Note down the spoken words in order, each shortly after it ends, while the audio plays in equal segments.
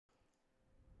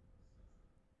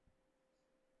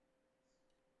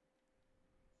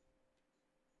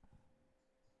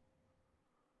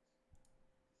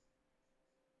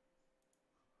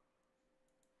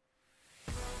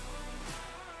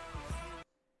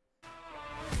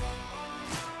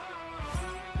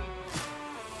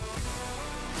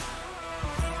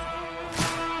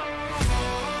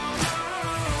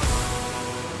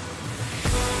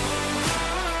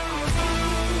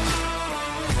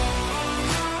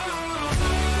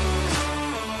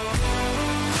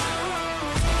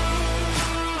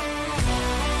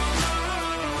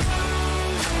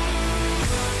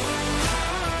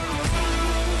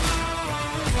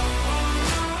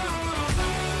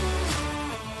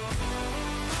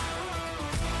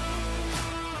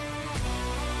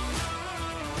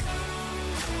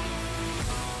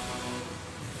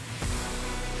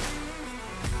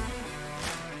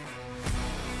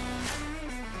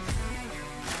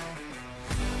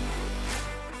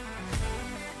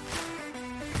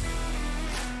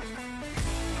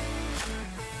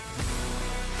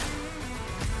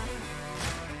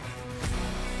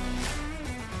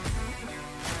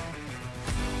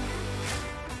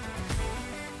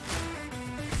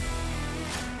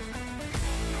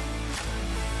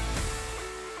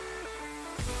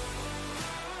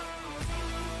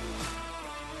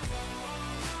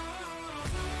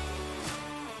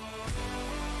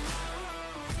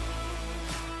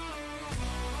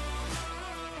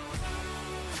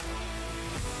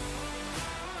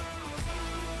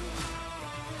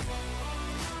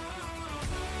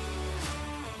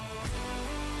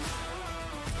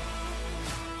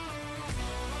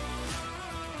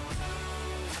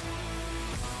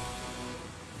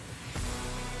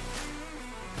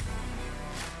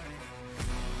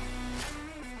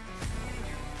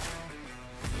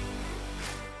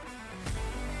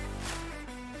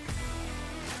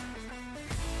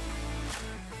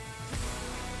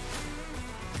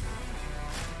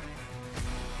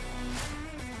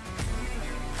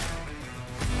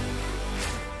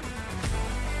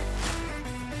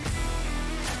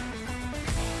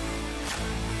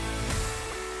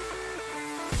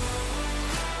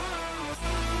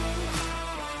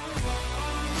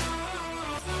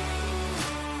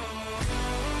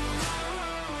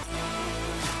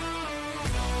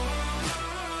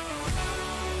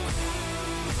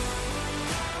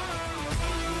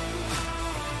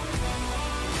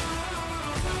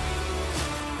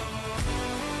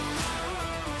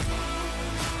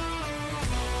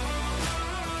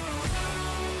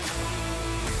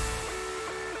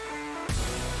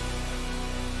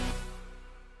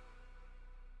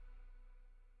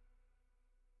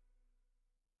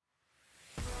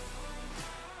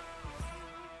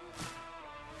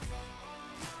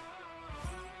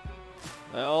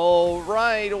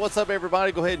right, what's up,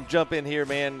 everybody? Go ahead and jump in here,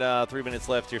 man. 3 minutes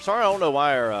left here. Sorry, I don't know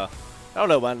why I don't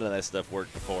know why none of that stuff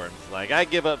worked before. It's like I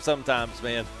give up sometimes,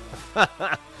 man.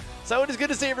 So it is good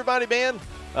to see everybody, man.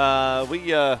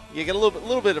 You get a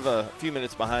little bit of a few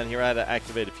minutes behind here. I had to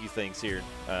activate a few things here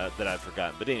that I'd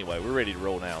forgotten. But anyway, we're ready to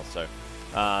roll now. So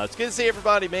it's good to see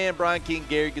everybody, man. Brian King,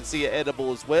 Gary, good to see you.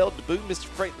 Edible as well. Debut, Mr.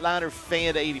 Freightliner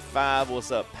Fan 85.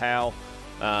 What's up, pal?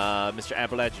 Mr.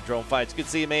 Appalachian Drone Fights. Good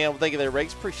to see you, man. Well, thank you there,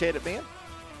 Rex. Appreciate it, man.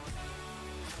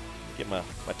 Get my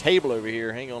table over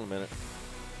here. Hang on a minute.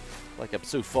 Like I'm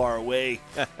so far away.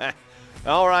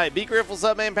 All right, B Griff, what's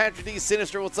up, man? Patrick D,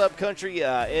 Sinister, what's up, country?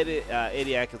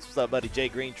 Eddie Atkins, what's up, buddy? Jay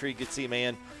Greentree, good to see you,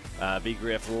 man. B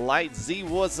Griff, Light Z,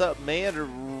 what's up,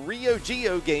 man? Rio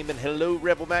Geo Gaming, hello,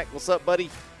 Rebel Mac, what's up, buddy?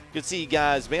 Good to see you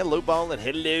guys, man. Low balling,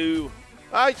 hello.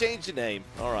 I changed the name.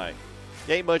 All right,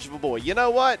 you ain't much of a boy. You know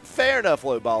what? Fair enough,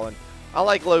 low balling. I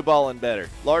like low balling better.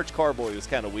 Large car boy was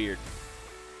kind of weird.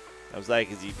 I was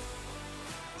like, is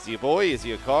he a boy? Is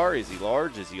he a car? Is he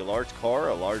large? Is he a large car?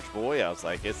 A large boy? I was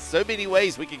like, it's so many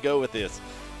ways we could go with this.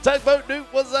 Tugboat Newt,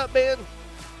 what's up, man?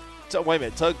 So, wait a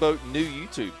minute, Tugboat New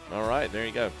YouTube. All right, there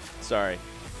you go. Sorry.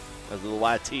 That was a little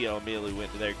YT on me who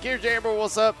went to there. Gear Jammer,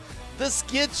 what's up? The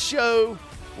Skid Show.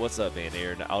 What's up, man?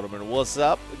 Aaron Alderman, what's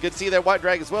up? Good to see you there, White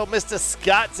Dragon as well. Mr.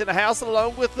 Scott's in the house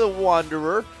along with the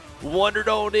Wanderer. Wandered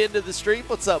on into the stream.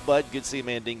 What's up, bud? Good to see you,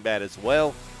 man. Dingbat as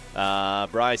well.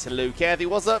 Bryce, hello. Kathy,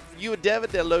 what's up? You and Devin,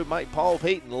 hello. Mike, Paul,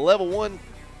 Peyton, level 1.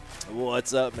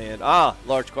 What's up, man?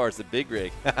 Large cars, the big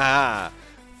rig.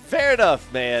 Fair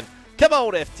enough, man. Come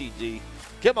on, FTG.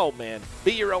 Come on, man.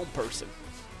 Be your own person.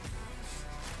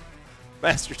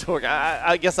 Master Torque,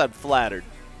 I guess I'm flattered,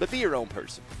 but be your own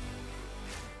person.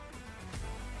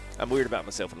 I'm weird about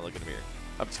myself when I look in the mirror.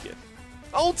 I'm just kidding.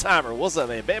 Old Timer, what's up,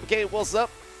 man? Bam K, what's up?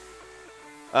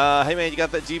 Hey, man, you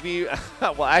got that GPU?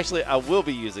 Well, actually, I will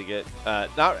be using it.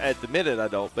 Not at the minute, I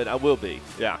don't, but I will be.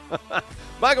 Yeah.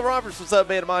 Michael Roberts, what's up,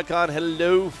 man? ModCon,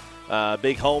 hello.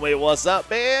 Big homie, what's up,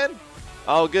 man?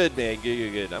 Oh, good, man.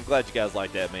 Good. I'm glad you guys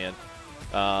like that, man.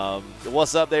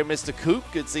 What's up there, Mr. Coop?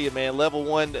 Good to see you, man. Level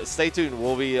 1. Stay tuned.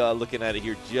 We'll be looking at it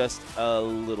here just a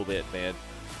little bit,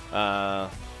 man.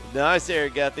 Nice there.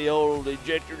 Got the old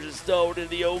injectors installed in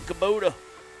the old Kubota.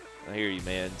 I hear you,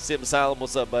 man. Sim Asylum,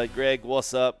 what's up, bud? Greg,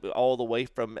 what's up? All the way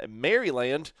from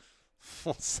Maryland.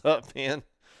 What's up, man?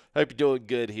 Hope you're doing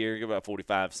good here. Give about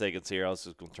 45 seconds here. I was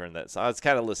just going to turn that. So I was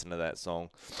kind of listening to that song.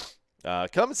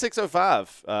 Coming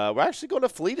 6:05. We're actually going to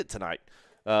fleet it tonight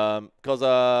because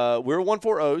we're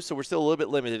 140, so we're still a little bit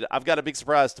limited. I've got a big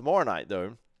surprise tomorrow night,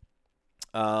 though.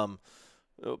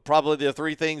 Probably the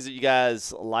 3 things that you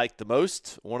guys like the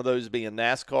most. One of those being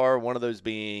NASCAR, one of those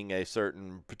being a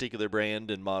certain particular brand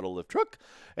and model of truck,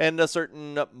 and a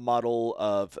certain model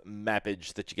of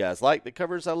mappage that you guys like that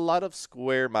covers a lot of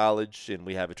square mileage. And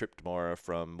we have a trip tomorrow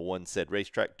from one said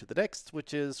racetrack to the next,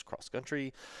 which is cross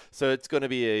country. So it's going to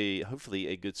be hopefully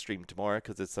a good stream tomorrow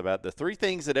because it's about the 3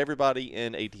 things that everybody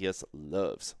in ATS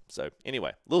loves. So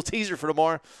anyway, little teaser for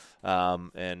tomorrow. Yeah,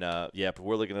 but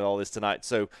we're looking at all this tonight.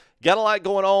 So got a lot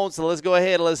going on, so let's go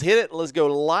ahead. Let's hit it. Let's go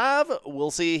live.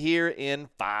 We'll see you here in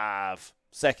 5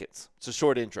 seconds. It's a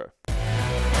short intro.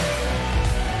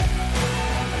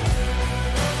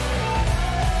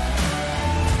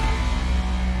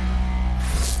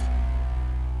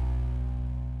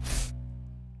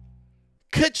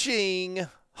 Ka-ching.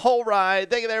 All right.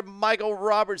 Thank you there, Michael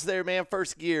Roberts there, man.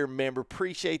 First Gear member.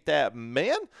 Appreciate that,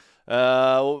 man.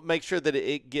 We'll make sure that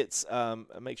it gets,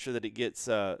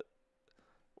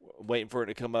 waiting for it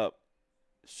to come up.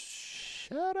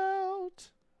 Shout out.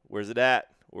 Where's it at?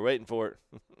 We're waiting for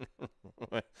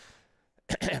it.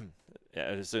 Yeah,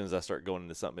 as soon as I start going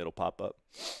into something, it'll pop up.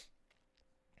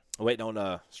 Waiting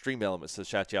on Stream Elements to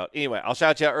shout you out. Anyway, I'll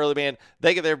shout you out early, man.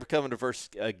 Thank you there for coming to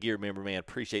First Gear member, man.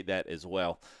 Appreciate that as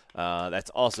well.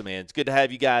 That's awesome, man. It's good to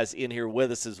have you guys in here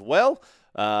with us as well.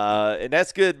 And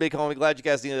that's good, big homie. Glad you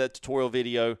guys needed that tutorial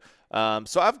video.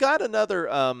 So I've got another.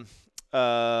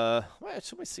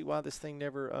 Let me see why this thing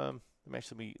never.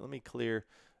 Let me clear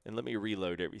and let me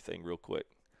reload everything real quick.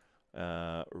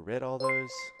 Read all those.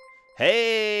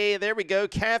 Hey, there we go.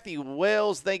 Kathy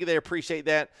Wells, thank you there. Appreciate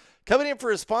that. Coming in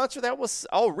for a sponsor. That was,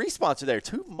 responsor there.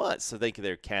 2 months. So thank you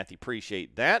there, Kathy.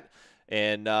 Appreciate that.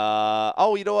 And,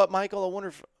 you know what, Michael? I wonder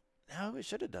if, no, we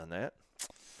should have done that.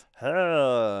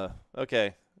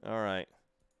 Okay. All right.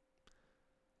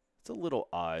 It's a little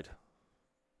odd.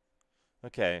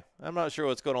 Okay. I'm not sure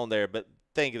what's going on there, but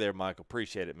thank you there, Michael.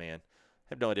 Appreciate it, man.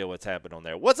 Have no idea what's happened on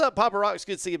there. What's up, Papa Rocks?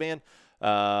 Good to see you, man.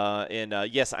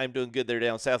 Yes, I'm doing good there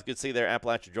down south. Good to see you there,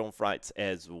 Appalachian Drone Frights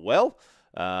as well.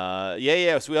 So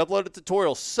we uploaded a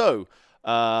tutorial. So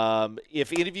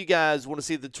If any of you guys want to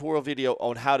see the tutorial video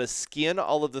on how to skin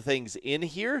all of the things in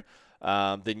here,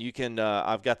 then you can,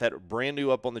 I've got that brand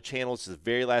new up on the channel. It's the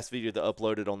very last video that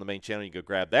uploaded on the main channel. You go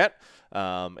grab that.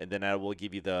 And then I will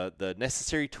give you the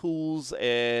necessary tools.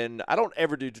 And I don't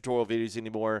ever do tutorial videos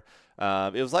anymore.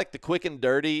 It was like the quick and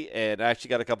dirty, and I actually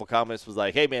got a couple comments was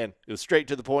like, hey man, it was straight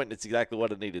to the point and it's exactly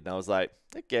what I needed. And I was like,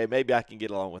 okay, maybe I can get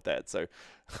along with that. So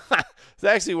it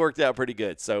actually worked out pretty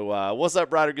good. So what's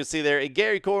up, Ryder? Good to see you there. And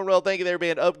Gary Cornwell, thank you there,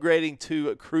 man, upgrading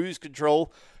to cruise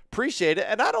control. Appreciate it.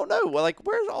 And I don't know, like,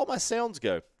 where did all my sounds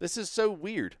go? This is so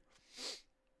weird.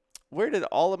 Where did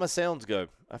all of my sounds go?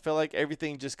 I feel like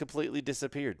everything just completely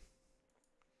disappeared.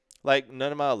 Like,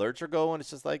 none of my alerts are going. It's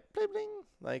just like, bling, bling.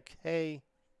 Like, hey,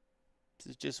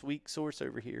 this is just weak source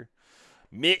over here.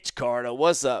 Mitch Carter,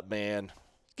 what's up, man?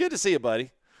 Good to see you,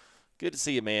 buddy. Good to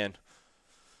see you, man.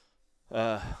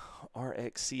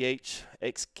 RXCH,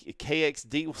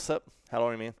 KXD, what's up? How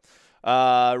are you, man?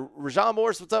 Rajan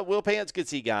Morris, what's up? Will Pants, good to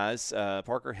see you guys.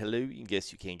 Parker, hello. You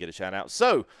guess you can get a shout out.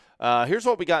 So, here's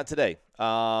what we got today.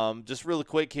 Just really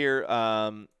quick here.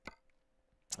 Oh,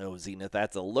 Zenith,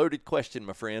 that's a loaded question,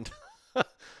 my friend.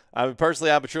 I mean,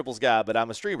 personally, I'm a triples guy, but I'm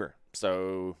a streamer.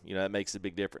 So, you know, that makes a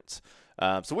big difference.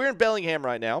 So we're in Bellingham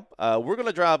right now. We're going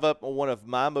to drive up on one of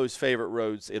my most favorite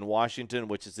roads in Washington,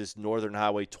 which is this Northern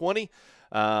Highway 20.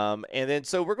 And then,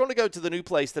 so we're going to go to the new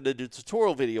place that I did a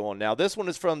tutorial video on. Now, this one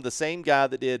is from the same guy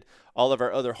that did all of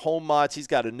our other home mods. He's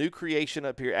got a new creation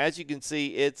up here. As you can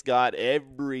see, it's got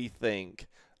everything,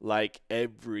 like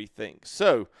everything.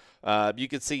 So, you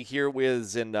can see here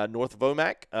is in north of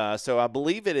Omak. So I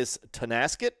believe it is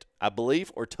Tonasket,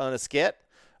 or Tonasket.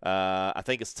 I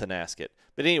think it's Tonasket.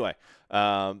 But anyway,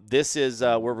 this is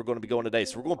where we're going to be going today.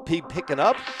 So we're going to be picking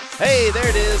up. Hey, there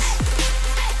it is.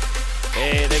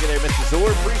 Hey, thank you there, Mr.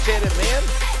 Zor. Appreciate it, man.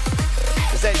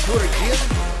 Is that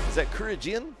Kurajin? Is that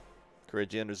Kurajin?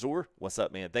 Kurajin or Zor? What's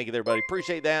up, man? Thank you there, everybody.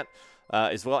 Appreciate that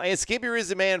as well. And Skippy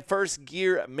Rizzy, man, first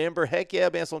gear member. Heck yeah,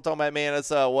 man. That's what I'm talking about, man. That's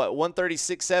what,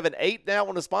 136.78 now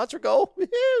on the sponsor goal.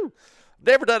 Woohoo!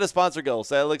 Never done a sponsor goal,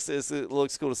 so it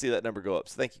looks cool to see that number go up.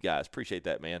 So thank you, guys. Appreciate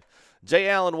that, man. Jay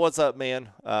Allen, what's up, man?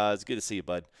 It's good to see you,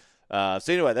 bud. So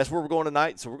anyway, that's where we're going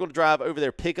tonight. So we're going to drive over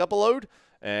there, pick up a load,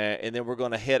 and then we're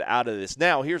going to head out of this.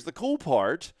 Now, here's the cool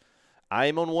part. I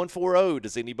am on 140.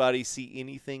 Does anybody see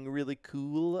anything really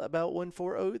cool about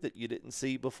 140 that you didn't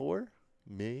see before?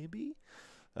 Maybe.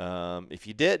 If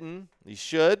you didn't, you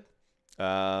should.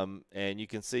 And you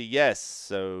can see, yes,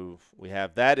 so we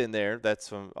have that in there. That's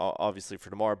from, obviously for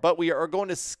tomorrow. But we are going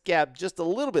to scab just a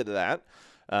little bit of that.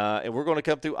 And we're going to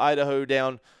come through Idaho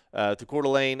down through Coeur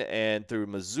d'Alene and through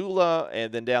Missoula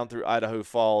and then down through Idaho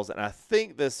Falls. And I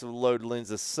think this load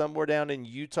lends us somewhere down in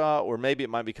Utah, or maybe it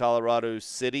might be Colorado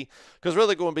City. Because we're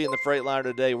really going to be in the Freightliner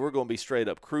today. We're going to be straight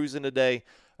up cruising today.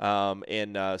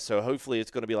 So hopefully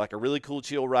it's going to be like a really cool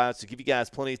chill ride. So give you guys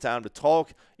plenty of time to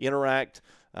talk, interact.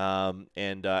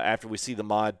 After we see the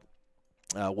mod,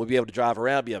 we'll be able to drive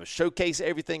around, be able to showcase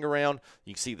everything around.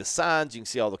 You can see the signs, you can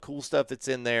see all the cool stuff that's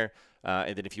in there.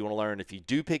 And then if you want to learn, if you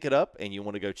do pick it up and you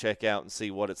want to go check out and see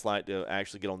what it's like to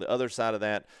actually get on the other side of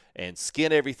that and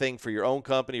skin everything for your own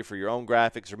company, for your own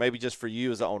graphics, or maybe just for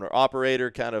you as an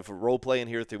owner-operator, kind of role-playing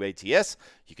here through ATS,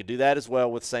 you can do that as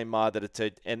well with the same mod that it's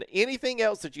and anything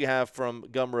else that you have from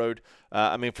Gumroad,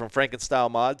 from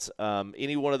Frankenstyle mods,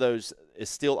 any one of those is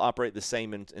still operate the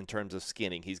same in terms of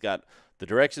skinning. He's got the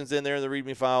directions in there in the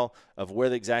README file of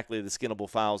where exactly the skinnable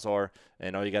files are,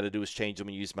 and all you got to do is change them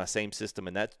and use my same system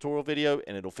in that tutorial video,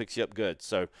 and it'll fix you up good.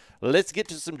 So let's get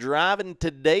to some driving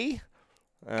today.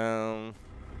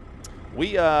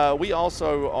 We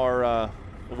also are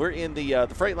we're in the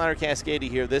Freightliner Cascadia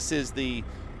here. This is the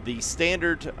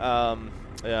standard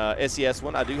SES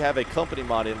one. I do have a company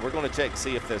mod in. We're going to check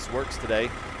see if this works today,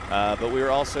 but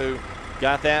we're also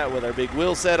got that with our big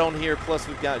wheel set on here. Plus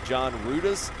we've got John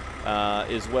Ruda's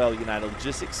as well. United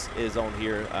Logistics is on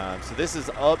here. So this is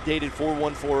updated for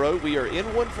 140. We are in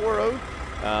 140,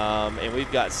 and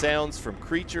we've got sounds from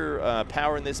Creature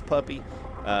powering this puppy.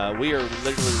 We are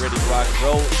literally ready to rock and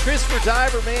roll. Christopher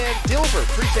Diver, man. Dilber,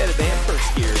 appreciate it, man.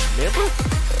 First gear, remember?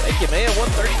 Thank you, man.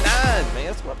 139, man.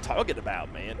 That's what I'm talking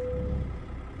about, man.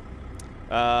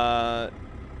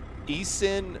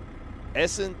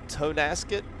 Essen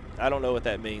Tonasket. I don't know what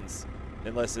that means,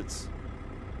 unless it's.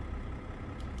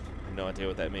 I have no idea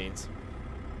what that means.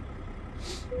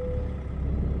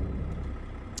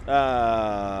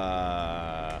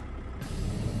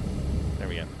 There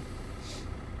we go.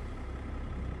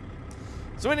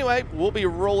 So anyway, we'll be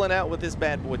rolling out with this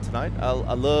bad boy tonight. I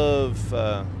love,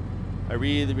 I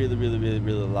really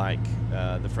like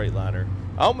the Freightliner.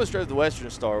 I almost drove the Western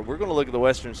Star. We're going to look at the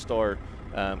Western Star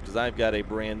because I've got a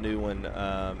brand new one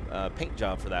paint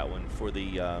job for that one for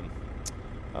the.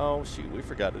 Oh shoot, we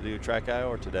forgot to do track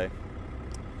IR today.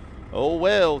 Oh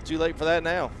well, too late for that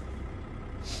now.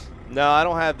 No, I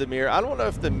don't have the mirror. I don't know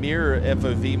if the mirror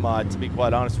FOV mod, to be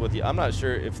quite honest with you, I'm not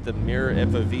sure if the mirror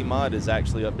FOV mod is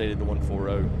actually updated to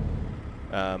 1.40.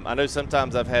 I know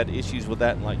sometimes I've had issues with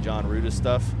that in like John Ruda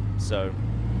stuff, so.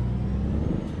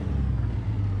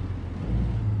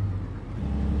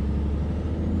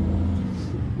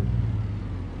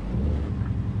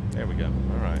 There we go,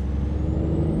 all right.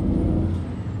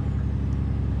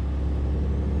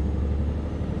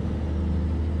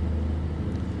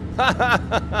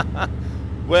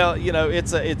 Well, you know,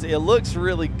 it looks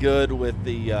really good with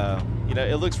the, you know,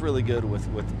 it looks really good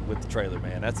with the trailer,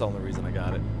 man. That's the only reason I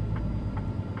got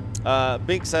it.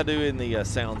 Binks, I do in the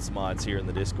sounds mods here in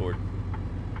the Discord.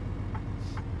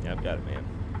 Yeah, I've got it, man.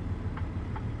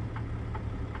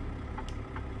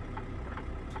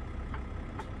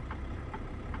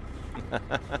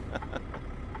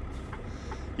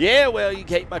 Yeah, well, you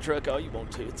can hate my truck all you want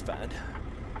to. It's fine.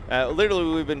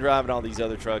 Literally, we've been driving all these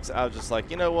other trucks. I was just like,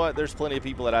 you know what? There's plenty of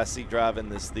people that I see driving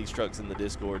these trucks in the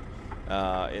Discord,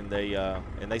 and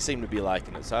they seem to be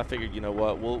liking it. So I figured, you know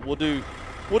what? We'll do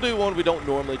one we don't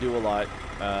normally do a lot,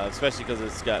 especially because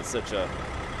it's got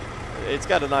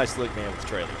a nice look, man, with the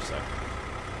trailer. So.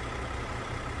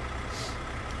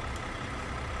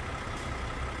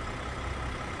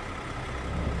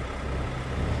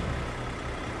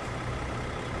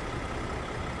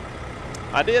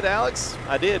 I did, Alex.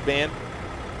 I did, man.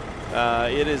 I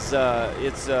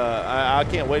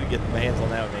can't wait to get my hands on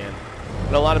that, man.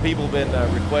 But a lot of people have been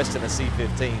requesting a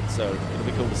C15, so it'll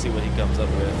be cool to see what he comes up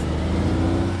with.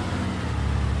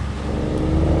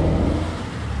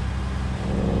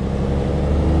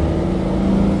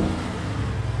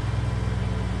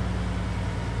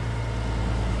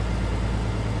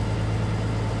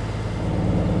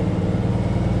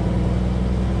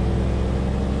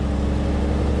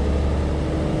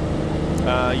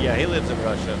 Yeah, he lives in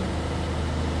Russia.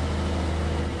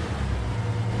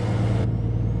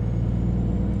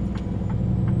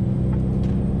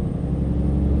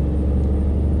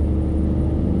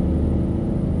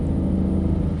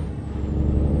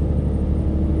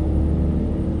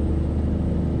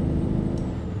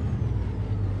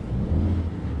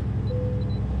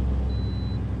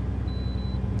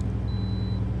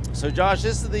 So Josh,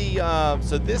 this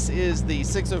is the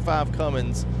 605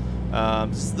 Cummins.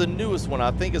 This is the newest one.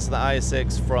 I think it's the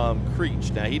ISX from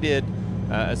Creech. Now he did,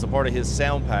 as a part of his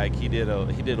sound pack, he did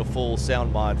a full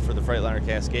sound mod for the Freightliner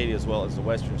Cascadia as well as the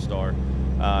Western Star.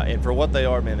 And for what they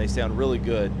are, man, they sound really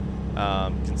good,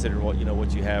 considering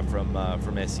what you have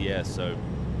from SES. So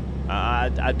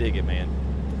I dig it, man.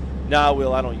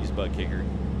 No, I don't use butt kicker.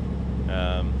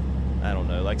 I don't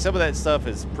know. Like, some of that stuff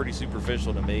is pretty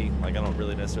superficial to me. Like, I don't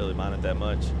really necessarily mind it that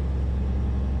much.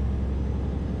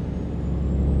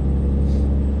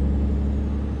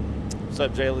 What's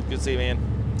up, Jalen? Good to see you, man.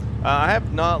 I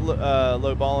have not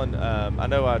lowballing. I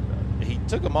know he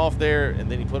took them off there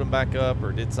and then he put them back up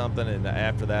or did something, and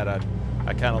after that I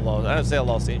kind of lost. I don't say I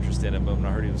lost interest in it, but when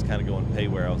I heard he was kind of going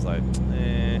payware, I was like,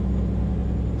 eh.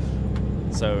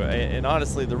 So, and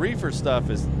honestly, the reefer stuff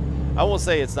is, I won't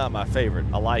say it's not my favorite.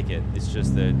 I like it. It's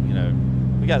just that, you know,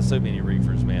 we got so many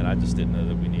reefers, man. I just didn't know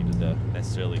that we needed to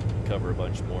necessarily cover a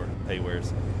bunch more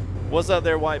paywares. What's up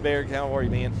there, White Bear? How are you,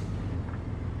 man?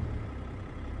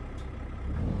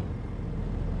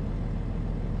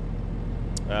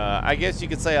 I guess you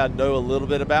could say I know a little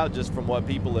bit about, just from what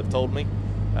people have told me,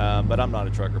 but I'm not a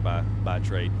trucker by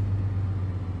trade.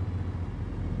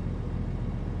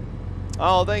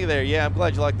 Oh, thank you there. Yeah, I'm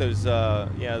glad you like those. Yeah,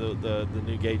 the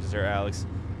new gauges there, Alex.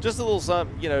 Just a little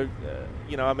something, you know.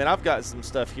 I mean, I've got some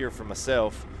stuff here for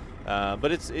myself,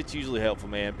 but it's usually helpful,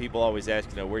 man. People always ask,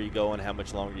 you know, where you going, how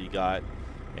much longer you got,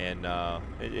 and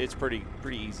it's pretty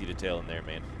easy to tell in there,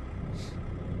 man.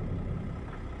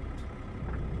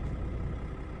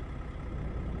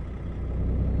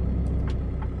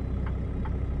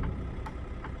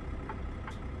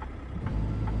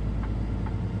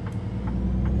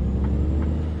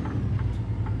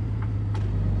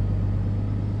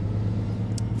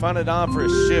 Find it on for a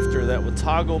shifter that would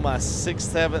toggle my 6th,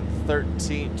 7th,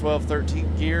 13th, 12th,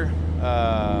 13th gear.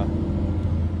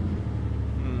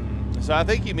 So I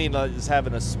think you mean just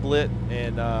having a split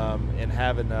and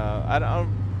having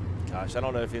gosh, I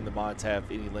don't know if any of the mods have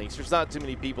any links. There's not too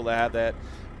many people that have that.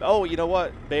 Oh, you know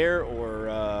what, Bear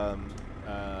or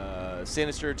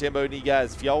Sinister, Timbo, and you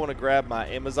guys, if y'all want to grab my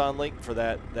Amazon link for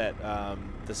that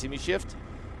the semi shift,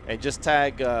 and just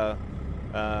tag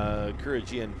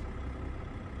Couragean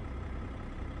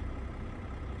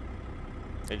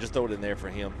and just throw it in there for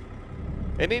him.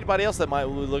 And anybody else that might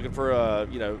be looking for a,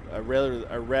 you know, a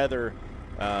rather,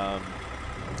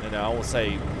 you know, I will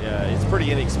say it's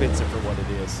pretty inexpensive for what it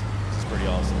is. It's pretty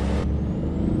awesome.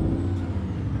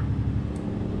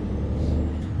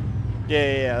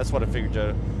 Yeah, that's what I figured,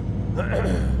 Joe.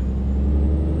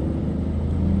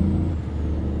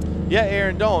 Yeah,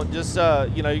 Aaron, don't just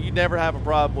you know, you never have a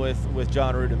problem with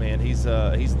John Ruda, man. He's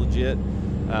legit.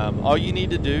 All you need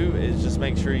to do is just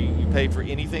make sure you pay for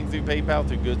anything through PayPal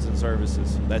through goods and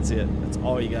services. That's it. That's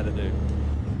all you got to do.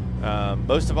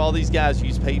 Most of all these guys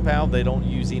use PayPal. They don't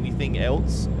use anything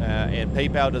else, and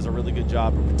PayPal does a really good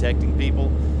job of protecting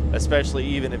people, especially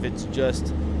even if it's just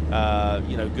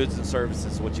you know, goods and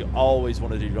services. What you always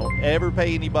want to do, don't ever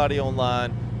pay anybody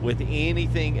online with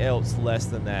anything else less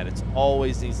than that. It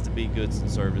always needs to be goods and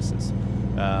services.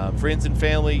 Friends and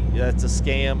family, that's a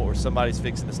scam, or somebody's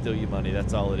fixing to steal your money.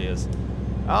 That's all it is.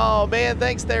 Oh man,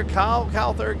 thanks there, Kyle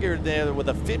Thurger there with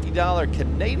a $50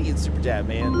 Canadian super chat,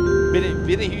 man.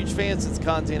 Been a huge fan since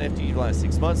content after you last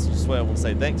 6 months. Just what I want to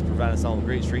say, thanks for providing us all the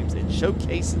great streams and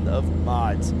showcasing of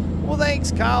mods. Well,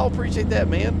 thanks, Kyle. Appreciate that,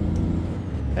 man.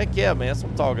 Heck yeah, man. That's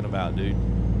what I'm talking about, dude.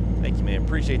 Thank you, man.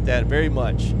 Appreciate that very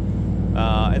much.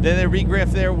 And then the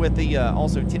regraph there with the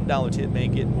also $10 tip,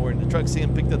 man. Getting more into truck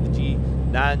sim. Picked up the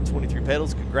G923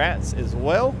 pedals. Congrats as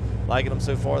well. Liking them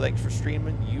so far. Thanks for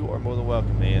streaming. You are more than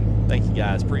welcome, man. Thank you,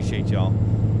 guys. Appreciate y'all.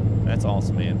 That's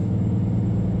awesome, man.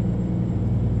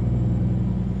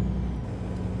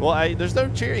 Well, there's no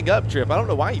cheering up, Trip. I don't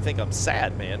know why you think I'm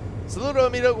sad, man. Saludo,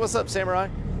 amigo. What's up, Samurai?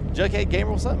 Jughead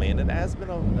Gamer, what's up, man? It has been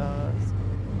a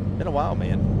while,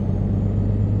 man.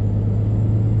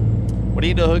 What do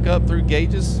you need to hook up through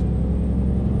gauges?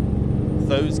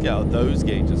 Those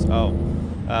gauges. Oh,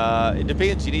 it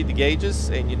depends. You need the gauges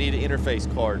and you need an interface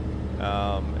card.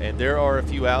 And there are a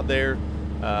few out there.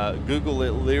 Google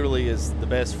it literally is the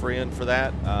best friend for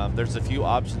that. There's a few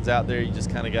options out there. You just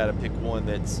kind of got to pick one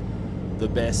that's the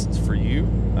best for you.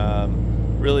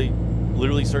 Really,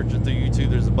 literally searching through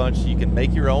YouTube, there's a bunch. You can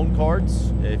make your own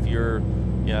cards if you're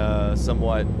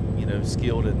somewhat, you know,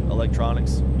 skilled in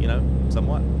electronics, you know,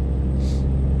 somewhat.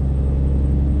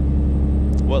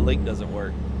 What link doesn't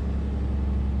work?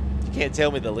 You can't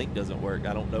tell me the link doesn't work.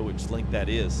 I don't know which link that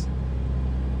is.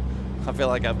 I feel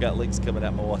like I've got links coming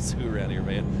out my wazoo around here,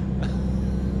 man.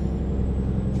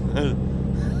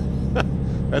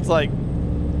 It's like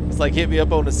hit me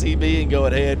up on the CB and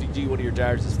going, hey, FDG, one of your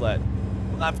tires is flat.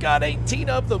 Well, I've got 18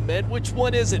 of them, man. Which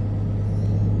one is it?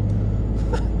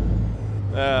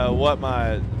 What,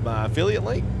 my affiliate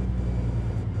link?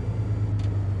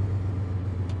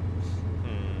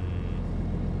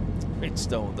 Rich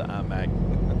Stone, the iMac.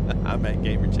 iMac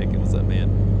Gamer Chicken. What's up,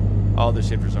 man? All the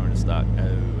shifters aren't in stock.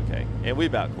 Oh, okay. And we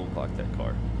about cool clocked that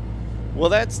car.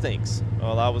 Well, that stinks.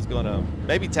 Well, I was going to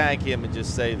maybe tag him and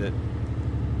just say that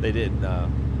they didn't,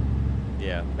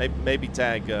 yeah, maybe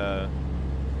tag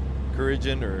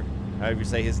Courageon, or however you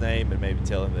say his name, and maybe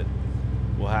tell him that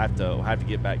we'll have to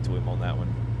get back to him on that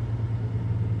one.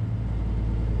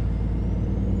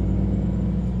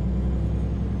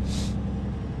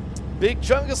 Big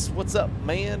Chungus, what's up,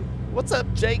 man? What's up,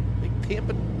 Jake? Big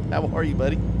Pimpin'. How are you,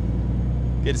 buddy?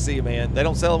 Good to see you, man. They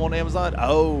don't sell them on Amazon?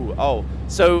 Oh.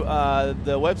 So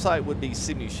the website would be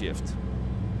SimuShift.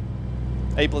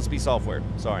 A+B Software.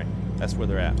 Sorry. That's where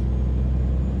they're at.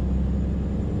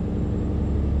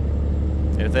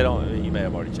 And if they don't, you may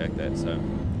have already checked that. So,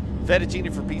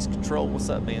 Fettuccine for Peace Control. What's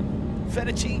up, man?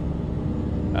 Fettuccine.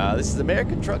 This is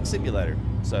American Truck Simulator.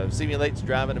 So, simulates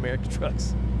driving American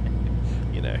trucks.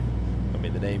 You know. I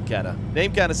mean, the name kind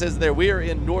of says it there. We are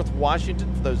in North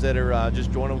Washington. For those that are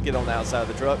just joining, get on the outside of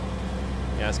the truck.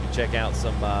 You guys can check out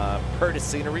some pretty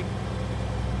scenery.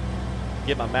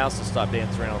 Get my mouse to stop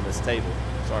dancing around on this table.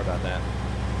 Sorry about that.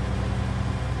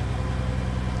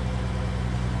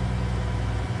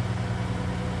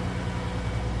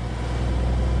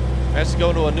 I'm actually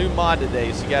going to a new mod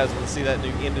today, so you guys want to see that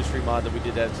new industry mod that we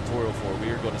did that tutorial for.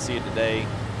 We are going to see it today.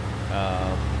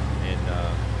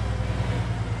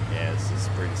 Yeah, this is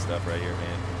pretty stuff right here,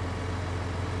 man.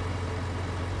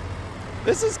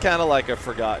 This is kind of like a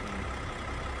forgotten.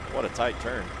 What a tight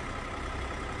turn.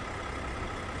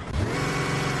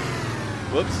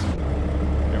 Whoops.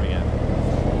 There we go.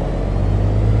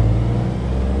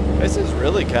 This is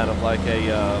really kind of like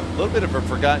a little bit of a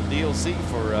forgotten DLC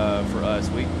for us.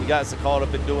 We got so caught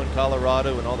up in doing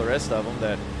Colorado and all the rest of them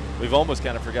that we've almost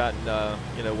kind of forgotten,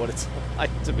 you know, what it's like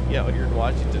to be out here in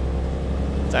Washington.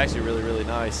 It's actually really, really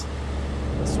nice.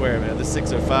 I swear, man, this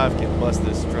 605 can bust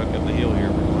this truck up the hill here.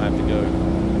 We're going to have to go.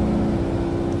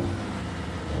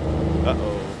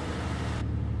 Uh-oh.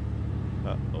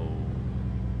 Uh-oh.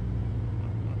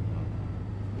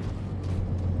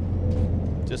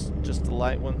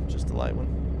 light one, just a light one.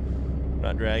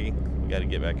 Not dragging. We got to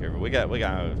get back over.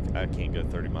 I can't go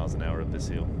 30 miles an hour up this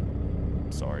hill.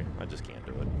 I'm sorry, I just can't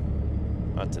do it.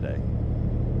 Not today.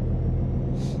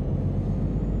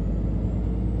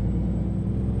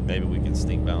 Maybe we can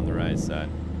sneak by on the right side.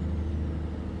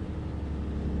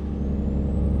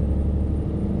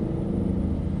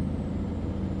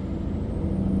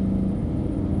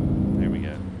 There we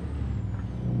go.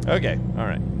 Okay, all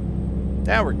right.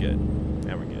 Now we're good.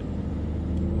 Now we're good.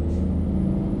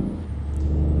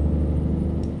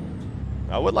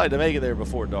 I would like to make it there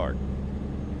before dark.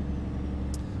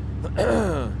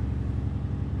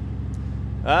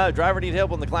 Driver need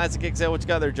help on the Classic XL. What you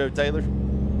got there, Joe Taylor?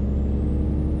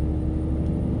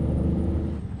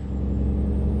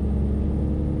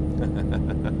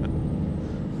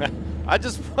 I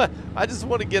just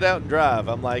want to get out and drive.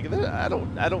 I'm like, I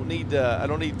don't need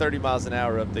 30 miles an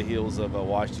hour up the hills of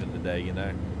Washington today, you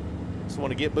know. Just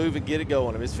want to get moving, get it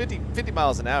going. I mean, it's 50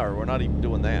 miles an hour. We're not even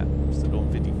doing that. We're still doing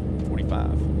 50,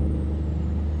 45.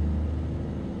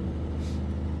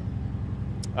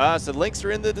 So links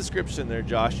are in the description there,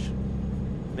 Josh.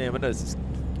 Man, what is this?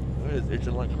 It's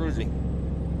like cruising.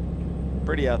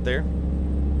 Pretty out there.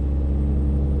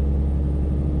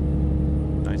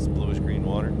 Nice bluish green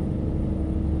water.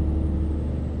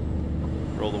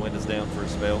 Roll the windows down for a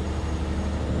spell.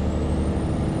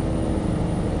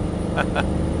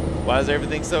 Why is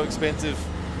everything so expensive?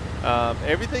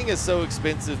 Everything is so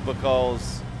expensive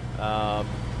because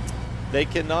they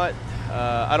cannot,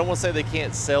 I don't want to say they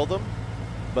can't sell them,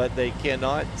 but they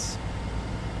cannot, it's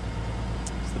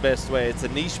the best way, it's a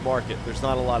niche market. There's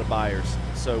not a lot of buyers.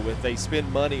 So if they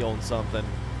spend money on something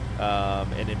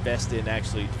and invest in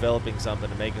actually developing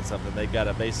something and making something, they've got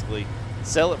to basically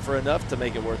sell it for enough to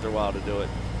make it worth their while to do it.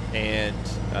 And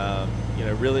you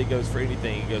know, really it goes for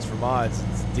anything. It goes for mods,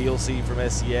 it's DLC from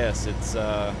SES. It's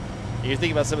you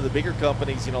think about some of the bigger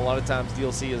companies, you know, a lot of times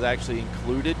DLC is actually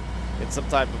included in some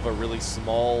type of a really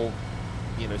small,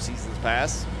 you know, seasons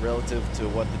pass relative to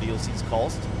what the DLCs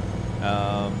cost.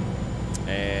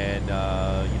 And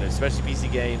you know, especially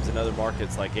PC games and other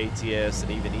markets like ATS and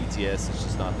even ETS, it's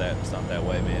just not that, it's not that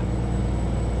way, man.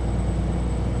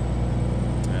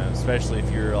 Especially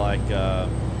if you're like,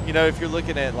 you know, if you're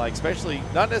looking at like, especially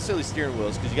not necessarily steering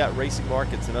wheels, because you got racing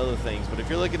markets and other things, but if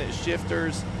you're looking at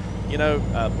shifters, you know,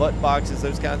 button boxes,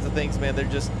 those kinds of things, man, they're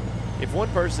just, if one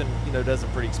person, you know, does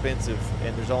it pretty expensive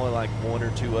and there's only like one or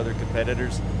two other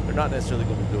competitors, they're not necessarily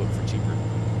going to do it for cheaper.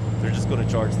 They're just going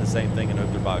to charge the same thing and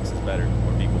hope their box is better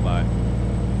or people buy it.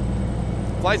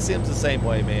 Flight Sim's the same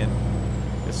way, man.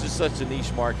 It's just such a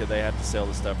niche market. They have to sell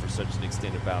the stuff for such an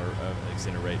extended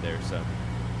rate there. So,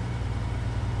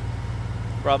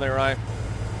 Rob and Ryan,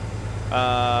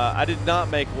 I did not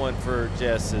make one for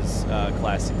Jess's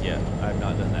Classic yet. I have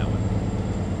not done that one.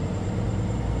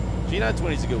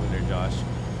 G920 is a good one there, Josh.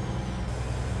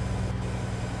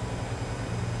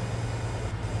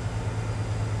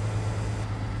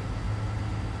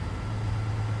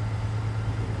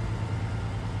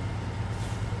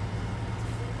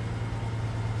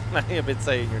 I have been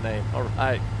saying your name. All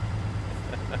right.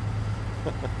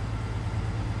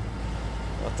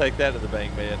 I'll take that to the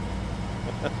bank, man.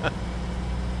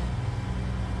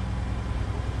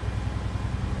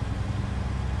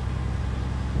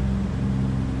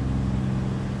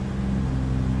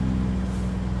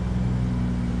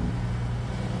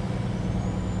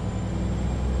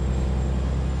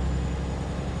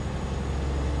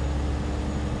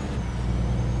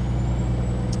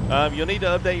 You'll need to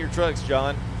update your trucks,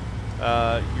 John.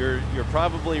 You're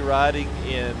probably riding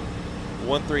in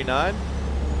 139,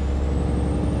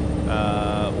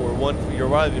 or you're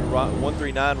riding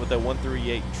 139 with a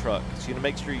 138 truck. So you need to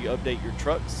make sure you update your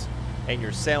trucks and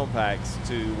your sound packs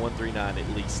to 139 at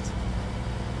least.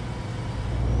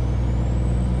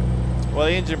 Well,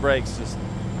 the engine brake's just,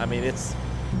 I mean, it's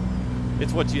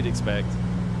what you'd expect.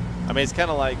 I mean, it's kind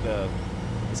of like the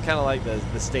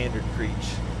standard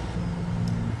Creech.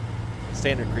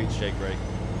 Standard Creech shake brake.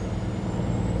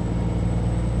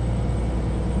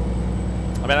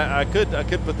 I mean, I could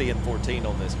put the N14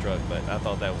 on this truck, but I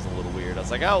thought that was a little weird. I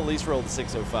was like, I'll at least roll the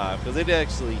 605 because it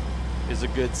actually is a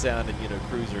good sounding, you know,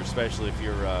 cruiser, especially if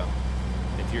you're doing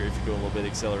a little bit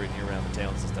accelerating around the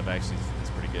towns and stuff. Actually, it's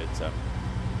pretty good. So,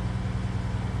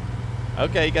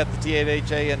 okay, you got the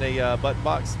T8HA and a button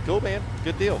box. Cool, man.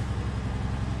 Good deal.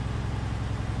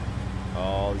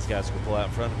 Oh, these guys will pull out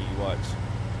in front of me. You watch.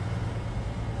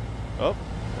 Oh,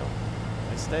 no,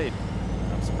 they stayed.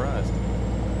 I'm surprised.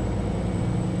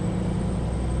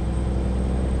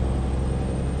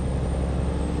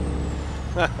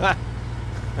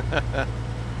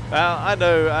 Well, I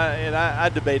know, I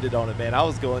debated on it, man. I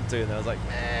was going to, and I was like,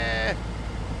 meh.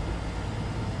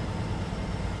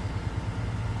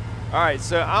 All right,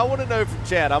 so I want to know from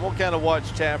chat. I'm going to kind of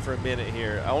watch chat for a minute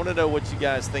here. I want to know what you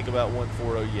guys think about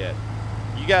 140 yet.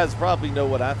 You guys probably know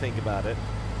what I think about it,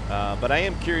 but I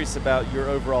am curious about your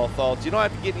overall thoughts. You don't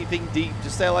have to get anything deep.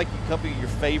 Just say like a couple of your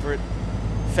favorite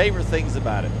things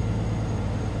about it.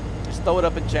 Just throw it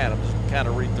up in chat. I'm just kind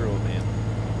of read through it, man.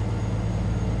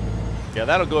 Yeah,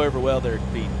 that'll go over well there,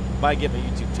 Pete. Might get my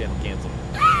YouTube channel canceled.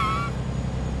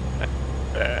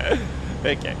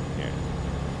 Okay, here.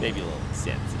 Maybe a little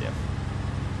sensitive.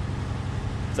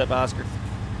 What's up, Oscar?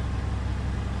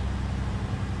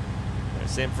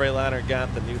 Sam Freightliner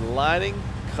got the new lighting,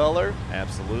 color,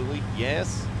 absolutely,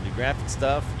 yes. New graphic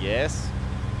stuff, yes.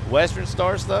 Western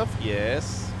Star stuff,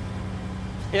 yes.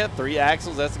 Yeah, 3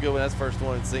 axles, that's a good one. That's the first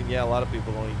one I've seen. Yeah, a lot of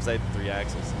people don't even say the 3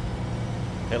 axles.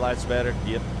 Headlights better,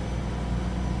 yep.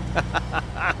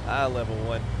 Level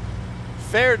 1.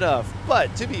 Fair enough,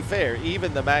 but to be fair,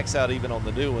 even the max out, even on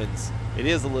the new ones, it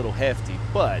is a little hefty,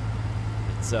 but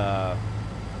it's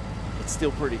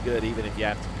still pretty good, even if you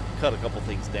have to cut a couple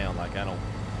things down. Like, it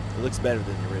looks better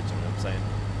than the original, you know what I'm saying?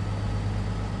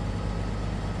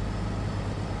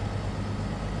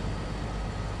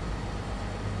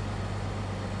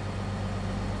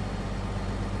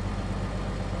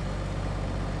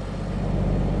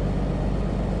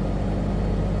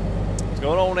 What's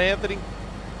going on, Anthony?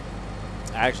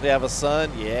 I actually have a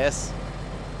son, yes.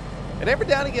 And every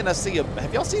now and again I see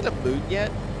have y'all seen a moon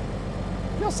yet?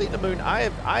 Have y'all seen a moon?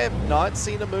 I have not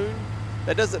seen a moon.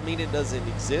 That doesn't mean it doesn't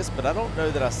exist, but I don't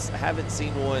know that I haven't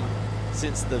seen one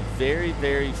since the very,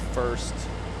 very first.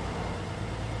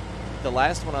 The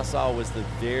last one I saw was the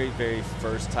very, very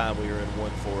first time we were in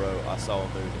 140. I saw a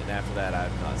moon, and after that I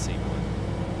have not seen one.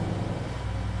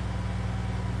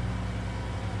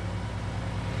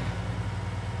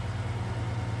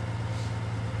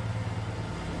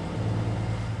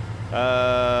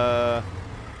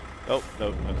 Oh, no,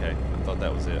 okay. I thought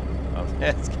that was it.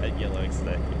 It's got yellow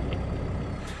today.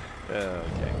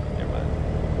 Okay, never mind.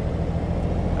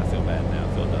 I feel bad now. I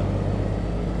feel dumb.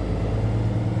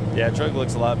 Yeah, truck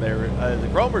looks a lot better. The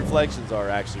chrome reflections are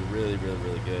actually really, really,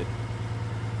 really good.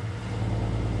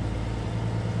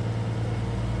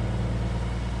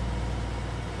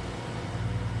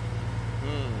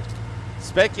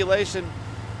 Speculation.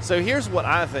 So here's what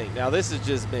I think. Now, this is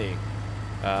just me.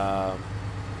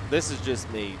 This is just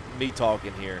me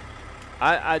talking here.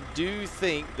 I do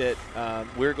think that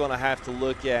we're going to have to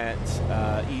look at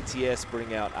ETS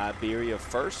bring out Iberia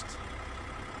first.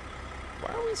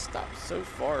 Why are we stopped so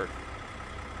far?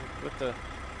 With the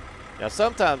now,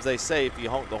 sometimes they say if you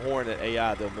honk the horn at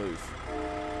AI, they'll move.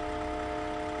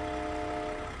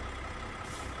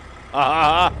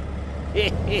 I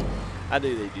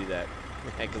knew they'd do that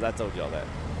because I told y'all that.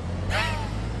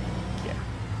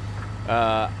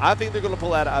 I think they're going to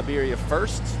pull out Iberia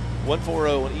first.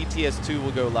 140 and ETS2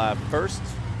 will go live first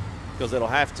because it'll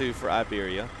have to for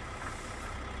Iberia.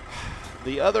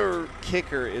 The other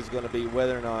kicker is going to be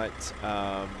whether or not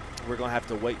we're going to have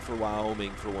to wait for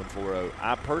Wyoming for 140.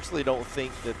 I personally don't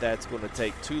think that that's going to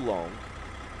take too long.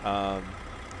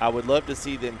 I would love to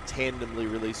see them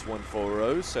tandemly release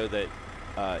 140 so that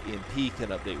MP can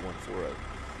update 140.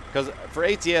 Because for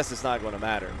ATS, it's not going to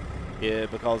matter. Yeah,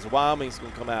 because Wyoming's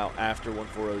going to come out after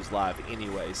 140's live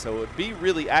anyway. So it'd be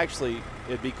really, actually,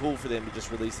 it'd be cool for them to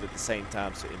just release it at the same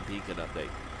time so MP can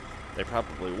update. They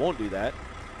probably won't do that,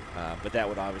 but that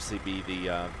would obviously be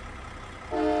the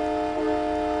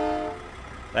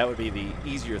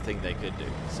easier thing they could do.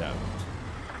 So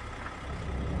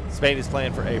Spain is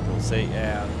planned for April. See,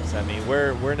 yeah. So, I mean,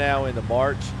 we're now into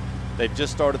March. They've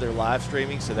just started their live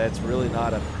streaming, so that's really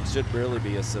not should really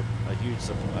be a huge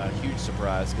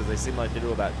surprise because they seem like they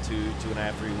do about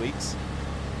 2.5, 3 weeks,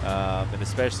 and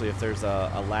especially if there's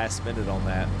a last minute on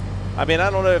that. I mean,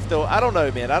 I don't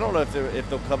know, man. I don't know if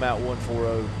they'll come out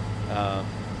 140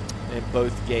 in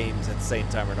both games at the same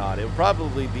time or not. It would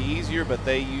probably be easier, but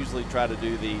they usually try to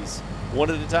do these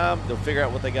one at a time. They'll figure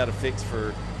out what they got to fix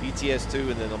for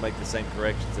ETS2, and then they'll make the same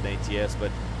corrections in ATS.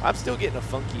 But I'm still getting a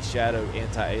funky shadow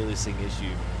anti-aliasing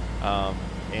issue,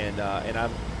 and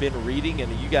I've been reading,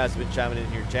 and you guys have been chiming in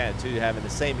here in chat too, having the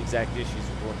same exact issues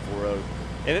with 140.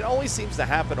 And it only seems to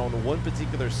happen on one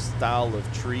particular style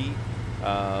of tree.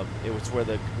 It was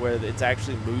where it's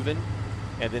actually moving,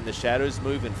 and then the shadows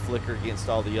move and flicker against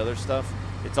all the other stuff.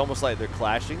 It's almost like they're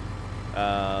clashing.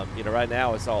 You know, right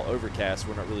now it's all overcast.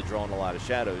 We're not really drawing a lot of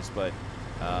shadows, but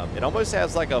it almost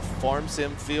has like a farm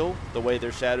sim feel, the way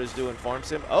their shadows do in farm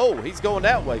sim. Oh, he's going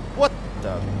that way. What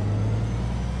the?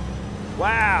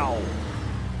 Wow.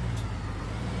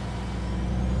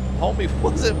 Homie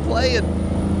wasn't playing.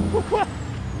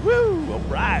 Woo! All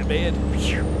right, man.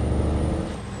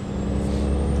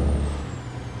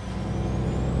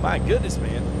 My goodness,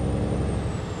 man.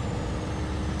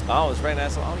 Oh, it's right now.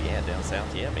 Oh, yeah, down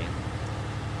south. Yeah, man.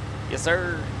 Yes,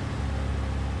 sir.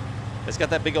 It's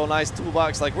got that big old nice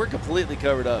toolbox. Like, we're completely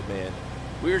covered up, man.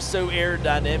 We're so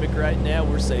aerodynamic right now,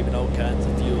 we're saving all kinds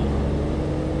of fuel.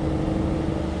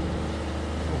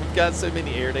 We've got so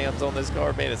many air dams on this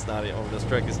car, man, it's not, on this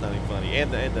truck, it's not even funny.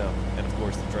 And of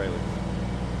course, the trailer.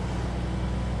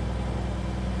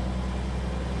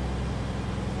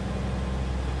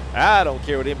 I don't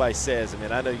care what anybody says. I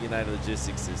mean, I know United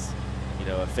Logistics is, you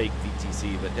know, a fake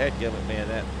VTC, but dadgummit, man,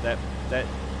 that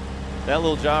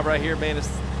little job right here, man, is,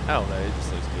 I don't know, it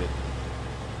just looks good.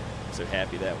 I'm so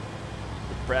happy that one.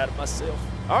 I'm proud of myself.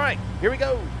 All right, here we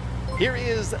go. Here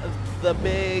is the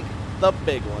big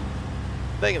one.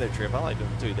 Thing of their trip. I like them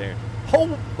too there.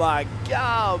 Oh my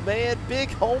God, man. Big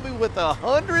homie with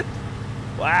 100.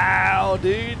 Wow,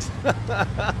 dude.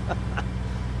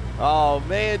 Oh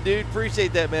man, dude.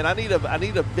 Appreciate that, man. I need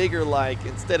a bigger, like,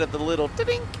 instead of the little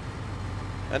ding.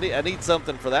 I need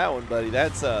something for that one, buddy.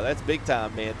 That's big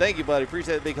time, man. Thank you, buddy.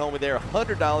 Appreciate it, big homie there.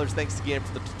 $100. Thanks again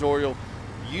for the tutorial.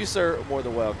 You, sir, are more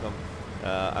than welcome.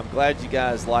 I'm glad you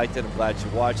guys liked it. I'm glad you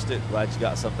watched it. I'm glad you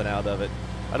got something out of it.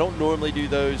 I don't normally do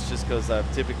those just because I've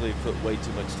typically put way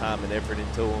too much time and effort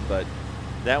into them, but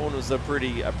that one was a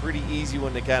pretty easy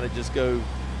one to kind of just go,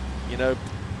 you know,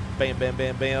 bam, bam,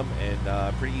 bam, bam,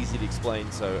 and pretty easy to explain.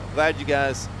 So I'm glad you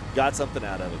guys got something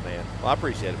out of it, man. Well, I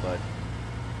appreciate it, bud.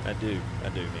 I do,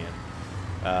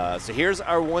 man. So here's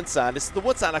our one sign. This is the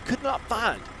one sign I could not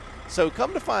find. So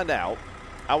come to find out,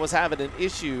 I was having an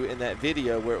issue in that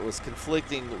video where it was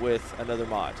conflicting with another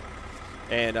mod.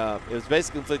 And it was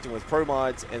basically conflicting with Pro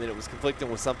Mods, and then it was conflicting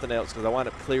with something else because I wound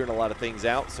up clearing a lot of things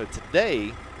out. So today,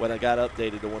 when I got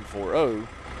updated to 1.4.0,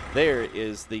 there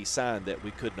is the sign that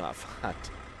we could not find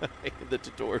in the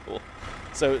tutorial.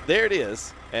 So there it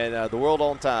is, and the world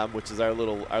on time, which is our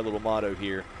little motto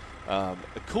here. A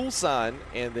cool sign,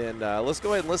 and then let's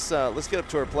go ahead and let's get up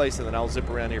to our place, and then I'll zip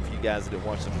around here for you guys that didn't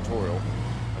watch the tutorial.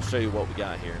 I'll show you what we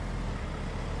got here.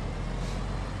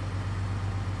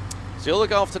 So you'll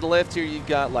look off to the left here, you've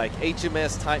got like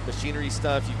HMS type machinery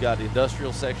stuff. You've got the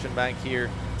industrial section back here.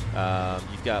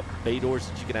 You've got bay doors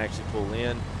that you can actually pull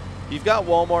in. You've got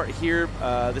Walmart here.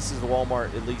 This is the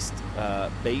Walmart, at least,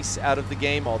 base out of the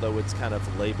game, although it's kind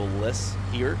of label-less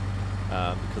here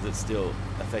because it's still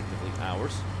effectively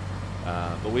ours.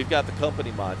 But we've got the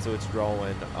company mod, so it's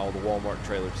drawing all the Walmart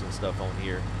trailers and stuff on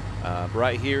here.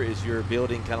 Right here is your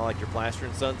building, kind of like your Plaster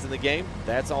 & Sons in the game.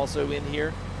 That's also in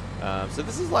here. So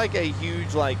this is like a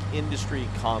huge, like, industry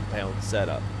compound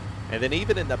setup. And then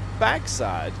even in the back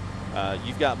side,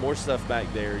 you've got more stuff back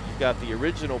there. You've got the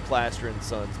original Plaster &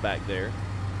 Sons back there.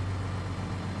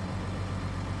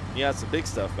 You got some big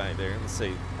stuff back there. Let's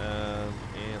see.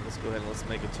 And let's go ahead and let's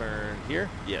make a turn here.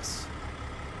 Yes.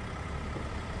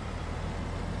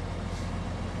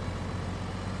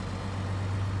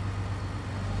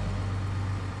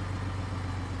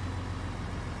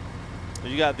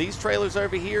 You got these trailers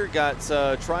over here. Got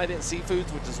Trident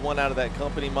Seafoods, which is one out of that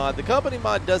company mod. The company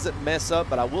mod doesn't mess up,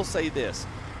 but I will say this.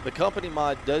 The company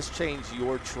mod does change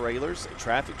your trailers,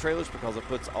 traffic trailers, because it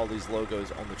puts all these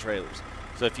logos on the trailers.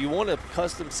 So if you want to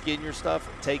custom skin your stuff,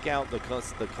 take out the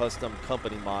custom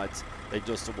company mods. They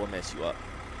just will mess you up.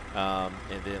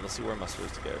 And then let's see, where am I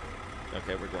supposed to go?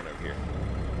 Okay, we're going over here.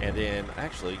 And then,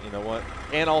 actually, you know what?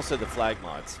 And also the flag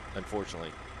mods,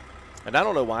 unfortunately. And I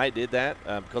don't know why it did that,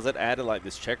 because it added like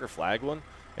this checker flag one,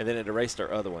 and then it erased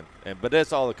our other one. But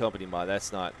that's all the company mod.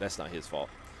 That's not his fault.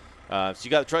 So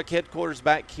you got the truck headquarters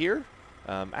back here.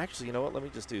 Actually, you know what? Let me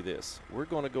just do this. We're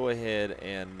going to go ahead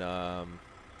and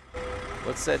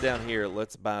let's set down here.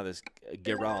 Let's buy this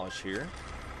garage here,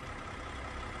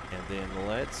 and then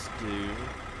let's do.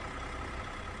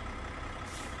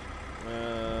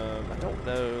 I don't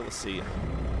know. Let's see.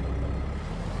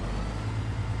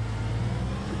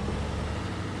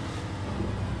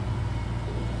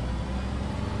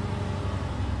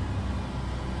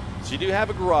 So you do have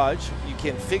a garage. You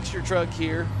can fix your truck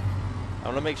here. I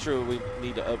want to make sure we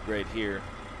need to upgrade here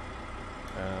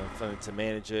to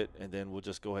manage it, and then we'll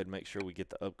just go ahead and make sure we get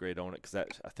the upgrade on it, because that,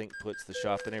 I think, puts the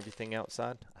shop and everything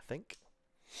outside, I think.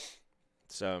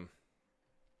 So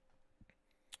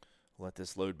let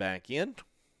this load back in.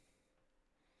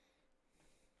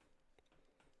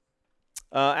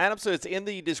 Adam, so it's in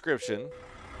the description,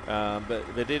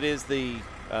 but it is the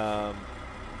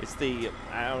it's the,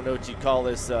 I don't know what you call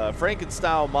this,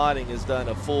 Frankenstyle Modding has done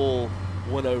a full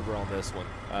one-over on this one.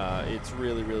 It's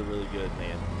really, really, really good,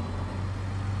 man.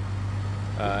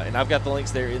 And I've got the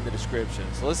links there in the description.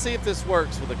 So let's see if this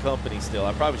works with the company still.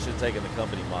 I probably should have taken the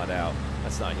company mod out.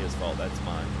 That's not his fault, that's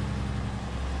mine.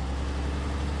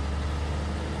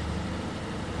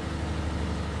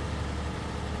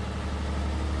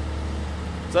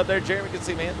 What's up there, Jeremy? Good to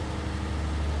see you, man.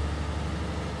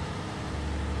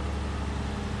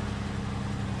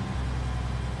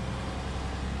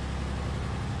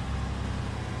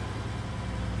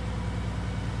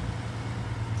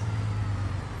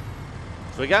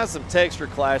 So we got some texture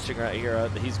clashing right here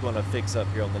that he's going to fix up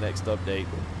here on the next update.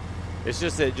 It's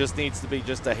just that it just needs to be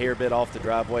just a hair bit off the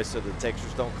driveway so the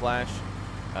textures don't clash.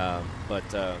 You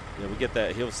know, we get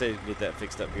that. He'll say get that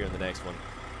fixed up here in the next one.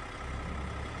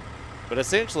 But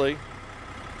essentially,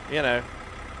 you know,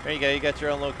 there you go. You got your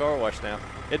own little car wash now.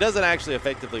 It doesn't actually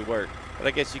effectively work, but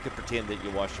I guess you could pretend that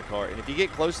you wash your car. And if you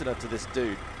get close enough to this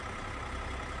dude,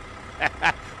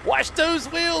 wash those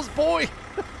wheels, boy.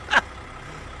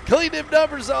 Clean them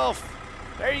numbers off.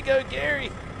 There you go,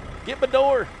 Gary. Get my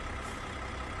door.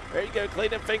 There you go. Clean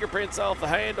them fingerprints off the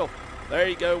handle. There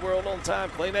you go. World on time.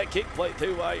 Clean that kick plate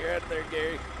too while you're out of there,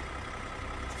 Gary.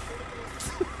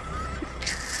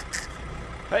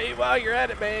 Hey, while you're at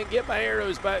it, man, get my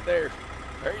arrows back there.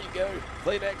 There you go.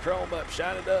 Clean that chrome up.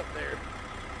 Shine it up there.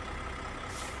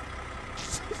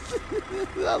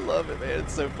 I love it, man.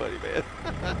 It's so funny, man.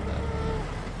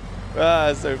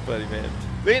 It's so funny, man.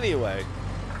 But anyway.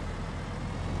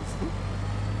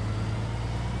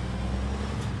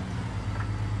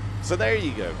 So there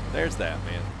you go. There's that,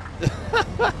 man.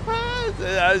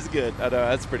 That's good. I know.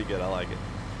 That's pretty good. I like it.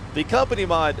 The company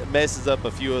mod messes up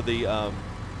a few of the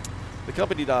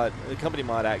company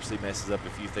mod actually messes up a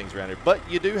few things around here. But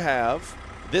you do have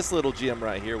this little gem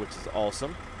right here, which is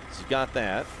awesome. So you got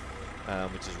that,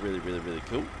 which is really, really, really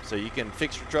cool. So you can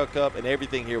fix your truck up and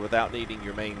everything here without needing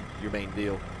your main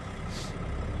deal.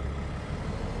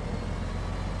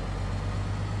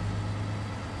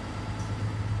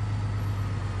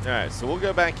 All right, so we'll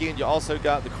go back in. You also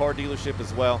got the car dealership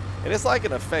as well, and it's like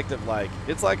an effective, like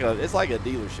it's like a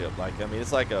dealership. Like, I mean,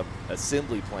 it's like a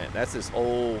assembly plant. That's this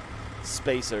whole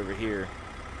space over here.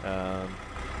 Yeah,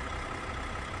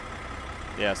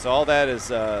 so all that is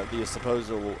the supposed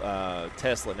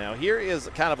Tesla. Now, here is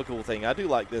kind of a cool thing. I do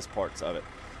like this parts of it.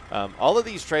 All of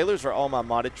these trailers are all my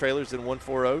modded trailers in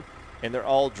 140, and they're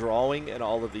all drawing in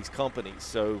all of these companies.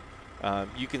 So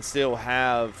you can still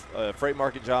have freight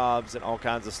market jobs and all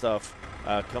kinds of stuff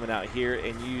coming out here,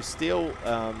 and you still,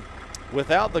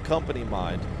 without the company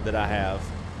mod that I have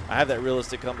that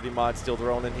realistic company mod still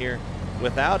thrown in here.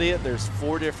 Without it, there's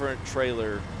 4 different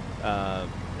trailer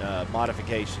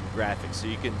modification graphics. So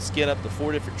you can skin up the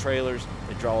 4 different trailers.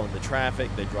 They draw in the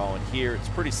traffic. They draw in here. It's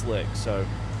pretty slick. So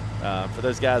for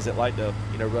those guys that like to,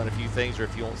 you know, run a few things, or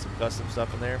if you want some custom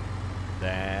stuff in there,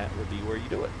 that would be where you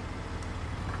do it.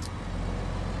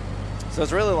 So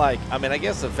it's really like, I mean, I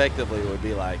guess effectively it would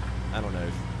be like, I don't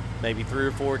know, maybe 3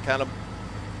 or 4 kind of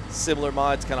similar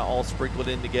mods kind of all sprinkled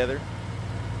in together.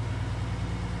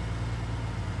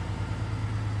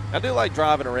 I do like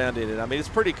driving around in it. I mean, it's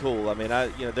pretty cool. I mean, I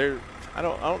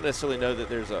don't necessarily know that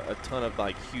there's a ton of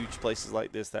like huge places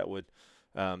like this that would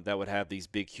have these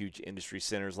big, huge industry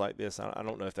centers like this. I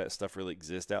don't know if that stuff really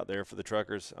exists out there for the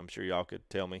truckers. I'm sure y'all could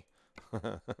tell me.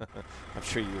 I'm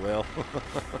sure you will.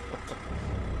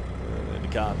 In the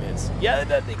comments. Yeah, that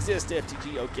doesn't exist,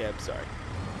 FTG. Okay, I'm sorry.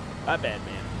 My bad,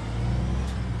 man.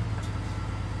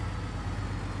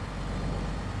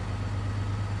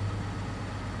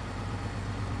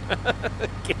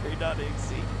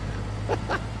 Gary.exe.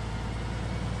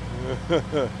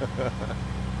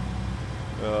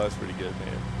 Oh, that's pretty good,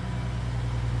 man.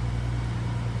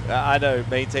 I know,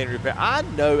 maintain and repair. I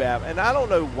know, and I don't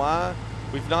know why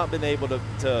we've not been able to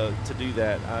do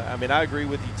that. I mean, I agree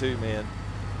with you too, man.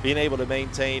 Being able to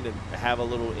maintain and have a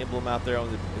little emblem out there on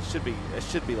the, it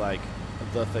should be like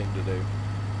the thing to do.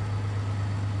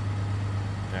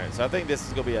 All right, so I think this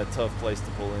is going to be a tough place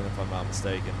to pull in if I'm not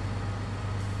mistaken.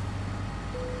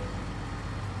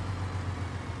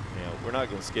 We're not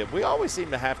going to skip. We always seem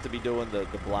to have to be doing the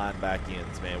blind back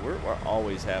ends, man. We're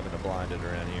always having to blind it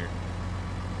around here.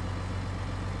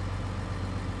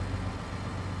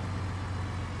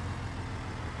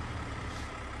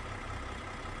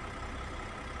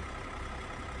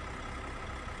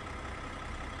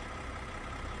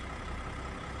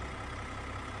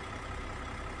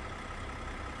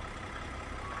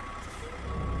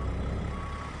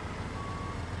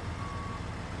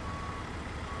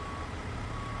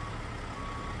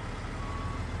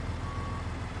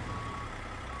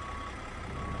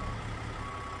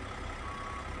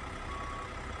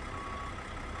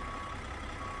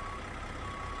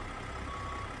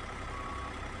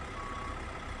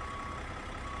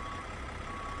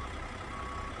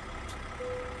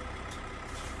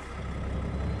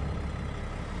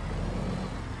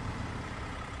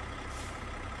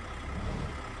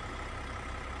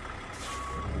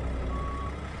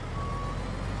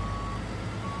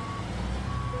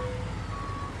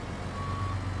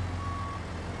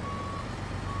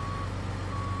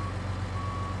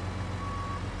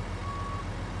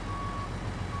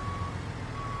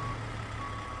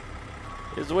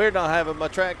 It's weird not having my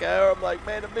track hour. I'm like,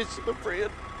 man, I miss you, my friend.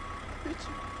 I miss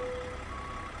you.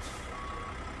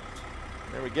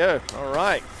 There we go. All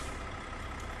right.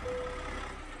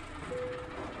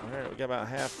 All right, we got about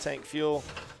half tank fuel.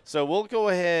 So we'll go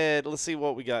ahead. Let's see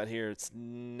what we got here. It's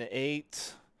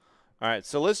 8. All right,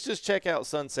 so let's just check out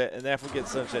sunset, and after we get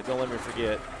sunset, don't let me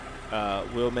forget.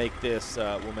 We'll make this.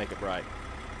 We'll make it bright.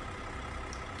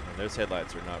 And those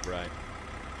headlights are not bright.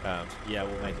 Yeah,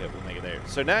 we'll make it. We'll make it there.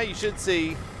 So now you should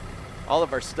see all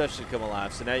of our stuff should come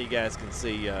alive. So now you guys can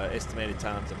see estimated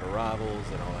times of arrivals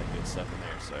and all that good stuff in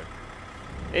there. So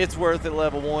it's worth it.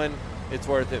 Level 1, it's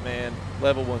worth it, man.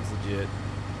 Level 1's legit.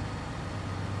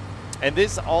 And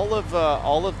this, all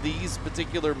of these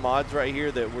particular mods right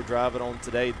here that we're driving on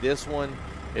today, this one,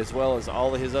 as well as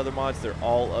all of his other mods, they're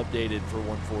all updated for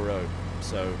 1.40.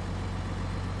 So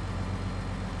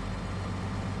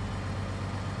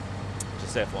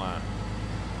just FYI.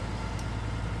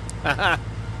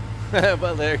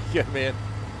 Well, there you go, man.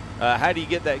 How do you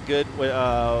get that good?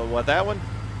 What, that one?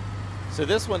 So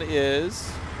this one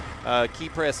is key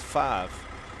press 5.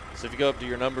 So if you go up to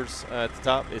your numbers at the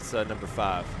top, it's number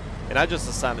 5. And I just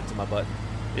assigned it to my button.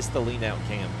 It's the lean out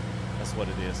cam. That's what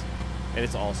it is. And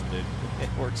it's awesome, dude. It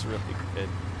works really good.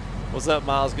 What's up,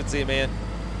 Miles? Good to see you, man.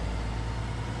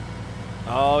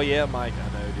 Oh, yeah, Mike. I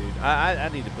know, dude. I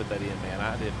need to put that in, man.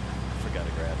 I forgot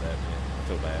to grab that, man. I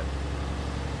feel bad.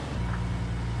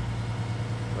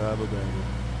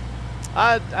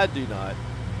 I do not.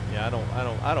 Yeah, I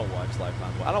don't watch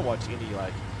Lifetime. I don't watch any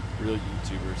like real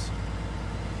YouTubers.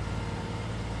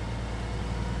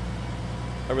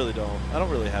 I really don't. I don't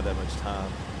really have that much time.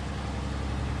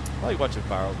 I like watching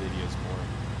viral videos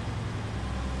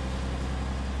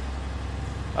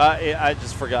more. I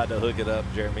just forgot to hook it up,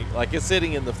 Jeremy. Like, it's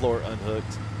sitting in the floor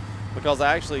unhooked because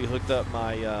I actually hooked up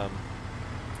my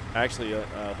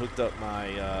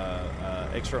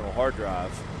external hard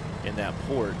drive in that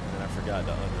port, and then I forgot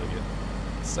to unhook it.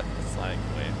 So it's like,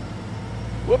 man,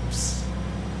 whoops.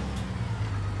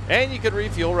 And you could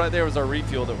refuel. Right there was our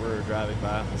refuel that we're driving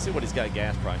by. Let's see what he's got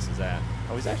gas prices at.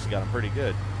 Oh, he's actually got them pretty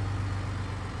good.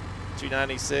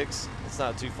 $2.96. It's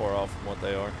not too far off from what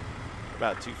they are.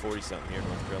 About $2.40 something here in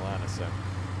North Carolina. So,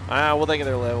 we'll think of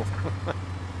their level.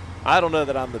 I don't know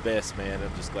that I'm the best, man.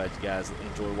 I'm just glad you guys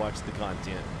enjoy watching the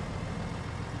content.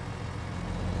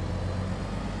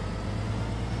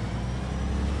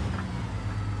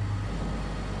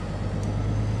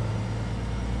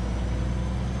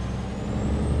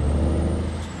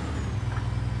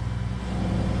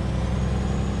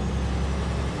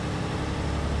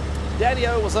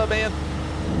 Daddy-o, what's up, man?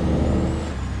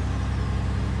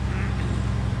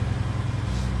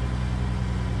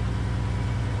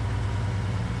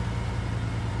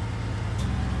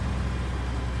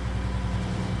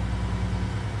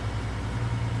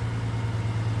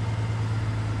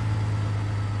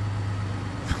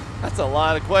 That's a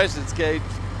lot of questions, Cage.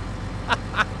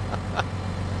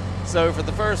 So for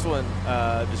the first one,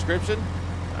 description,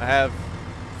 I have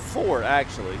 4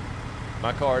 actually.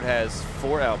 My card has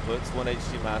 4 outputs, 1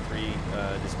 HDMI, 3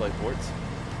 display ports.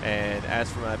 And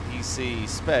as for my PC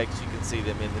specs, you can see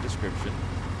them in the description.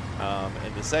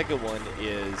 And the second one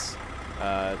is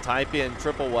type in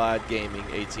triple wide gaming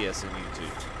ATS on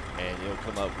YouTube, and you'll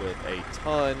come up with a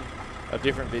ton of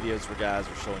different videos where guys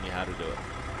are showing you how to do it.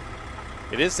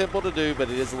 It is simple to do,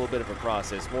 but it is a little bit of a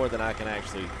process, more than I can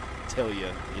actually tell you,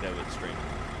 with streaming.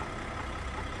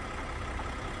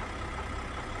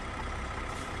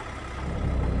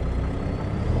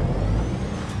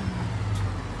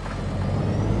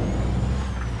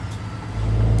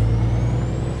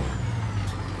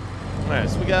 Alright,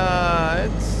 so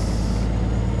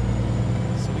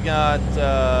we got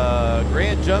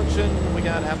Grand Junction. We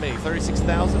got how many?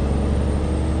 36,000.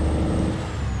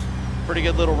 Pretty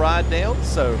good little ride down.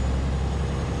 So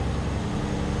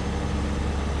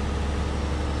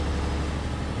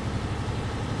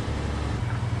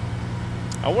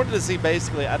I wanted to see,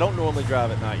 basically, I don't normally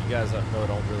drive at night. You guys know I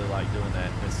don't really like doing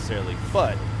that necessarily,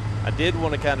 but I did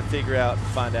want to kind of figure out and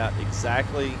find out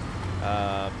exactly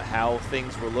how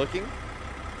things were looking.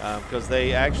 Because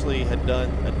they actually had done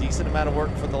a decent amount of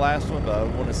work for the last one, but I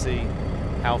want to see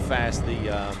how fast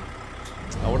the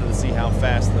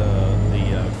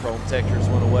chrome textures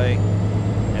went away,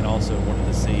 and also wanted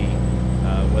to see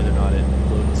whether or not it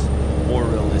looked more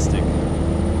realistic.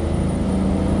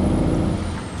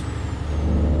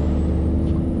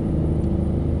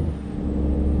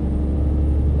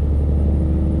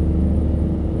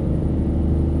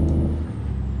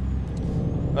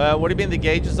 What do you mean the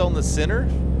gauges on the center?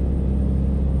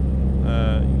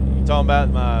 You talking about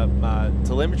my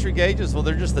telemetry gauges? Well,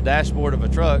 they're just the dashboard of a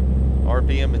truck,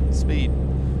 RPM and speed.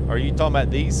 Are you talking about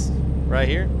these right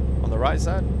here on the right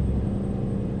side?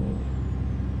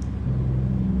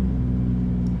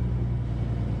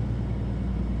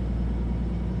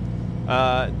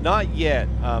 Not yet,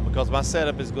 because my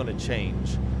setup is going to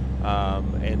change,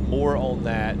 and more on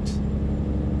that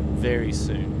very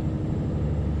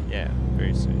soon. Yeah,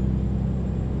 very soon.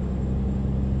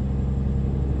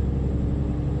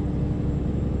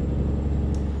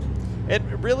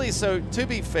 And really, so to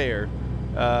be fair,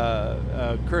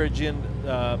 Couragean,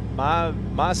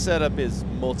 my setup is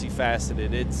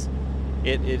multifaceted.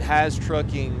 It has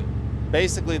trucking.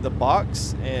 Basically, the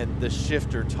box and the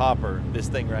shifter topper, this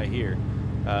thing right here,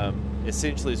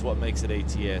 essentially is what makes it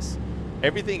ATS.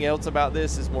 Everything else about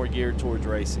this is more geared towards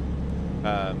racing,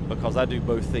 because I do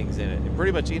both things in it. And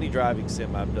pretty much any driving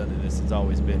sim I've done in this has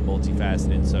always been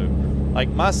multifaceted. So, like,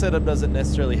 my setup doesn't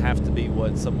necessarily have to be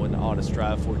what someone ought to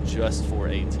strive for just for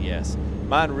ATS.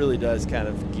 Mine really does kind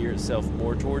of gear itself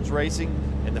more towards racing,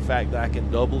 and the fact that I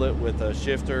can double it with a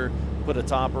shifter, put a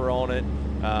topper on it,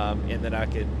 and then I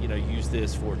could, you know, use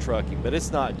this for trucking. But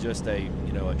it's not just a,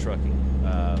 you know, a trucking.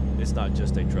 It's not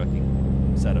just a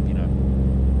trucking setup, you know.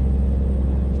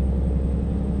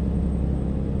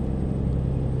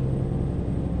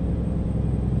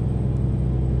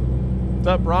 What's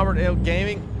up, Robert L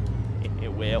Gaming?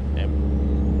 Well,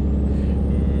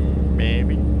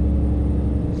 maybe.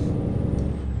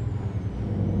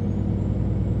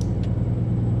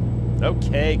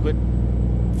 Okay, quit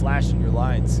flashing your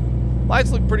lights.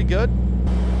 Lights look pretty good.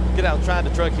 Get out and try the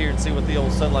truck here and see what the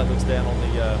old sunlight looks down on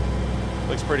the,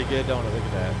 looks pretty good, don't it? Look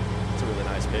at that. It's a really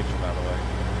nice picture, by the way.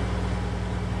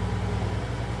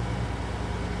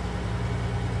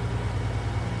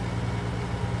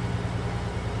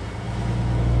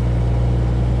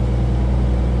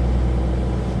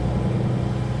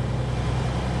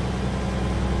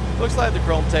 Looks like the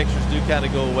chrome textures do kind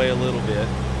of go away a little bit.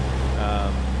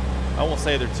 I won't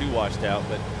say they're too washed out,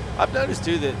 but I've noticed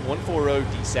too that 140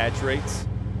 desaturates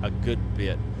a good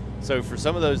bit. So for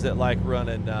some of those that like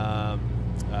running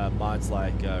mods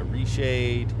like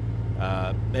Reshade,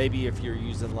 maybe if you're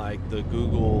using like the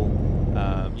Google,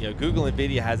 you know, Google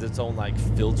NVIDIA has its own like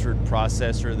filtered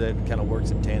processor that kind of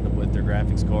works in tandem with their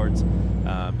graphics cards.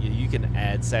 You can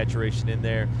add saturation in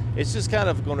there. It's just kind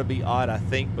of going to be odd, I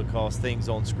think, because things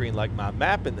on screen like my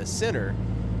map in the center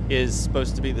is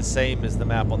supposed to be the same as the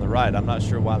map on the right. I'm not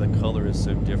sure why the color is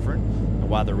so different and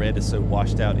why the red is so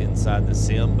washed out inside the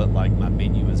sim, but like my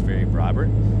menu is very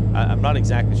vibrant. I'm not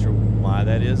exactly sure why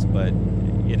that is, but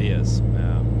it is.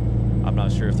 I'm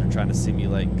not sure if they're trying to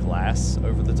simulate glass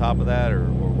over the top of that or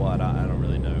what. I don't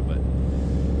really know, but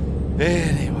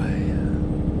anyway,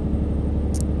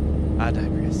 I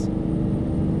digress.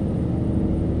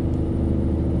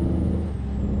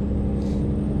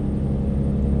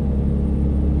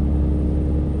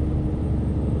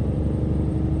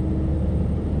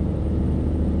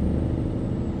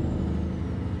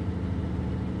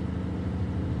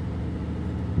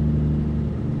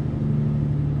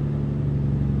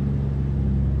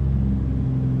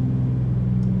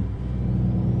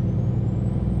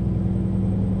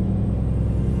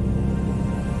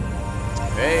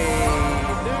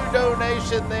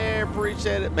 There,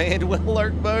 appreciate it, man. With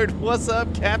alert mode, what's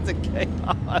up, Captain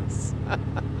Chaos?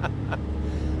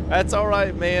 That's all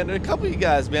right, man. And a couple of you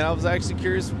guys, man, I was actually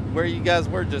curious where you guys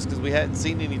were just because we hadn't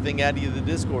seen anything out of you in the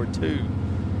Discord too.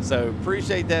 So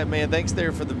appreciate that, man. Thanks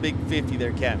there for the big 50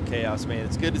 there, Captain Chaos, man.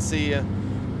 It's good to see you.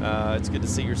 It's good to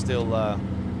see you're still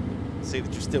see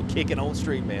that you're still kicking on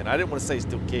stream, man. I didn't want to say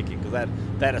still kicking because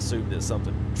that assumed that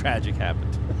something tragic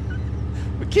happened.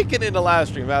 We're kicking in the live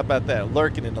stream. How about that?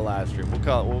 Lurking in the live stream. We'll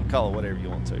call it whatever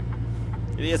you want to.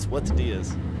 It is what it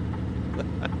is.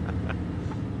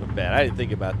 Bad. I didn't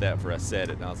think about that before I said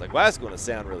it, and I was like, well, that's going to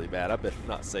sound really bad. I better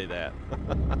not say that.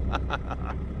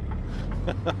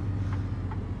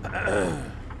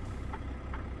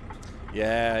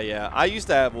 Yeah. I used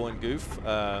to have one, Goof.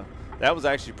 That was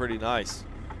actually pretty nice.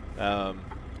 Ooh,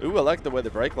 I like the way the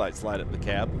brake lights light up the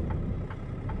cab.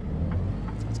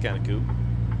 It's kind of cool.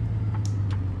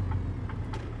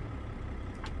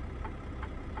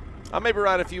 I'll maybe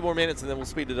ride a few more minutes and then we'll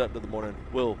speed it up to the morning.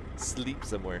 We'll sleep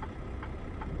somewhere.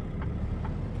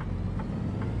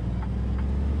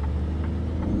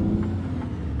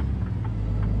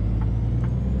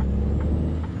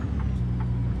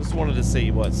 Just wanted to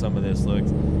see what some of this looks.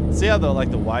 See how the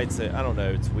whites, I don't know,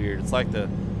 it's weird. It's like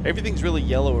everything's really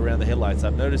yellow around the headlights.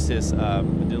 I've noticed this. I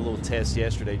did a little test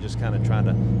yesterday just kind of trying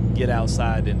to get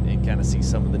outside and kind of see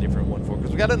some of the different 1.4.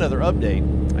 Because we got another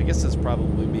update. I guess it's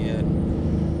probably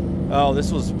been, oh,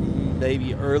 this was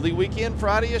maybe early weekend,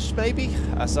 Friday-ish maybe.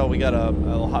 I saw we got a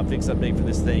little hotfix update for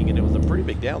this thing, and it was a pretty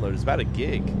big download. It's about a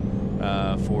gig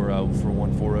for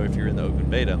 1.4.0 if you're in the open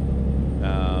beta.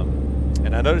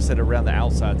 And I noticed that around the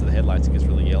outsides of the headlights it gets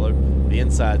really yellow. The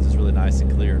insides is really nice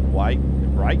and clear and white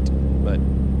and bright, but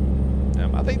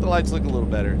I think the lights look a little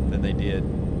better than they did.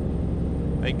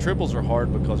 I think triples are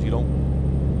hard because you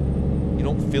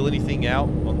don't feel anything out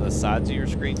on the sides of your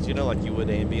screens, you know, like you would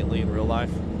ambiently in real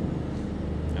life.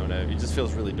 I don't know, it just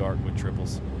feels really dark with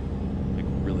triples, like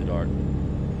really dark.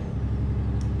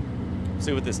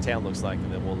 See what this town looks like,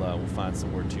 and then we'll find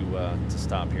somewhere to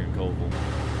stop here in Coalville.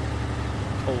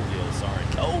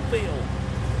 Coalville.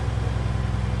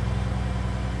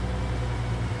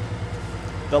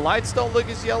 The lights don't look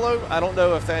as yellow. I don't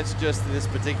know if that's just this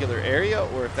particular area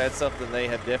or if that's something they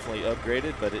have definitely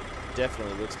upgraded, but it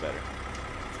definitely looks better.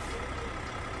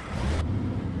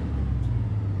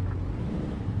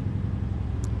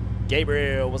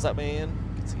 Gabriel, what's up, man?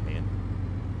 Good to see you, man.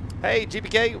 Hey,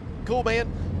 GPK, cool, man.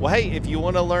 Well, hey, if you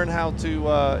want to learn how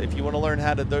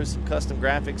to do some custom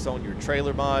graphics on your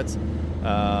trailer mods,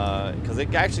 because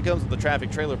it actually comes with a traffic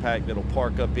trailer pack that'll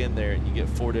park up in there, and you get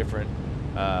 4 different.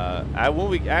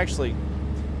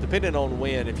 Depending on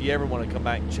when, if you ever want to come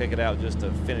back and check it out just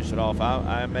to finish it off,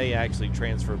 I may actually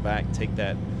transfer back, take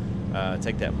that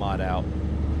mod out,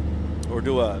 or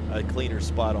do a cleaner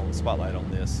spotlight on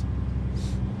this.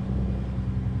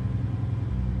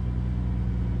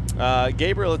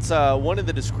 Gabriel, it's one in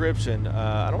the description.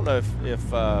 I don't know if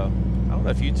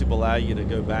YouTube will allow you to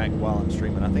go back while I'm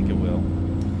streaming. I think it will.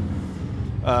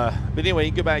 But anyway,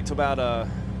 you can go back to about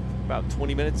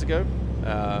 20 minutes ago.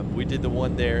 We did the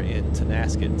one there in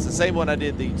Tonasket. It's the same one I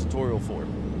did the tutorial for.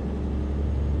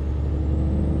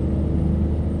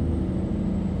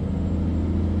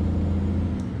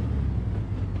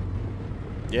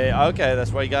 Yeah, okay,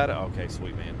 that's why you got it. Okay,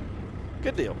 sweet, man.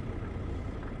 Good deal.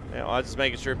 You know, I was just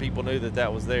making sure people knew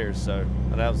that was theirs. So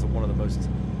that was one of the most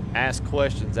asked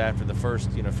questions after the first,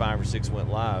 5 or 6 went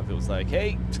live. It was like,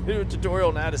 hey, do a tutorial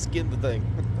on how to skin the thing.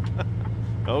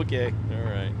 Okay, all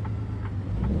right.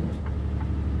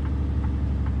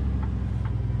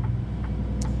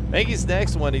 I think his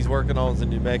next one he's working on is in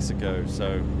New Mexico.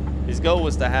 So his goal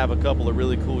was to have a couple of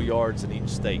really cool yards in each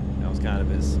state. That was kind of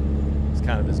his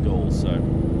goal. So,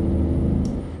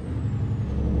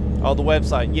 oh, the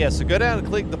website, yeah. So go down and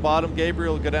click the bottom,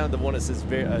 Gabriel. Go down to the one that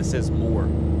says more.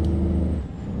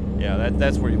 Yeah,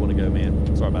 that's where you want to go,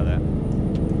 man. Sorry about that.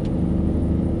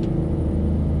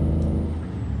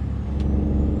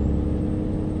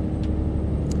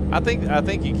 I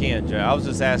think you can, Joe. I was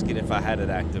just asking if I had it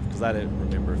active because I didn't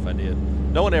remember if I did.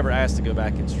 No one ever asked to go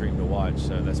back and stream to watch,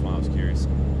 so that's why I was curious.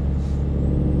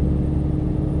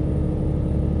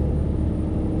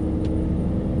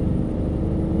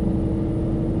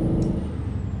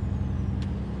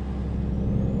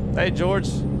 Hey, George.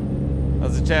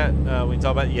 How's the chat? We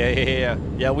talk about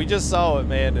yeah. We just saw it,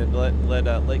 man, and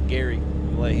let Gary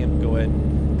let him go ahead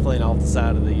and clean off the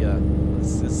side of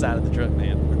the truck,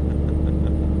 man.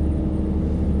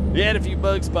 You had a few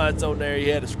bug spots on there.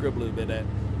 You had to scribble a little bit at.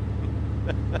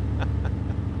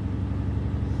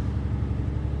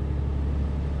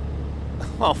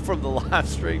 Oh, from the live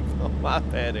stream. Oh, my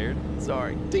bad, Aaron.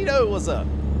 Sorry. Tito, what's up?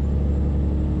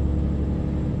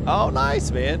 Oh,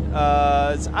 nice, man.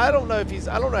 I don't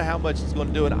know how much he's going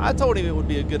to do it. I told him it would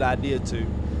be a good idea to,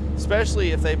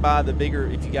 especially if you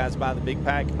guys buy the big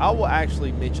pack. I will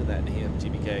actually mention that to him,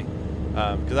 TBK.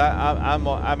 Because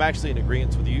I'm actually in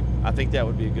agreement with you. I think that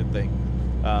would be a good thing.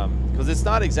 Because it's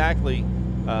not exactly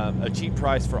a cheap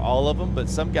price for all of them, but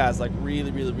some guys like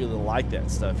really like that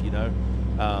stuff,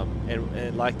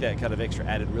 and like that kind of extra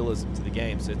added realism to the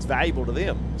game. So it's valuable to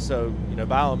them. So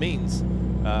by all means,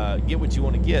 get what you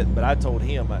want to get. But I told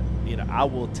him, I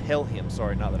will tell him.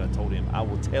 Sorry, not that I told him. I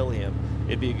will tell him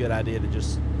it'd be a good idea to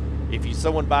just, if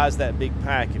someone buys that big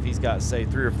pack, if he's got say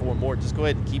 3 or 4 more, just go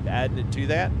ahead and keep adding it to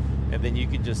that. And then you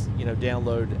can just,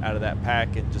 download out of that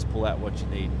pack and just pull out what you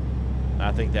need.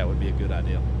 I think that would be a good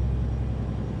idea.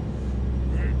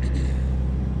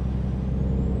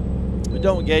 But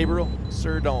don't, Gabriel.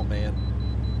 Sir, don't, man.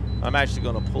 I'm actually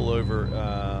going to pull over.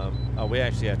 Oh, we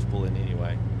actually have to pull in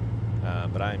anyway.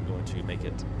 But I am going to make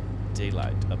it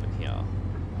daylight up in here.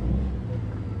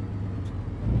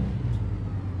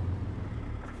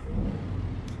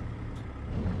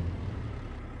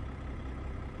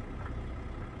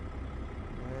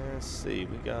 Let's see,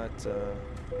 we got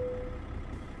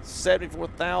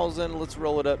 74,000. Let's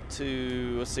roll it up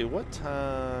to, let's see, what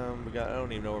time we got? I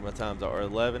don't even know where my times are.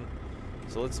 11.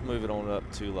 So let's move it on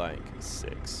up to like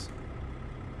 6.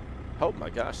 Oh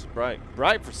my gosh, it's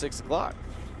bright for 6 o'clock.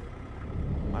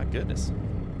 My goodness.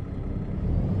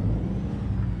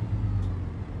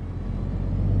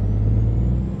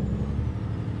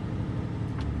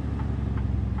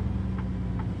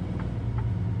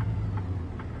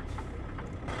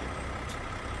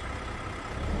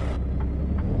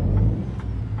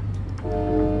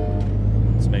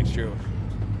 Let's make sure.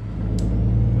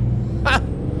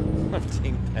 I've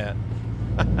seen that.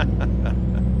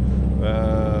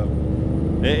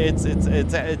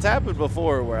 It's happened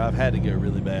before where I've had to go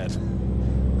really bad.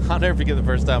 I'll never forget the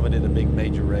first time I did a big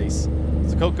major race.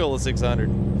 It's a Coca-Cola 600,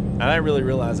 and I didn't really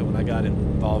realize it when I got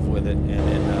involved with it. And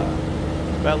then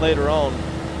about later on,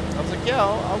 I was like, yeah,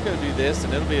 I'll go do this,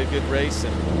 and it'll be a good race.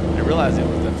 And I realized it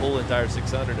was the full entire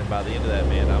 600, and by the end of that,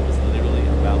 man, I was literally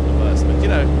about to bust. But you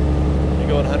know, you're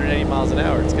going 180 miles an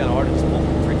hour. It's kind of hard to just pull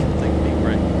the freaking thing to be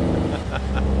brake.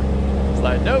 It's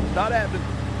like, nope, not happening.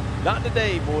 Not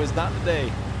today, boys, not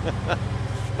today.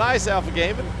 Nice, Alpha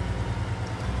Gaming.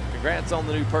 Congrats on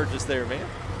the new purchase there, man.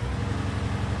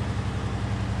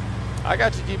 I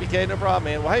got you, GBK, no problem,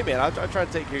 man. Well, hey, man, I try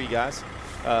to take care of you guys.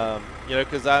 You know,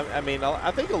 because I mean, I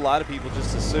think a lot of people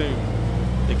just assume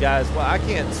the guys, well, I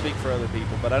can't speak for other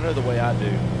people, but I know the way I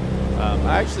do.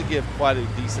 I actually give quite a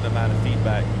decent amount of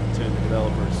feedback to the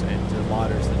developers and to the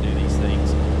modders that do these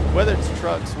things. Whether it's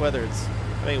trucks, whether it's,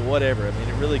 I mean, whatever. I mean,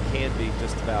 it really can be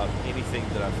just about anything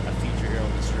that I feature here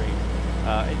on the stream.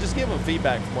 And just give them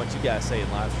feedback from what you guys say in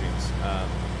live streams.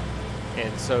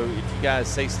 And so if you guys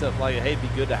say stuff like, hey, it'd be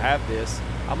good to have this,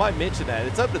 I might mention that.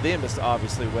 It's up to them as to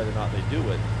obviously whether or not they do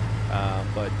it.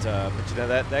 But you know,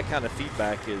 that kind of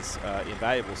feedback is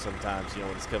invaluable sometimes, you know,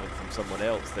 when it's coming from someone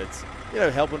else that's, you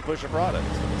know, helping push a product.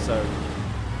 So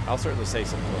I'll certainly say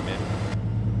something to them, man.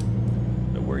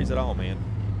 No worries at all, man.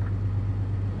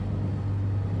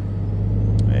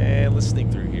 And let's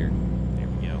sneak through here. There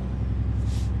we go.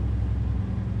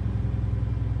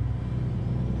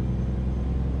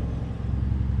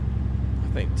 I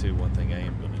think, too, one thing I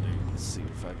am going to do, let's see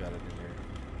if I got it in here.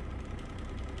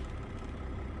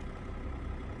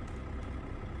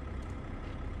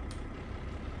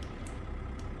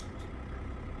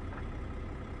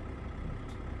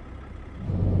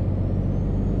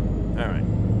 All right.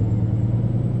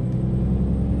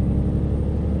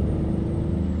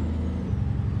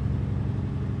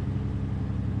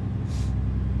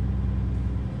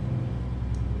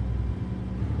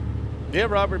 Yeah,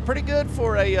 Robert, pretty good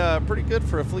for a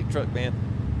fleet truck, man.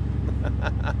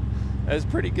 That's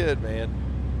pretty good, man.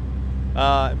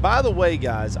 By the way,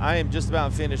 guys, I am just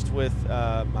about finished with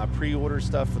my pre-order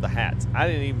stuff for the hats. I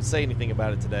didn't even say anything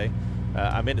about it today.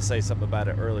 I meant to say something about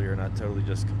it earlier, and I totally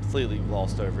just completely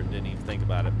glossed over it and didn't even think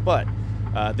about it. But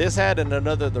this hat and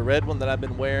another, the red one that I've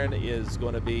been wearing, is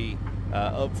going to be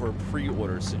up for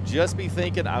pre-order. So just be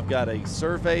thinking, I've got a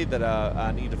survey that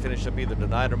I need to finish up either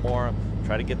tonight or tomorrow.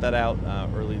 Try to get that out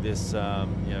early this, you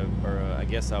know, or I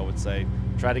guess I would say,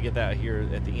 try to get that here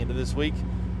at the end of this week,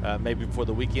 maybe before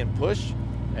the weekend push.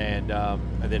 And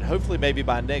then hopefully maybe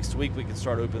by next week we can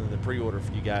start opening the pre-order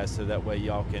for you guys, so that way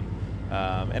y'all can,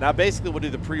 and I basically will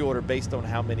do the pre-order based on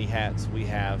how many hats we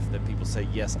have that people say,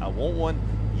 yes, I want one,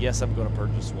 yes, I'm going to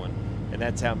purchase one. And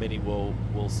that's how many we'll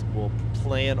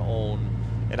plan on.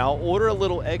 And I'll order a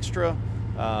little extra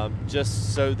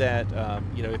just so that,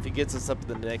 you know, if it gets us up to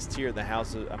the next tier, the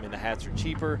hats are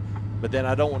cheaper. But then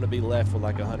I don't want to be left with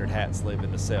like 100 hats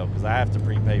living to sell, because I have to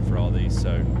prepay for all these.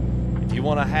 So if you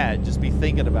want a hat, just be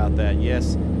thinking about that.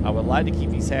 Yes, I would like to keep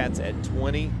these hats at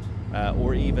 20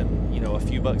 or even, you know, a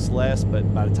few bucks less.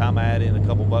 But by the time I add in a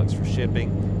couple bucks for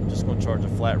shipping, I'm just going to charge a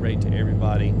flat rate to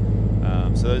everybody.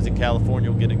 So those in California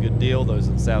will get a good deal. Those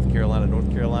in South Carolina, North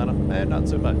Carolina, not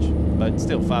so much, but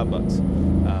still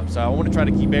 $5. So I want to try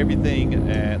to keep everything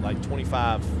at like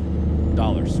 $25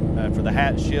 for the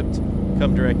hat shipped,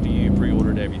 come direct to you,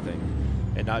 pre-ordered everything,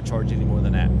 and not charge any more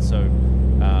than that. So,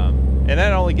 and I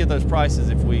only get those prices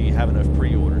if we have enough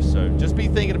pre-orders. So just be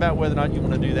thinking about whether or not you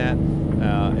want to do that,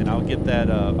 and I'll get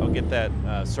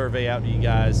that survey out to you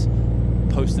guys.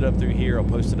 Post it up through here. I'll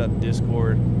post it up in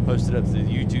Discord, post it up to the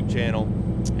YouTube channel,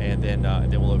 and then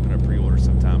we'll open up pre-order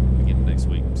sometime beginning next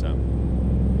week. So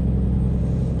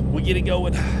we get it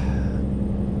going.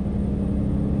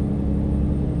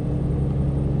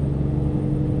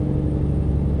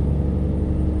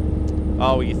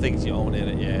 Oh, you think you own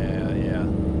it? Yeah.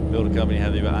 Build a company,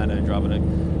 have the I know, dropping it.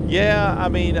 Yeah, I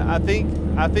mean, I think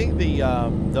the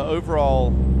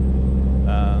overall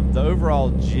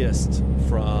gist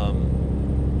from.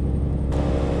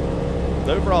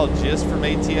 The overall gist from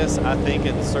ATS, I think,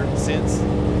 in a certain sense,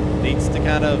 needs to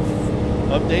kind of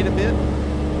update a bit.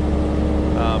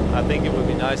 I think it would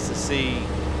be nice to see.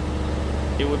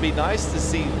 It would be nice to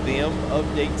see them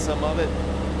update some of it,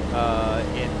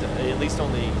 and at least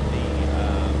on the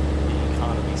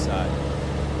economy side.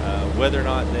 Whether or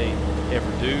not they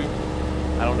ever do,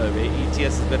 I don't know.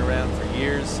 ETS has been around for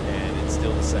years, and it's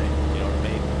still the same. You know what I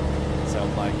mean? So,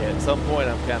 like, at some point,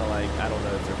 I'm kind of like, I don't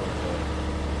know if they're going to do it.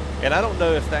 And I don't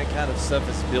know if that kind of stuff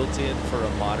is built in for a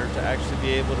modder to actually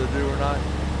be able to do or not.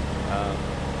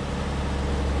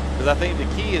 Because I think the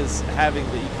key is having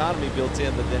the economy built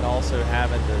in, but then also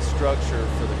having the structure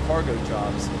for the cargo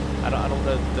jobs. I don't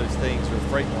know that those things are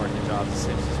freight market jobs,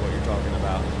 essentially, is what you're talking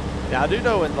about. Now, I do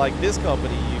know in, like, this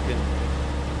company, you can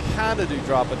kind of do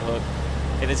drop and hook,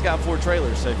 and it's got 4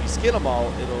 trailers, so if you skin them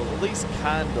all, it'll at least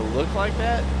kind of look like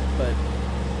that, but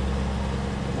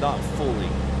not fully.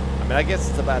 I mean, I guess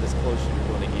it's about as close as you're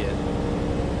going to get.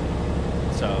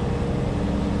 So,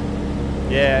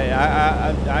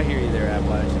 yeah, I hear you there,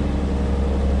 Appalachian.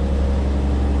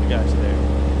 We got you there.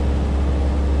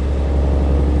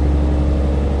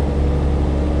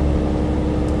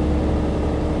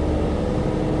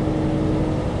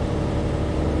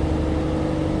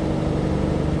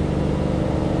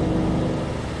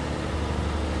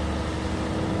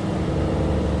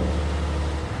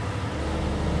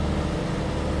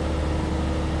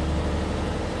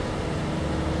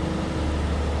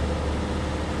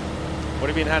 What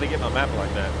do you mean, how to get my map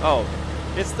like that? Oh,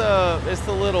 it's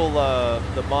the little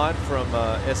the mod from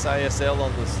SISL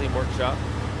on the Steam Workshop.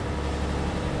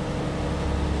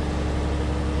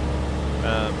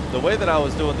 The way that I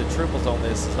was doing the triples on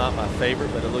this is not my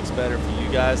favorite, but it looks better for you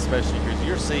guys, especially because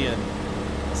you're seeing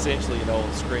essentially, you know, on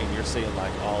the screen, you're seeing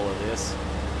like all of this,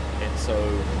 and so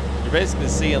you're basically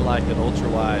seeing like an ultra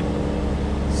wide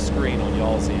screen on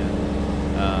y'all's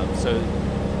end. So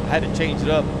I had to change it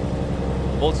up,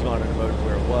 multi-monitor mode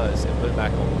where it was, and put it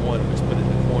back on one, which put it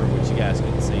in the corner, which you guys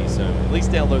can see. So at least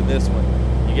download this one,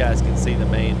 you guys can see the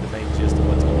main gist of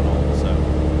what's going on.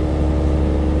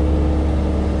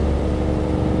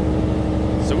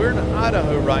 So we're in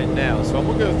Idaho right now. So I'm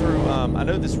gonna go through. I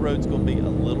know this road's gonna be a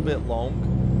little bit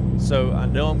long, so I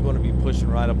know I'm gonna be pushing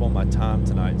right up on my time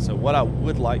tonight. So what I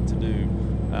would like to do,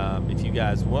 if you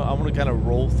guys want, I want to kind of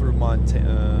roll through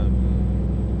Montana.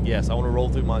 Yes, I want to roll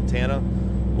through Montana.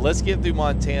 Let's get through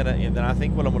Montana, and then I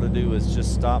think what I'm going to do is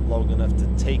just stop long enough to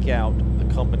take out the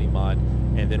company mod,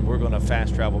 and then we're going to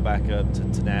fast travel back up to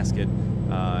Tonasket,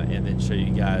 and then show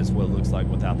you guys what it looks like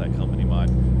without that company mod,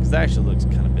 because that actually looks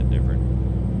kind of a bit different.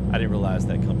 I didn't realize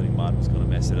that company mod was going to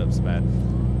mess it up so bad.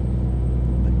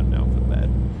 Now I feel bad.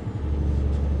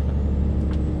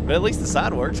 But at least the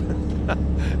side worked.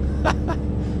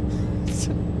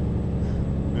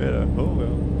 Yeah, oh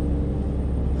well.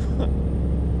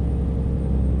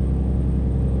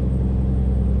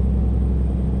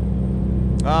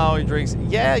 Oh, he drinks.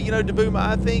 Yeah, you know, Daboom,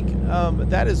 I think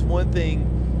that is one thing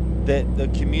that the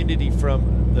community,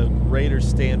 from the greater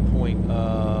standpoint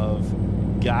of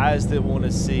guys that want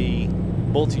to see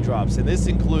multi-drops, and this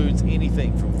includes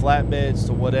anything from flatbeds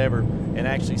to whatever, and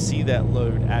actually see that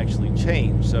load actually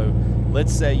change. So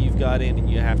let's say you've got in and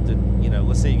you have to, you know,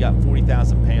 let's say you got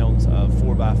 40,000 pounds of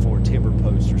 4x4 timber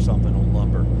post or something on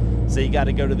lumber. So you got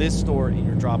to go to this store and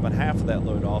you're dropping half of that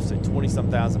load off, so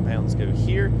 20-some thousand pounds go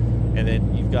here, and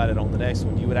then you've got it on the next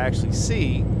one. You would actually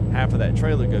see half of that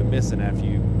trailer go missing after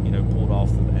you know, pulled off,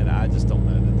 and I just don't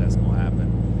know that that's going to happen.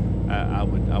 I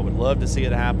would love to see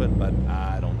it happen, but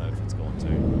I don't know if it's going to.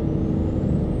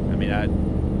 I mean,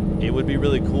 it would be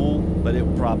really cool, but it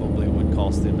probably would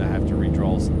cost them to have to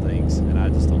redraw some things, and I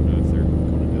just don't know if they're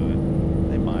going to do it.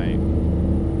 They might.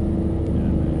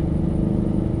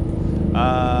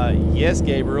 Yes,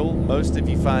 Gabriel, most, if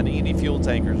you find any fuel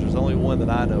tankers, there's only one that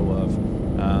I know of.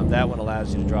 That one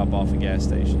allows you to drop off at gas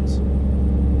stations.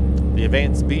 The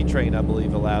advanced B train, I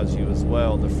believe, allows you as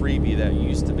well. The freebie that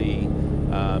used to be,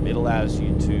 it allows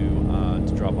you to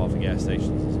drop off at gas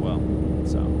stations as well.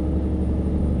 So,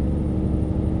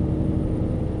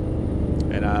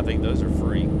 and I think those are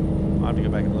free. I'll have to go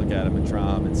back and look at them and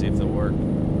try them and see if they'll work.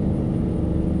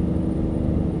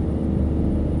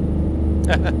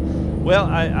 Well,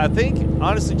 I think,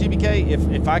 honestly, GBK,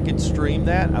 if I could stream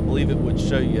that, I believe it would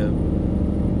show you.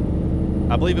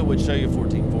 I believe it would show you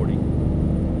 1440.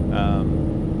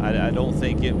 I don't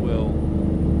think it will,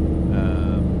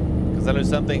 because I know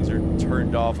some things are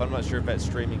turned off. I'm not sure if that's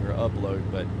streaming or upload,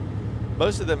 but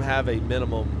most of them have a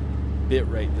minimum bit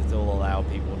rate that they'll allow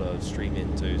people to stream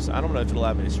into. So I don't know if it'll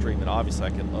allow me to stream it. Obviously, I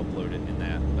can upload it in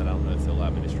that, but I don't know if they'll allow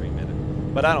me to stream in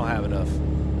it. But I don't have enough.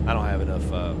 I don't have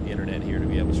enough internet here to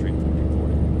be able to stream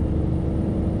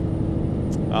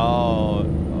 1440. Oh,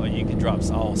 you can drop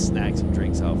all snacks and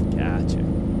drinks off. Gotcha.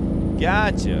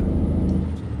 Gotcha.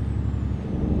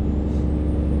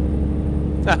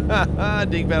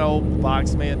 Dingbat old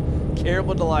box, man.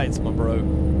 Caribou Delights, my bro.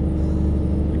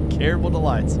 Caribou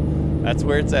Delights. That's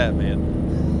where it's at, man.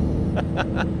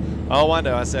 Oh, I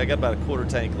know. I said I got about a quarter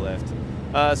tank left.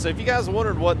 So if you guys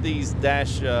wondered what these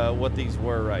what these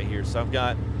were right here, so I've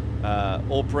got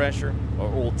oil pressure or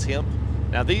oil temp.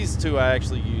 Now these two I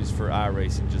actually used for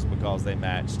iRacing just because they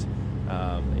matched.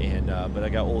 But I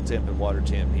got oil temp and water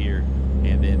temp here,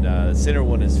 and then the center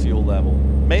one is fuel level.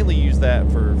 Mainly use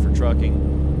that for trucking.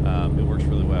 It works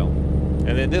really well.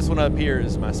 And then this one up here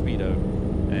is my speedo,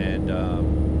 and I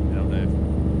don't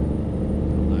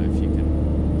know if you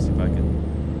can. Let's see if I can.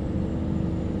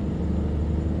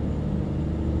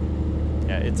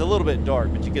 Yeah, it's a little bit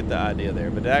dark, but you get the idea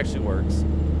there. But it actually works.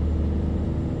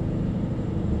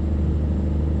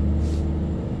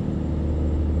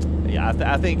 Yeah,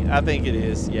 I think it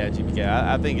is. Yeah, GPK.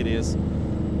 I think it is.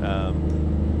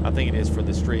 I think it is for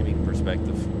the streaming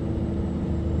perspective.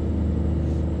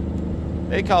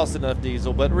 It costs enough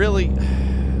diesel, but really,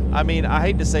 I mean, I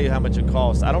hate to say how much it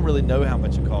costs. I don't really know how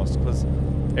much it costs because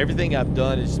everything I've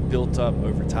done is built up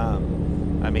over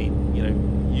time. I mean, you know,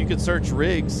 you could search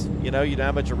rigs. You know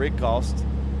how much a rig costs.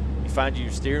 You find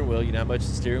your steering wheel. You know how much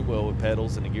the steering wheel with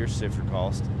pedals and a gear shifter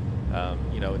cost.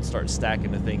 You know, and start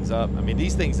stacking the things up. I mean,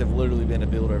 these things have literally been a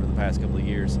build over the past couple of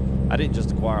years. I didn't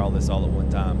just acquire all this all at one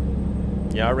time.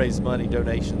 Yeah, I raised money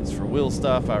donations for wheel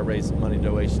stuff. I raised money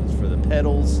donations for the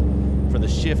pedals, for the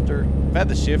shifter. I've had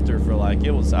the shifter for like,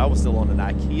 I was still on an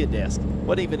IKEA desk.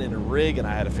 Wasn't even in a rig, and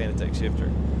I had a Fanatec shifter.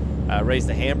 I raised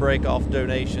the handbrake off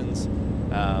donations.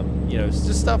 You know, it's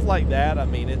just stuff like that. I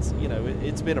mean, it's, you know,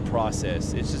 it's been a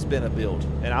process. It's just been a build.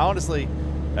 And I honestly,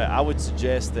 I would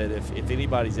suggest that if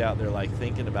anybody's out there like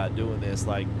thinking about doing this,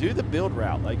 like do the build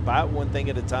route, like buy one thing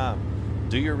at a time,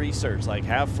 do your research, like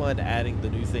have fun adding the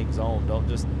new things on. Don't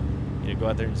just, you know, go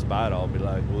out there and just buy it all and be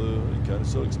like, well, it kind of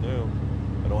sucks now.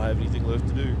 I don't have anything left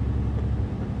to do.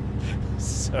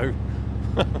 So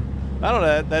I don't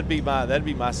know. That'd be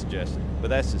my suggestion, but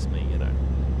that's just me, you know.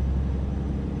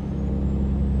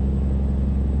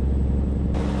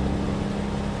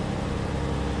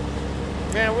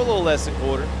 Yeah, we're a little less than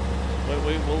quarter. We'll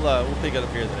pick it up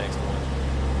here in the next one.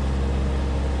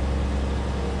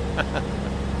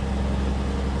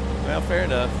 Well, fair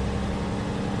enough.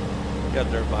 Got a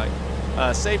dirt bike.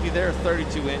 Safety there,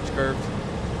 32-inch curved.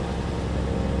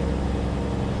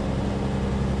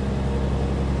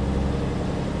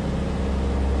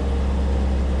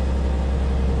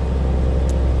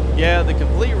 Yeah, the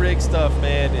complete rig stuff,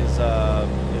 man, is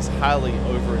highly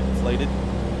overinflated.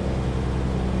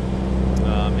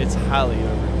 It's highly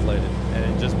overinflated,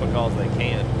 and just because they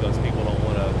can, because people don't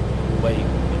want to wait, you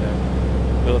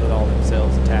know, build it all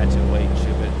themselves, attach it, wait, and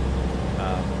ship it.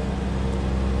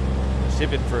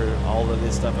 Shipping for all of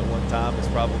this stuff at one time is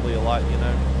probably a lot, you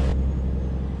know.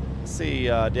 Let's see,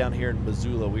 down here in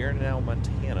Missoula, we are now in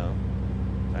Montana.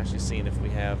 I'm actually seeing if we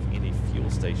have any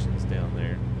fuel stations down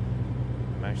there.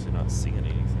 I'm actually not seeing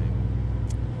anything.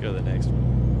 Go to the next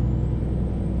one.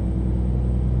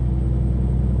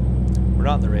 We're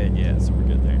not in the red yet, so we're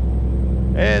good there.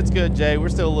 Hey, it's good, Jay. We're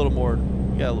still a little more.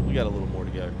 We got a little more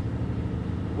to go.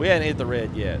 We hadn't hit the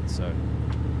red yet, so.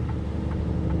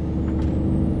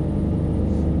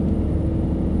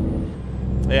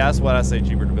 Yeah, that's what I say.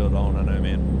 Cheaper to build on. I know,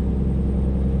 man.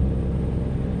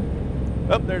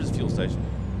 Oh, there's a fuel station.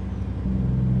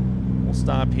 We'll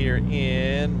stop here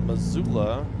in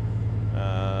Missoula,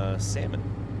 Salmon,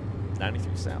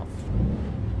 93 South.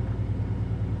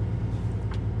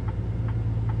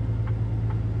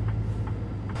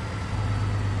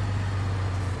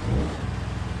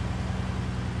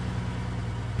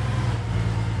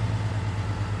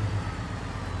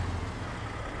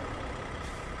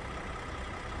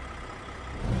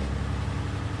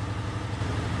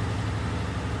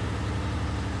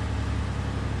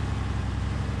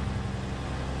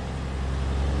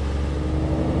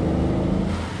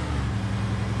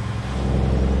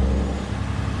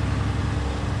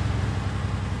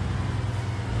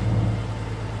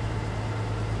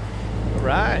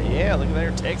 Right, yeah, look at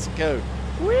there, Texaco.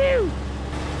 Woo!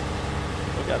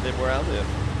 We got them where I live.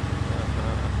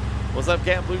 What's up,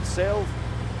 Captain Blue Self?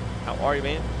 How are you,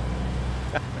 man?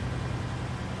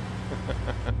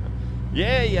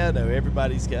 Yeah, I know.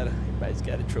 Everybody's got a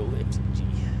troll FCG.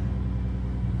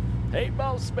 Hey,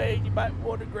 boss man, you might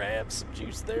want to grab some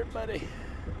juice there, buddy.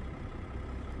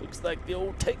 Looks like the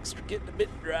old tanks are getting a bit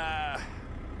dry.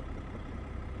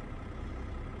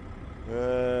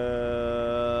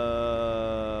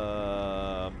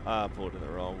 I pulled in the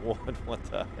wrong one. What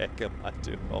the heck am I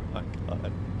doing? Oh my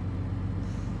god.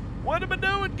 What am I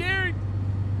doing, Gary?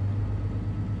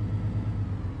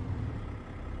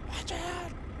 Watch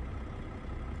out.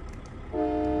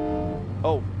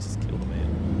 Oh, just killed a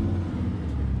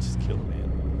man. Just killed a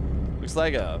man. Looks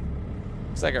like a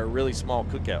really small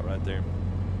cookout right there.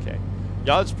 Okay,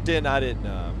 y'all just pretend I didn't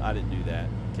do that.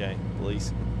 Okay,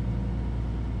 police.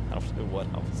 I don't know what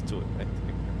I was doing right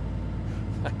there.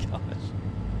 My gosh.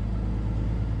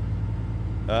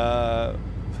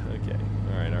 Okay.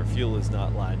 All right. Our fuel is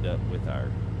not lined up with our.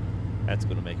 That's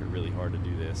going to make it really hard to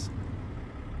do this.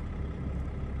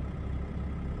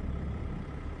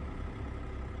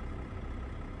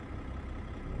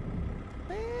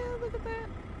 Man, look at that.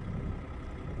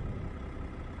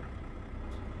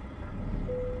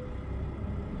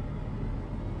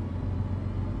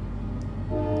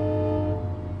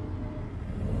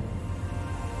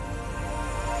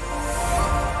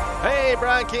 Hey,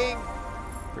 Brian King.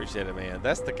 Appreciate it, man.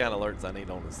 That's the kind of alerts I need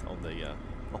on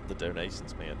the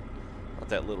donations, man. Not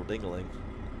that little dingling.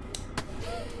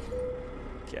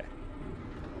 Okay.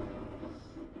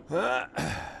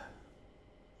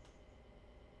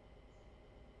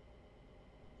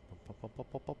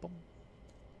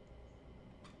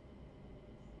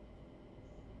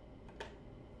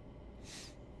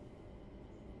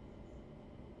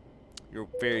 You're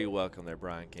very welcome there,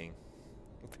 Brian King.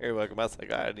 Very welcome. I was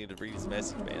like, I need to read his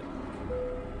message, man.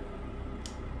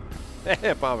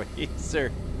 Hey, Mama, yes, sir.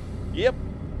 Yep.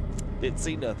 Didn't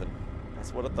see nothing.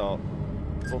 That's what I thought.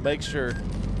 So make sure.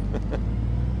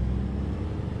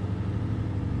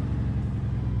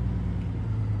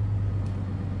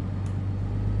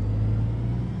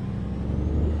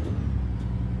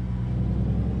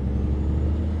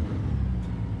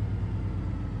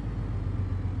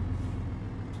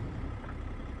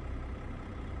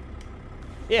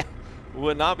 Yeah,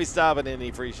 would not be stopping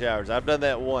any free showers. I've done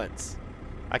that once.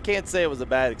 I can't say it was a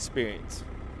bad experience,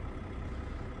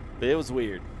 but it was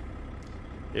weird.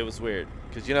 It was weird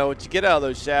because you know when you get out of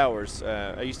those showers,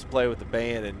 I used to play with the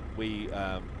band, and we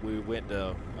went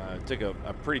to took a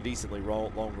pretty decently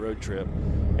long road trip,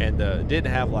 and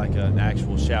didn't have like an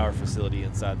actual shower facility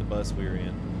inside the bus we were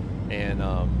in, and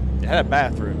it had a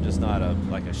bathroom, just not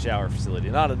like a shower facility,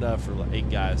 not enough for like 8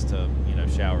 guys to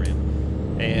shower in.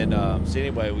 And so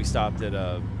anyway, we stopped at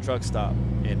a truck stop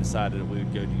and decided that we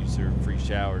would go use their free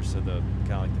showers. So the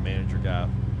kind of like the manager guy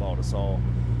bought us all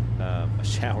a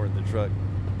shower in the truck,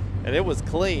 and it was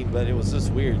clean, but it was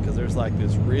just weird because there's like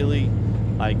this really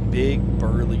like big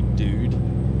burly dude,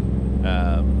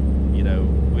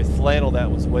 with flannel that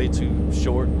was way too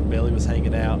short, belly was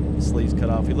hanging out, sleeves cut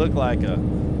off. He looked like a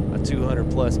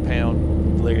 200+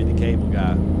 pound Larry the Cable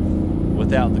Guy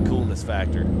without the coolness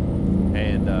factor,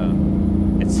 and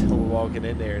so we're walking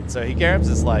in there, and so he grabs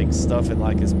this like stuff in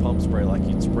like his pump spray, like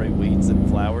you'd spray weeds and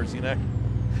flowers, He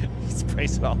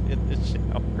sprays it all in the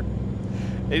shower,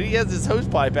 and he has this hose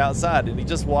pipe outside, and he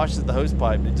just washes the hose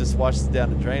pipe, and it just washes down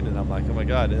the drain, and I'm like, oh my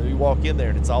god! And we walk in there,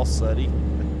 and it's all suddy.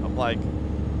 I'm like,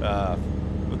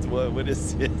 what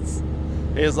is this?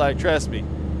 He was like, trust me,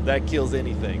 that kills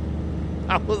anything.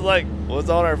 I was like, well, it's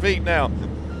on our feet now.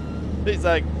 He's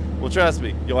like, well, trust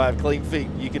me, you'll have clean feet.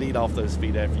 You can eat off those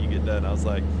feet after you get done. I was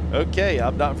like, okay,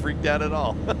 I'm not freaked out at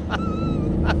all.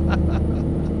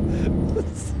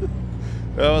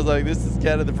 I was like, this is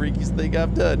kind of the freakiest thing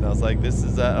I've done. I was like, this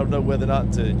is, I don't know whether or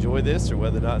not to enjoy this or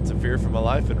whether or not to fear for my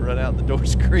life and run out the door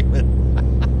screaming.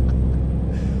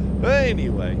 But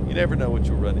anyway, you never know what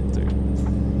you'll run into.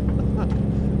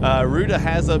 Ruda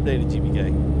has updated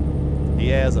GBK. He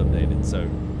has updated, so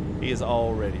he is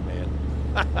all ready, man.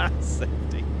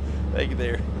 Safety. Thank you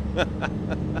there.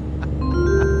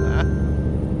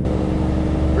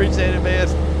 Appreciate it, man.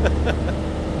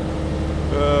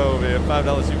 Oh, man.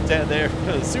 $5 super chat there.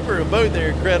 Super remote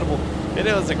there. Incredible. And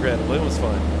it was incredible. It was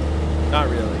fun. Not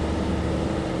really.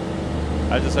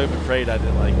 I just hope and prayed I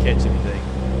didn't, like, catch anything.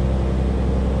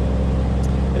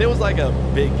 And it was like a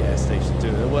big gas station, too.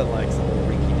 It wasn't like some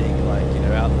rinky-dink, like,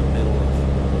 out in the middle of,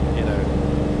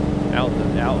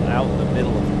 out in the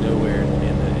middle of nowhere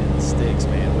in the sticks,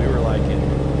 man. We were like in,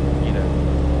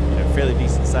 fairly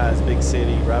decent sized big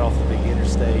city, right off the big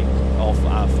interstate, off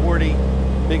I-40,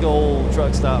 big old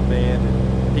truck stop, man,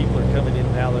 and people are coming in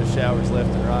and out of those showers left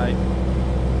and right.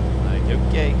 Like,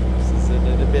 okay, this is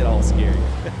a bit all scary.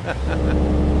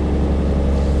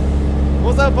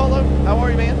 What's up, Polo? How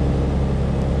are you, man?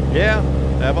 Yeah,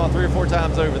 I bought 3 or 4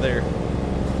 times over there.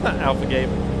 Alpha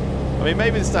Gaming. I mean,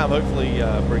 maybe this time, hopefully,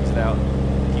 brings it out,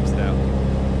 keeps it out.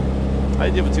 I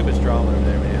didn't deal with too much drama over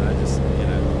there, man. I just,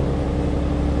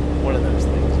 one of those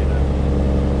things,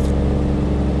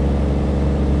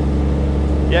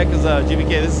 Yeah, because GBK,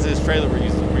 this is his trailer we're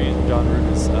using John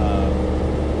Ruta's.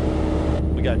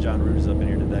 We got John Ruta's up in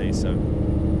here today, so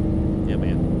yeah,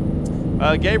 man.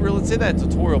 Gabriel, it's in that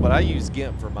tutorial, but I use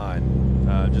GIMP for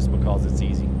mine, just because it's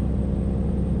easy.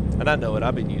 And I know it.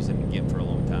 I've been using GIMP for a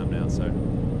long time now, so.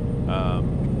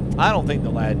 I don't think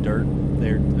they'll add dirt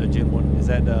there. Gen 1, is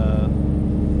that a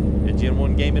Gen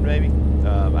 1 gaming maybe?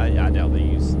 I doubt they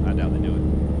do it.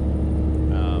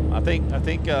 I think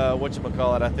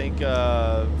whatchamacallit, I think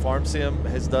Farm Sim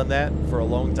has done that for a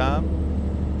long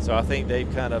time. So I think they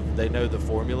know the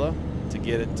formula to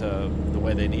get it to the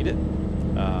way they need it.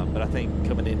 But I think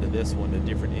coming into this one, a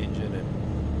different engine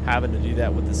and having to do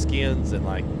that with the skins and,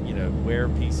 like, you know, wear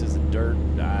pieces of dirt,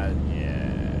 yeah.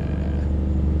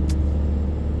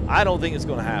 I don't think it's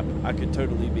going to happen. I could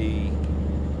totally be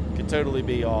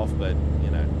off, but, you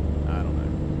know, I don't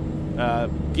know.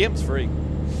 GIMP's free.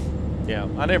 Yeah,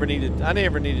 I never needed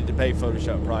to pay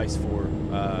Photoshop price for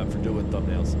doing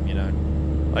thumbnails. You know,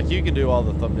 like, you can do all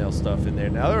the thumbnail stuff in there.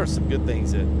 Now there are some good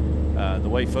things that the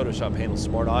way Photoshop handles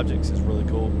smart objects is really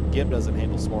cool. GIMP doesn't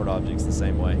handle smart objects the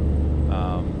same way,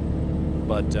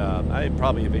 but I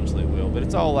probably eventually will. But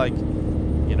it's all, like,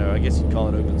 you know, I guess you'd call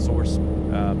it open source.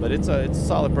 But it's a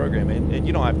solid program, and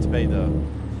you don't have to pay the.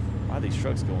 Why are these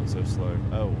trucks going so slow?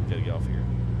 Oh, we gotta get off here.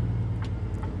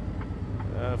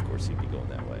 Of course, he'd be going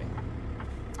that way.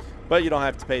 But you don't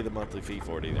have to pay the monthly fee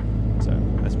for it either. So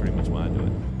that's pretty much why I do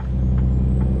it.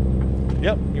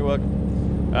 Yep, you're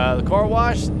welcome. The car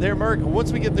wash there, Merc.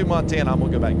 Once we get through Montana, I'm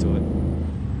gonna go back to it.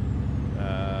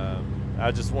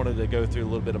 I just wanted to go through a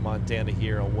little bit of Montana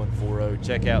here on 140,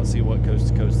 check out, see what coast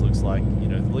to coast looks like. You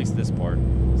know, at least this part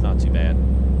is not too bad.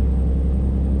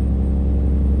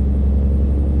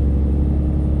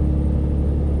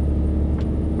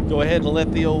 Go ahead and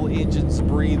let the old engines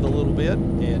breathe a little bit,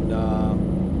 and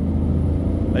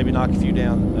maybe knock a few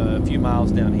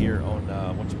miles down here on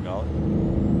whatchamacallit.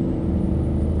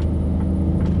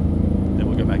 Then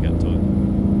we'll go back up to it.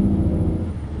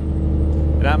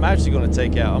 And I'm actually going to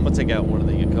take out one of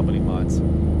the company mods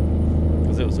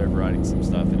because it was overriding some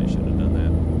stuff and it shouldn't have done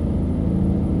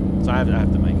that. So I have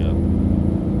to make up.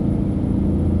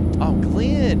 Oh,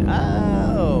 Glenn.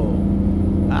 Oh.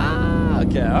 Ah,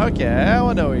 okay.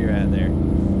 I know where you're at there.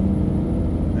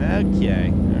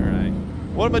 Okay. All right.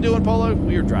 What am I doing, Polo?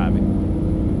 We are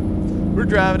driving. We're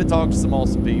driving to talk to some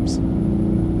awesome peeps.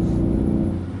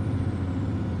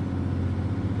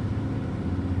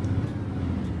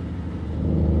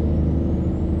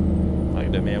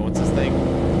 Man, what's this thing?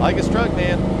 I like his truck,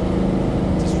 man.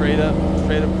 It's a straight up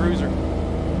cruiser.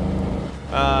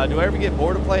 Do I ever get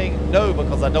bored of playing? No,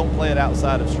 because I don't play it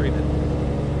outside of streaming.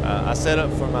 I set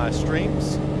up for my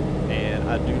streams, and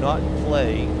I do not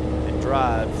play and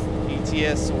drive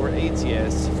ETS or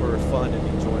ATS for fun and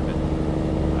enjoyment.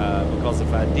 Because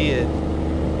if I did,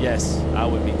 yes, I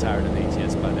would be tired of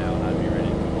ATS by now, and I'd be ready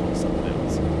to move on to something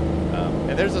else.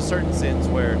 And there's a certain sense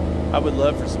where I would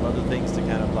love for some other things to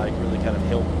kind of, like, really kind of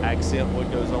help accent what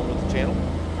goes on with the channel.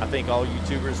 I think all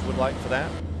YouTubers would like for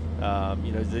that.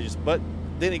 You know, but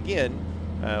then again,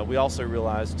 we also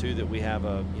realize too that we have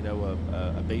a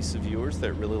base of viewers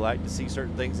that really like to see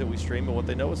certain things that we stream and what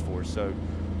they know us for. So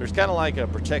there's kind of like a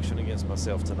protection against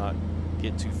myself to not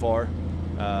get too far,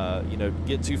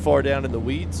 get too far down in the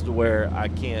weeds to where I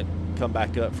can't come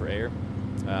back up for air.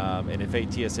 And if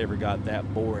ATS ever got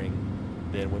that boring,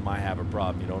 then we might have a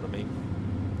problem, you know what I mean?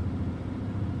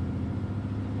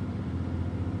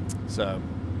 So,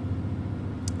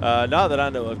 not that I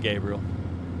know of, Gabriel.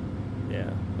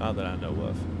 Yeah, not that I know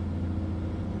of.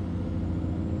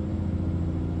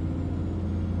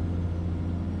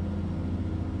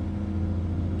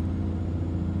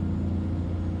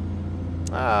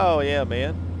 Oh, yeah,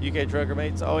 man. UK Trucker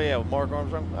Mates. Oh, yeah, with Mark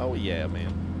Armstrong. Oh, yeah,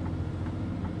 man.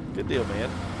 Good deal, man.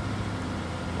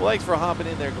 Well, thanks for hopping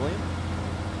in there, Glenn.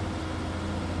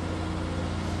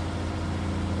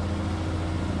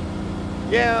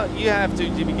 Yeah, you have to,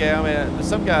 Jimmy K. I mean,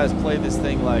 some guys play this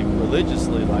thing, like,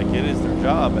 religiously, like it is their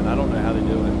job, and I don't know how they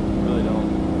do it. I really don't.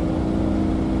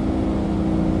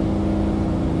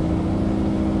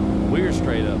 We're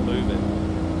straight up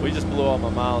moving. We just blew all my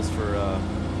miles for,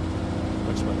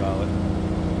 whatchamacallit.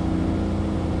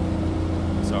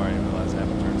 Sorry, I didn't realize I have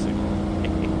a turn signal.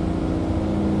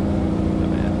 My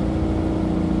bad.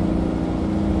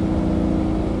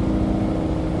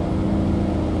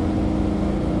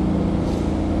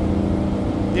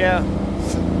 Yeah.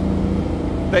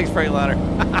 Thanks, Freightliner.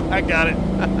 I got it.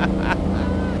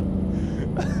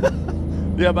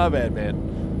 Yeah, my bad, man.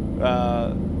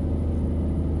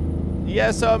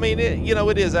 Yeah, so I mean,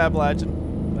 it is Appalachian.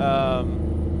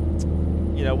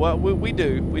 You know what we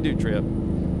do trip,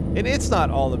 and it's not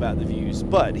all about the views,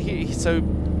 but I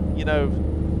know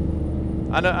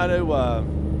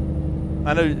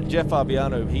I know Jeff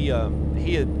Fabiano, he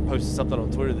had posted something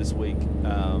on Twitter this week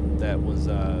that was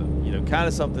you know, kind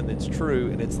of something that's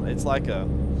true, and it's like a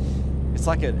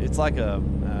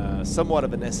somewhat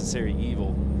of a necessary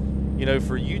evil. You know,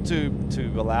 for YouTube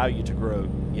to allow you to grow,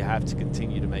 you have to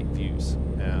continue to make views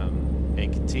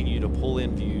and continue to pull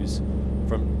in views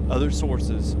from other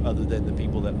sources other than the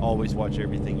people that always watch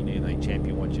everything you do and they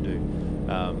champion what you do.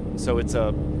 So it's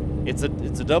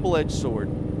a double-edged sword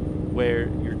where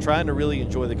you're trying to really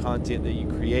enjoy the content that you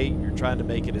create. You're trying to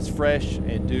make it as fresh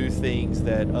and do things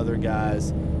that other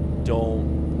guys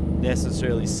don't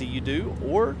necessarily see you do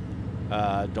or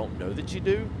don't know that you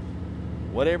do.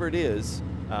 Whatever it is,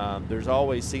 there's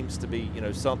always seems to be, you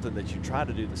know, something that you try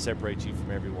to do that separates you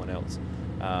from everyone else.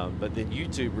 But then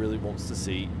YouTube really wants to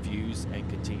see views and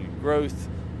continued growth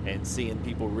and seeing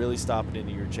people really stopping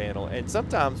into your channel. And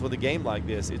sometimes with a game like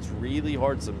this, it's really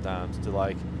hard sometimes to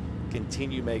like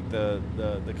continue make the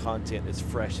content as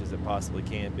fresh as it possibly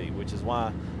can be, which is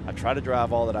why I try to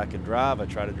drive all that I can drive. I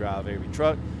try to drive every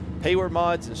truck, payware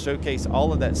mods, and showcase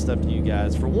all of that stuff to you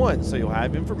guys, for one, so you'll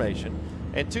have information,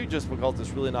 and two, just because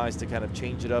it's really nice to kind of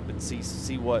change it up and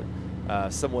see what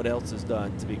someone else has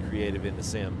done to be creative in the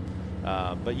sim.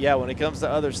 But yeah, when it comes to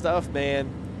other stuff, man,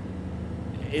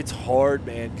 it's hard,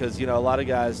 man, because, you know, a lot of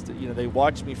guys, you know, they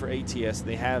watch me for ATS and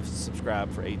they have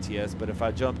subscribed for ATS, but if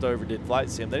I jumped over and did flight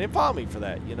sim, they didn't follow me for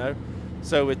that, you know.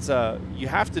 So it's you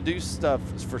have to do stuff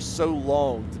for so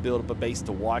long to build up a base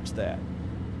to watch that,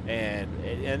 and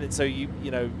so you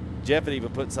know, Jeff had even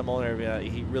put some on there.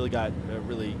 He really got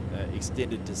really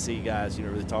extended to see guys, you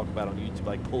know, really talk about on YouTube,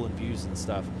 like pulling views and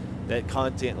stuff. That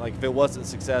content, like if it wasn't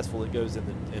successful, it goes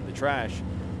in the trash.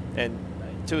 And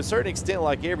to a certain extent,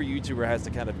 like every YouTuber has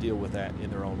to kind of deal with that in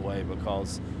their own way,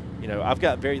 because, you know, I've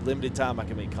got very limited time I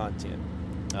can make content.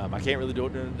 I can't really do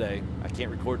it during the day. I can't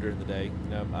record during the day. You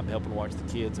know, I'm helping watch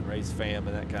the kids and raise fam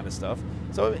and that kind of stuff.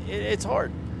 So it's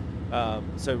hard.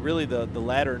 So really the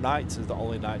latter nights is the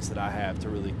only nights that I have to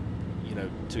really, you know,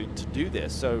 to do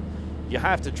this. So you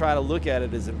have to try to look at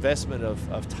it as investment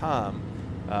of time,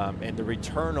 and the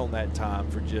return on that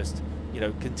time for just, you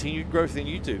know, continued growth in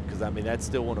YouTube, because I mean that's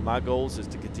still one of my goals, is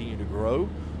to continue to grow,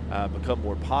 become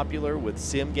more popular with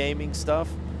sim gaming stuff,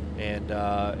 and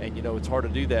you know, it's hard to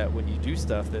do that when you do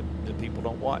stuff that people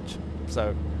don't watch.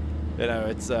 So, you know,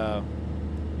 it's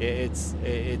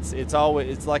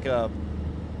always like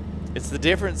it's the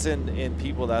difference in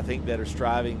people that I think that are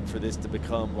striving for this to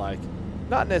become like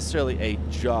not necessarily a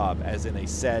job, as in a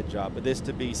sad job, but this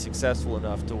to be successful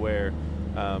enough to where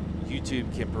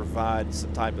YouTube can provide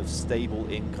some type of stable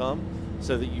income,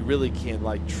 so that you really can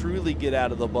like truly get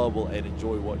out of the bubble and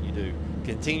enjoy what you do.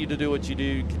 Continue to do what you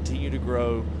do, continue to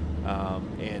grow,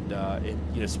 and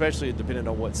you know, especially depending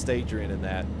on what stage you're in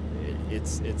that,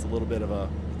 it's a little bit of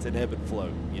it's an ebb and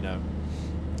flow, you know.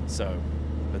 So,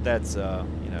 but that's you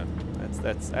know,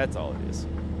 that's all it is.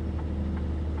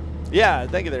 Yeah,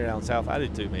 thank you there down south. I do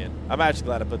too, man. I'm actually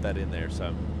glad I put that in there.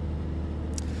 So.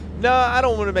 No, I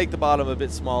don't want to make the bottom a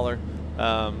bit smaller.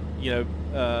 You know,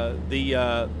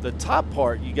 the top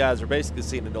part, you guys are basically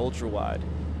seeing an ultra wide,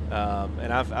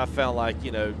 and I've found, like,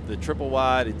 you know, the triple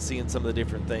wide and seeing some of the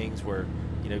different things where,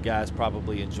 you know, guys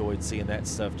probably enjoyed seeing that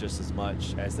stuff just as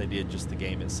much as they did just the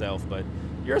game itself. But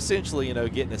you're essentially, you know,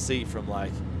 getting to see from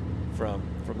like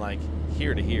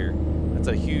here to here. That's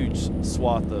a huge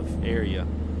swath of area.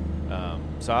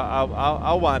 So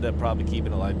I'll wind up probably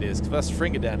keeping it like this, because if I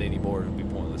string it down anymore, it'll be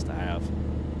pointless to have.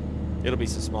 It'll be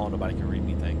so small nobody can read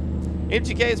anything.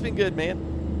 MGK, it's been good,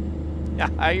 man. Yeah,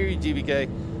 I hear you, GBK.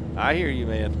 I hear you,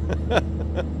 man.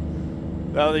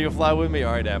 Oh, you'll fly with me?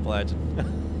 All right, Appalachian.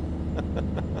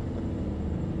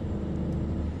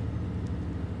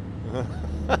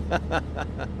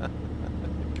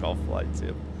 Call flight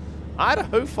tip.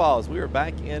 Idaho Falls. We were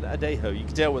back in Idaho. You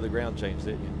can tell where the ground changed,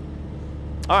 didn't you?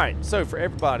 All right, so for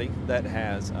everybody that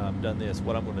has done this,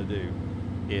 what I'm going to do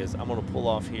is I'm going to pull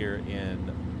off here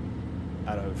in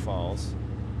Idaho Falls.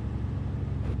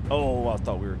 Oh, I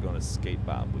thought we were going to skate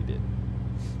by. We didn't.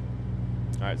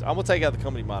 All right, so I'm going to take out the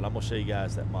company mod. I'm going to show you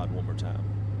guys that mod one more time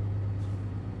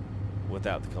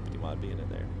without the company mod being in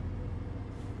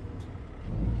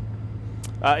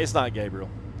there. It's not Gabriel.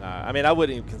 I mean, I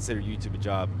wouldn't even consider YouTube a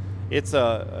job. It's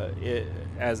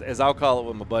as I'll call it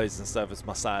with my buddies and stuff, it's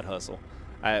my side hustle.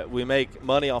 We make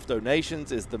money off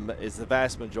donations. Is the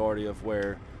vast majority of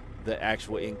where the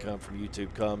actual income from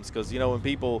YouTube comes, because, you know, when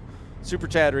people super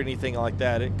chat or anything like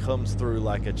that, it comes through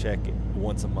like a check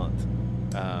once a month,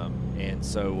 and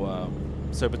so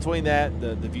so between that,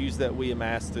 the views that we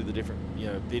amass through the different, you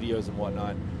know, videos and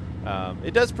whatnot,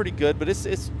 it does pretty good. But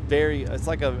it's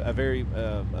like a very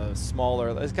smaller.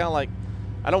 It's kind of like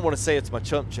I don't want to say it's my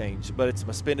chump change, but it's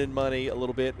my spending money a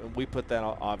little bit, and we put that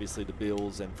obviously to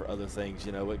bills and for other things.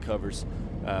 You know, it covers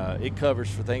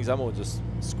for things. I'm gonna just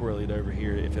squirrel it over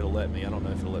here if it'll let me. I don't know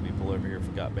if it'll let me pull over here if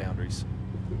we got boundaries.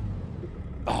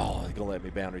 Oh, it's gonna let me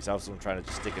boundaries. I was gonna try to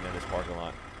just stick it in this parking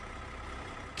lot.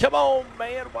 Come on,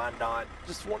 man, why not?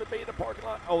 Just want to be in the parking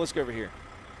lot. Oh, let's go over here.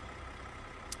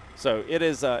 So it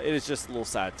is just a little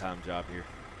side time job here.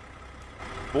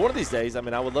 But one of these days, I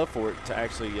mean, I would love for it to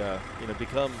actually, you know,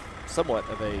 become somewhat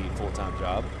of a full-time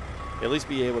job. At least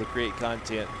be able to create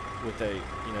content with a,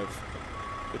 you know,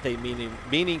 with a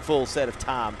meaningful set of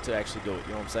time to actually do it.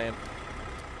 You know what I'm saying?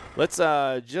 Let's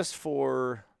just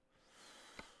for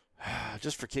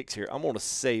kicks here, I'm going to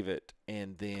save it,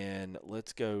 and then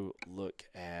let's go look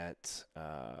at.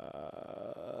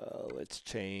 Let's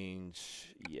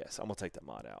change. Yes, I'm going to take that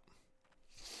mod out.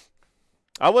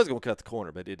 I was going to cut the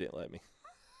corner, but it didn't let me.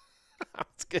 I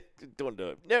was good. Don't do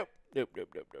it. Nope.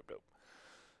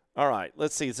 All right,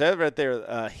 let's see. So right there,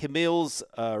 Himil's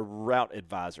Route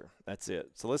Advisor. That's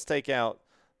it. So let's take out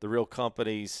the real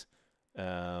companies,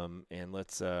 and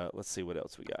let's see what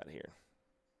else we got here.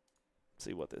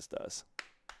 See what this does.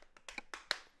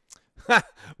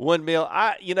 1 mil.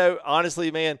 You know,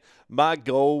 honestly, man, my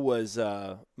goal was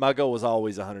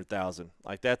always 100,000.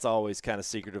 Like that's always kind of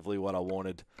secretively what I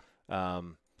wanted. I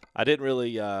didn't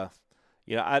really, you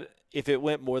know, if it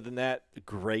went more than that,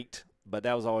 great. But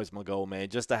that was always my goal, man,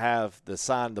 just to have the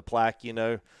sign, the plaque, you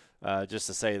know, just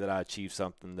to say that I achieved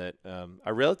something that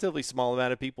a relatively small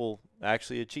amount of people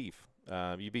actually achieve.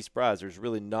 You'd be surprised. There's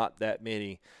really not that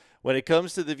many. When it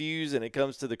comes to the views and it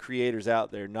comes to the creators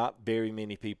out there, not very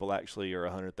many people actually are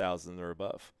 100,000 or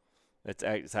above. It's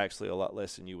actually a lot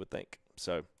less than you would think.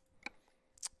 So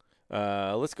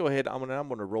let's go ahead. I'm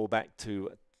gonna roll back to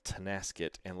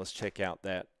Tonasket and let's check out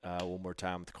that one more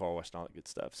time with the car wash and all that good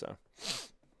stuff. So,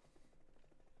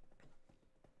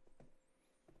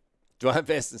 do I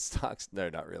invest in stocks? No,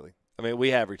 not really. I mean, we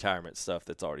have retirement stuff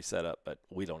that's already set up, but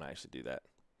we don't actually do that.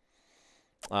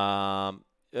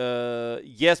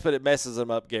 Yes, but it messes them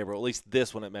up, Gabriel. At least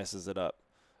this one, it messes it up.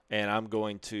 And I'm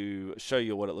going to show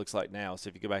you what it looks like now. So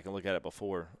if you go back and look at it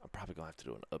before, I'm probably going to have to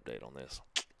do an update on this.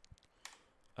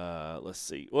 Let's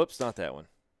see. Whoops, not that one.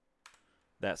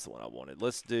 That's the one I wanted.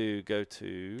 Let's go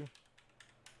to.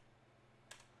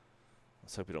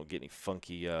 Let's hope we don't get any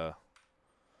funky. Hope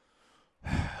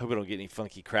we don't get any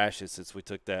funky crashes since we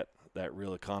took that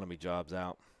real economy jobs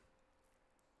out.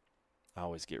 I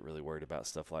always get really worried about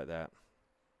stuff like that.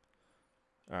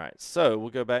 All right, so we'll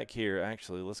go back here.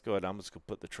 Actually, let's go ahead. I'm just going to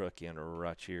put the truck in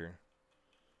right here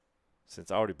since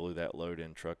I already blew that load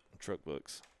in truck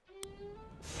books.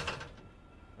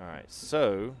 All right,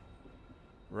 so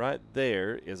right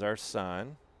there is our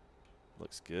sign.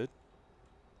 Looks good.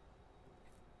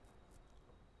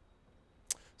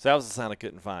 So that was the sign I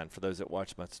couldn't find. For those that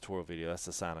watched my tutorial video, that's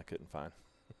the sign I couldn't find.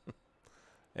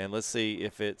 And let's see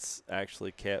if it's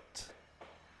actually kept.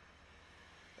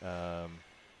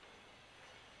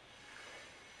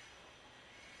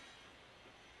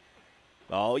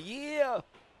 Oh, yeah.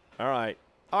 All right.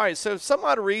 So some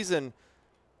odd reason,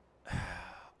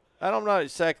 I'm not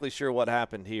exactly sure what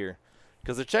happened here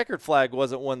because the checkered flag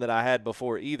wasn't one that I had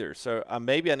before either. So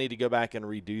maybe I need to go back and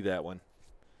redo that one.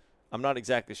 I'm not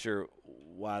exactly sure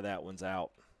why that one's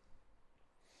out.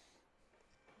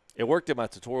 It worked in my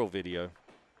tutorial video.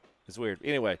 It's weird.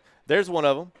 Anyway, there's one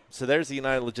of them. So there's the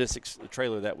United Logistics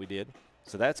trailer that we did.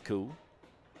 So that's cool.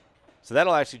 So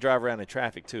that'll actually drive around in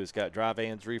traffic too. It's got dry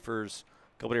vans, reefers,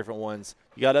 a couple different ones.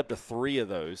 You got up to 3 of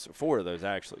those, or 4 of those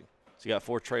actually. So you got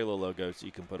 4 trailer logos that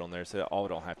you can put on there, so they all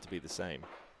don't have to be the same.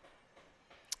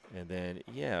 And then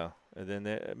and then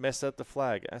they messed up the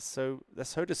flag. That's so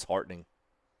disheartening.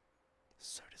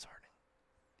 So disheartening.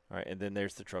 All right, and then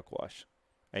there's the truck wash.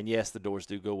 And yes, the doors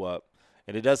do go up.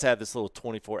 And it does have this little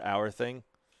 24-hour thing.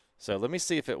 So let me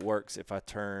see if it works if I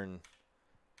turn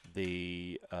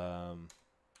the I'm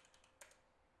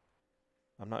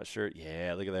not sure.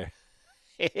 Yeah, look at there.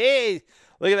 Hey,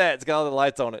 look at that. It's got all the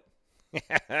lights on it.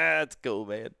 That's cool,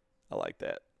 man. I like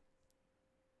that.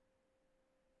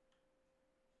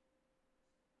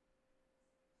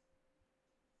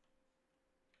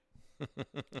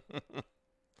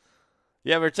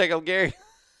 You ever check on Gary?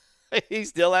 He's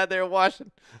still out there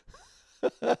washing.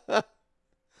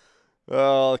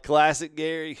 Oh, classic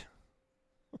Gary.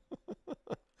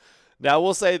 Now I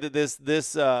will say that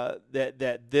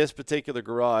this particular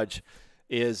garage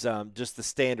is just the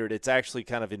standard. It's actually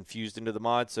kind of infused into the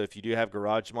mod. So if you do have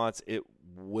garage mods, it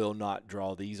will not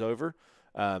draw these over.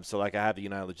 So like I have the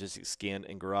United Logistics skin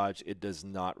and garage, it does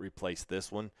not replace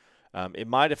this one. It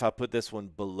might, if I put this one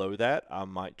below that, I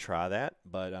might try that.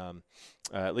 But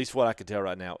at least what I can tell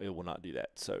right now, it will not do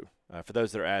that. So for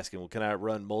those that are asking, well, can I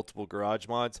run multiple garage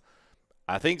mods?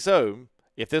 I think so.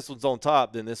 If this one's on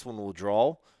top, then this one will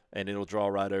draw, and it'll draw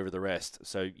right over the rest.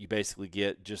 So you basically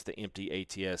get just the empty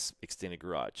ATS extended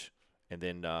garage, and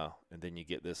then you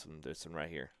get this one right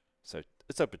here. So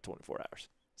it's open 24 hours.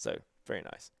 So very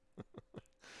nice.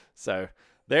 So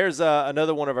there's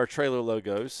another one of our trailer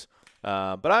logos.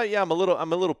 But I'm a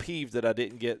little peeved that I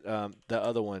didn't get the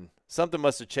other one. Something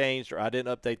must have changed, or I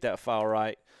didn't update that file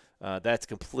right. That's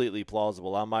completely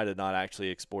plausible. I might have not actually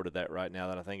exported that right now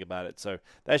that I think about it. So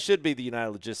that should be the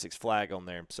United Logistics flag on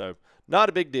there. So not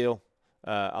a big deal.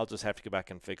 I'll just have to go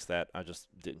back and fix that. I just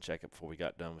didn't check it before we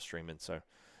got done with streaming. So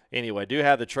anyway, do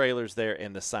have the trailers there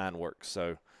and the sign works.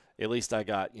 So at least I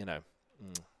got,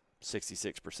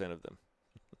 66% of them.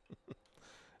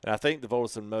 And I think the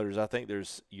Voltson motors, I think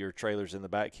there's your trailers in the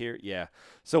back here. Yeah.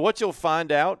 So what you'll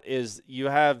find out is you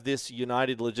have this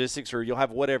United Logistics, or you'll have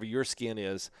whatever your skin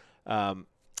is.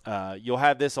 You'll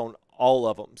have this on all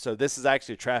of them. So this is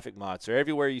actually a traffic mod. So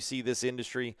everywhere you see this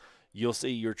industry, you'll see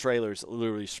your trailers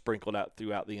literally sprinkled out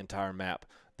throughout the entire map.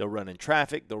 They'll run in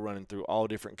traffic. They'll run in through all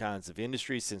different kinds of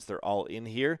industries since they're all in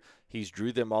here. He's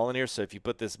drew them all in here. So if you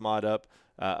put this mod up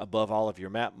above all of your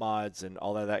map mods and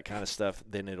all of that kind of stuff,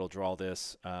 then it'll draw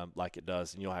this like it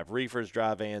does. And you'll have reefers,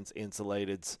 dry vans,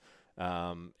 insulateds,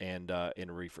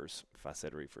 and reefers, if I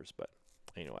said reefers. But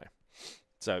anyway.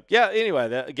 So, yeah,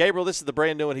 anyway, Gabriel, this is the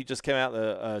brand new one. He just came out,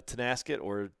 the Tonasket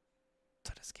or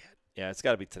Tonasket. Yeah, it's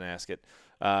got to be Tonasket.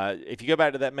 If you go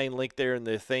back to that main link there in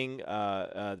the thing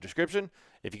description,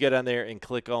 if you go down there and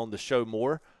click on the show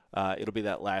more, it'll be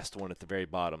that last one at the very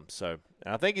bottom. So,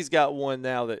 and I think he's got one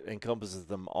now that encompasses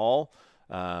them all.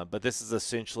 But this is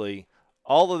essentially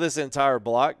all of this entire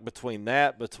block between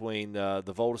the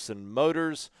Voltson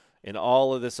motors and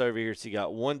all of this over here. So you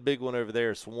got one big one over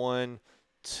there. It's 1,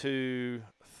 2,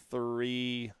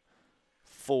 3,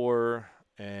 4,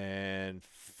 and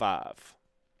 5.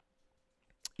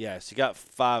 Yeah, so you got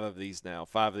 5 of these now.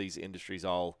 5 of these industries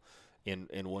all in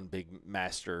one big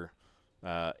master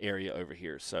area over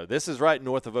here. So this is right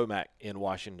north of OMAC in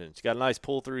Washington. It's got a nice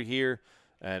pull through here,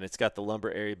 and it's got the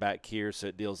lumber area back here, so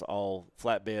it deals all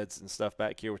flatbeds and stuff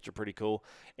back here, which are pretty cool.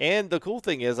 And the cool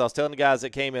thing is, I was telling the guys that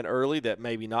came in early that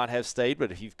maybe not have stayed,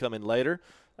 but if you've come in later,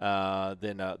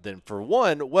 then for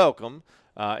one, welcome.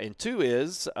 And two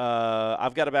is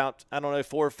I've got about, 4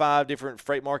 or 5 different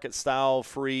freight market style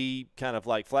free kind of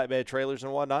like flatbed trailers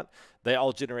and whatnot. They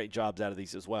all generate jobs out of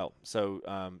these as well. So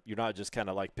you're not just kind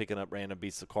of like picking up random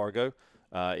pieces of cargo.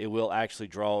 It will actually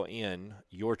draw in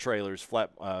your trailer's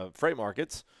freight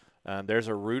markets. There's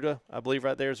a Ruta, I believe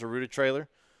right there is a Ruta trailer.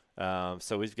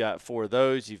 So we've got 4 of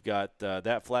those. You've got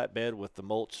that flatbed with the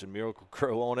mulch and Miracle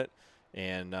Crow on it.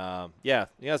 And, yeah,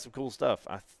 you got some cool stuff.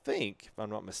 I think, if I'm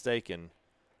not mistaken,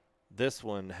 this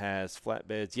one has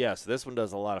flatbeds. Yeah, so this one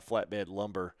does a lot of flatbed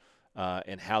lumber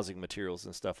and housing materials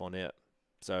and stuff on it.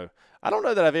 So I don't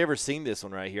know that I've ever seen this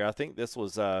one right here. I think this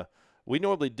was we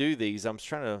normally do these. I'm just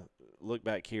trying to look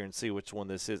back here and see which one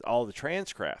this is. Oh, the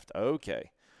Transcraft. Okay.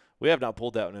 We have not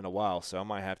pulled that one in a while, so I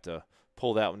might have to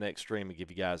pull that one next stream and give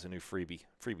you guys a new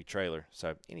freebie trailer.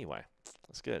 So anyway,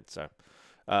 that's good. So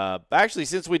actually,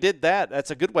 since we did that, that's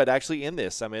a good way to actually end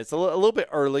this. I mean, it's a little bit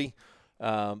early,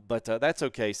 but that's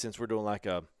okay since we're doing like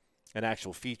an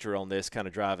actual feature on this, kind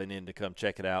of driving in to come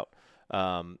check it out.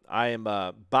 I am,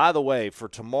 by the way, for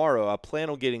tomorrow, I plan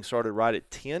on getting started right at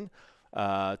 10.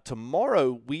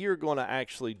 Tomorrow we are going to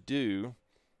actually do,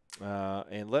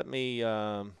 and let me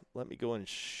go and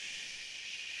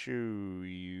show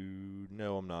you.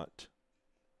 No, I'm not.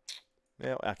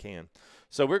 Well, I can.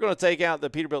 So we're going to take out the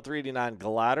Peterbilt 389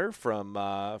 glider from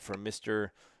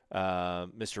Mr.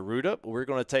 Ruta. We're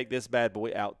going to take this bad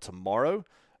boy out tomorrow.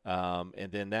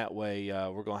 And then that way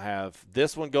we're going to have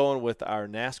this one going with our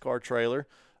NASCAR trailer.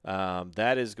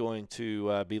 That is going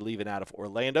to be leaving out of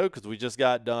Orlando because we just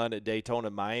got done at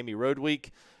Daytona Miami Road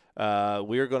Week. We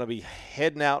are going to be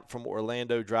heading out from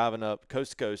Orlando, driving up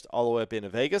coast to coast all the way up into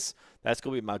Vegas. That's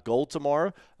going to be my goal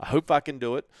tomorrow. I hope I can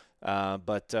do it.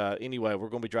 But anyway, we're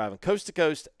going to be driving coast to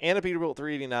coast and a Peterbilt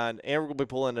 389, and we're going to be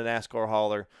pulling a NASCAR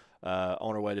hauler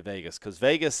on our way to Vegas because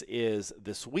Vegas is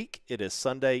this week. It is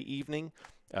Sunday evening.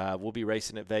 We'll be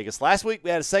racing at Vegas. Last week, we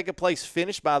had a second place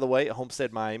finish, by the way, at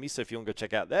Homestead, Miami. So if you want to go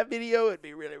check out that video, it'd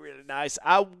be really, really nice.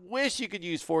 I wish you could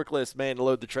use forklifts, man, to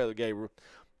load the trailer, Gabriel.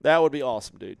 That would be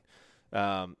awesome, dude.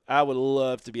 I would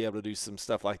love to be able to do some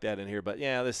stuff like that in here. But,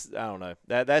 yeah, I don't know.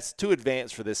 That's too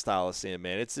advanced for this style of sim,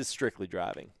 man. It's just strictly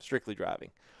driving. Strictly driving.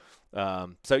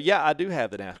 So, yeah, I do have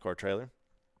the NASCAR trailer.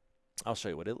 I'll show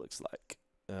you what it looks like.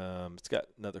 It's got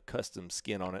another custom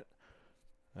skin on it.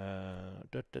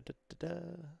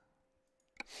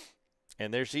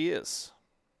 And there she is.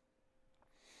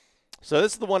 So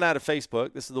this is the one out of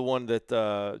Facebook. This is the one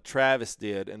that Travis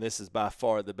did, and this is by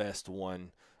far the best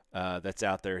one that's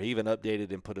out there. He even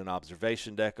updated and put an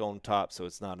observation deck on top, so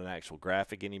it's not an actual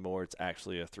graphic anymore. It's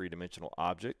actually a three-dimensional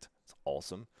object. It's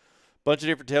awesome. Bunch of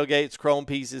different tailgates, chrome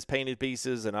pieces, painted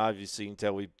pieces, and obviously you can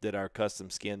tell we did our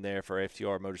custom skin there for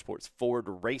FTR Motorsports Ford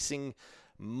Racing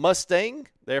Mustang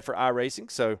there for iRacing.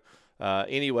 So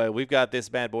anyway, we've got this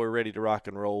bad boy ready to rock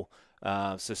and roll.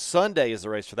 So Sunday is the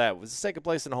race for that. It was the second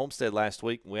place in Homestead last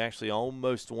week. We actually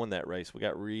almost won that race. We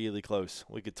got really close.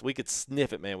 We could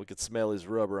sniff it, man. We could smell his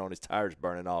rubber on his tires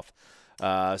burning off.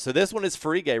 So this one is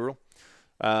free, Gabriel.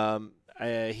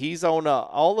 He's on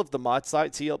all of the mod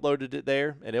sites. He uploaded it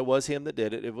there, and it was him that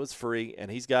did it. It was free,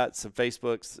 and he's got some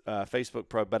Facebook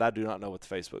Pro, but I do not know what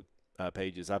the Facebook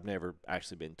page is. I've never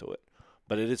actually been to it,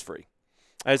 but it is free.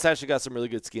 And it's actually got some really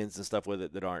good skins and stuff with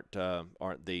it that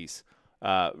aren't these.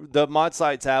 The mod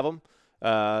sites have them.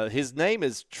 His name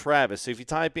is Travis. So if you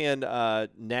type in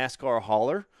NASCAR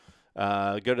hauler,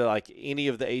 go to like any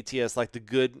of the ATS, like the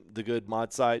good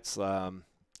mod sites,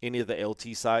 any of the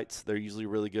LT sites, they're usually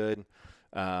really good.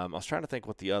 I was trying to think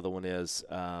what the other one is.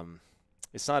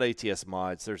 It's not ATS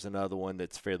mods. There's another one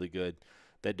that's fairly good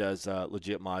that does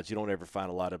legit mods. You don't ever find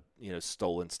a lot of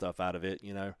stolen stuff out of it,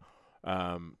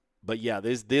 But yeah,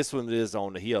 this one is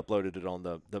on. He uploaded it on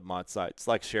the mod site. It's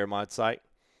like share mod site.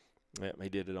 Yeah, he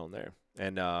did it on there,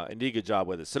 and did a good job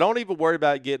with it. So don't even worry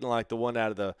about getting like the one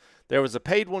out of the. There was a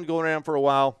paid one going around for a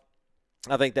while.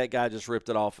 I think that guy just ripped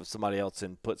it off of somebody else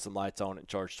and put some lights on it and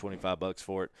charged $25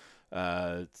 for it.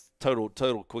 It's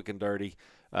total quick and dirty.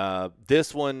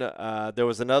 This one, there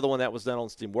was another one that was done on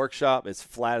Steam Workshop. It's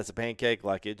flat as a pancake.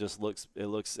 Like it looks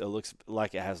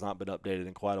like it has not been updated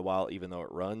in quite a while, even though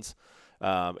it runs.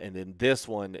 And then this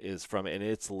one is from, and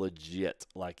it's legit.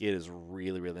 Like it is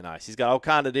really, really nice. He's got all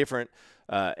kind of different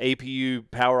APU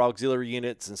power auxiliary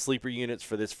units and sleeper units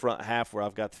for this front half where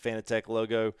I've got the Fanatec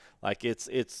logo. Like it's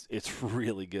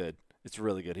really good. It's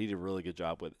really good. He did a really good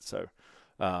job with it. So,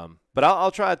 but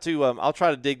I'll try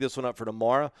to dig this one up for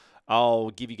tomorrow. I'll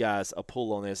give you guys a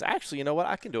pull on this. Actually, you know what?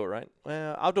 I can do it right.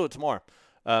 Well, I'll do it tomorrow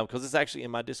because it's actually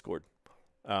in my Discord.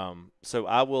 So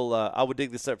I will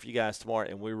dig this up for you guys tomorrow,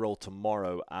 and we roll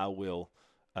tomorrow. I will.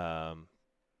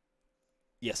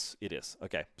 Yes, it is.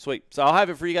 Okay, sweet. So I'll have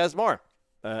it for you guys tomorrow,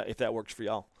 if that works for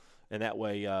y'all. And that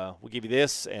way, we'll give you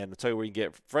this, and I'll tell you where you can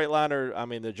get Freightliner. I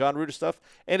mean, the John Reuter stuff.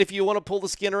 And if you want to pull the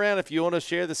skin around, if you want to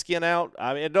share the skin out,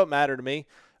 I mean, it don't matter to me.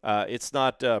 It's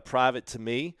not private to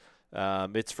me.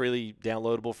 It's freely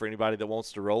downloadable for anybody that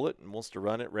wants to roll it and wants to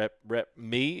run it. Rep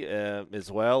me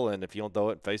as well. And if you don't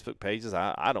throw it in Facebook pages,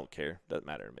 I don't care. Doesn't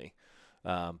matter to me.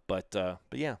 But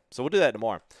yeah, so we'll do that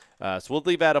tomorrow. So we'll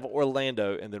leave out of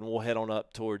Orlando, and then we'll head on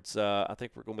up towards. I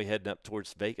think we're going to be heading up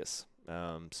towards Vegas.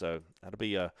 So that'll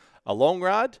be a long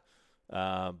ride.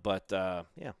 But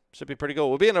yeah, should be pretty cool.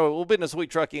 We'll be in a sweet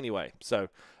truck anyway. So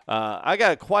I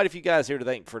got quite a few guys here to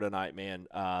thank for tonight, man.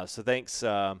 So thanks.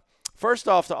 First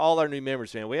off, to all our new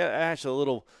members, man. We had actually a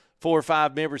little 4 or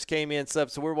 5 members came in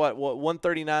sub. So we're what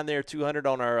 139 there, 200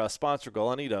 on our sponsor goal.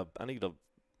 I need to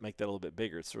make that a little bit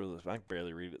bigger. It's really, I can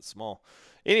barely read it. It's small.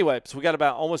 Anyway, so we got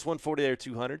about almost 140 there,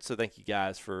 200. So thank you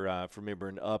guys for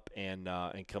membering up and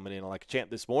coming in like a champ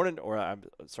this morning, or I'm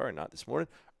sorry, not this morning,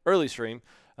 early stream.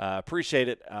 Appreciate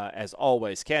it as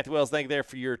always. Kathy Wells, thank you there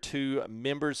for your 2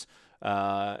 members.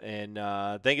 And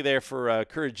thank you there for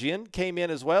Couragin came in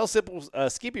as well. Simple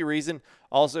Skippy Reason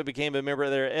also became a member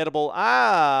of their Edible.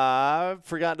 I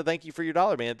forgot to thank you for your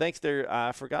 $1, man. Thanks there.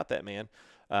 I forgot that, man.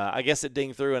 I guess it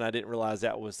dinged through, and I didn't realize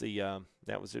that was their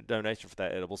donation for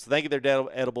that edible. So thank you there,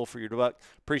 Edible, for your $1.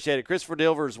 Appreciate it. Christopher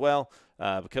Dilver as well,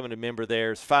 becoming a member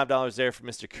there. It's $5 there for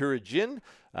Mr. Couragin.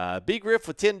 Big Riff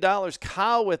with $10.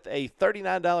 Kyle with a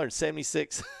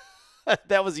 $39.76.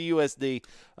 That was a USD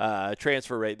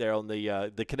transfer rate there on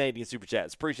the Canadian Super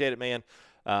Chats. Appreciate it, man.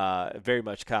 Very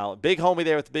much, Kyle. Big homie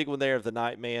there with the big one there of the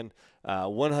night, man.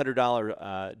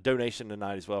 $100 donation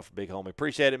tonight as well for Big Homie.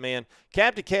 Appreciate it, man.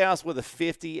 Captain Chaos with a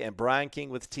 50 and Brian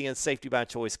King with 10. Safety by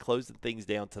Choice closing things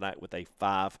down tonight with a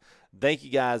 5. Thank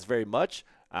you guys very much.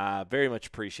 Very much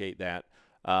appreciate that.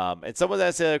 And someone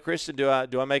that said, Christian, do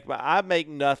I make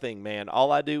nothing, man.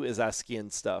 All I do is I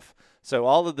skin stuff. So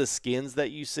all of the skins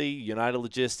that you see, United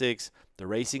Logistics, the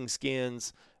racing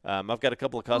skins, I've got a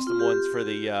couple of custom ones for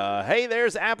the, hey,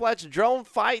 there's Appalachian Drone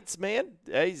Fights, man.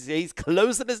 He's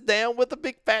closing us down with a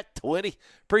big fat 20.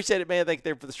 Appreciate it, man. Thank you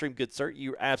there for the stream. Good, sir.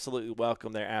 You're absolutely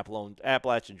welcome there,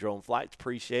 Appalachian Drone Flights.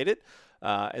 Appreciate it.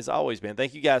 As always, man.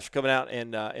 Thank you guys for coming out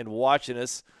and watching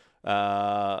us. You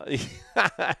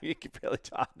can barely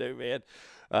talk, no, man.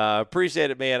 Appreciate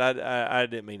it, man. I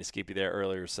didn't mean to skip you there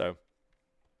earlier, so.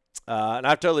 And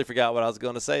I totally forgot what I was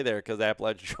going to say there because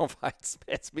Appalachian Drone Fights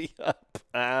messed me up.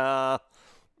 Oh,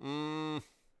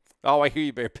 I hear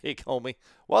you, Bear Pig, homie.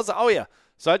 Oh, yeah.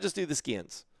 So I just do the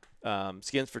skins.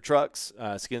 Skins for trucks,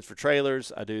 skins for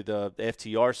trailers. I do the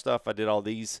FTR stuff. I did all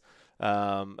these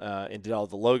and did all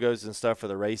the logos and stuff for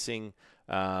the racing.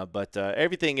 But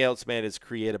everything else, man, is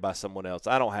created by someone else.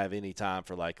 I don't have any time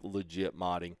for, like, legit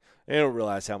modding. I don't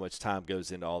realize how much time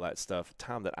goes into all that stuff,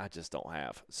 time that I just don't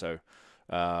have. So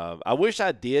I wish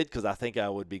I did because I think I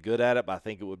would be good at it, but I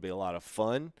think it would be a lot of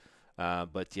fun.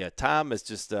 But, yeah, time is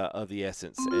just of the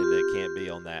essence, and it can't be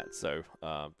on that. So,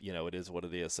 you know, it is what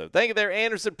it is. So thank you there,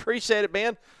 Anderson. Appreciate it,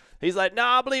 man. He's like, no,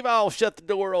 I believe I'll shut the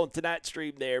door on tonight's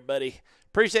stream there, buddy.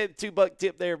 Appreciate the $2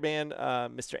 tip there, man,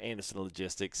 Mr. Anderson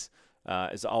Logistics.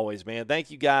 As always, man. Thank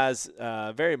you guys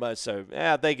very much. So,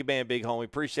 yeah, thank you, man, big homie.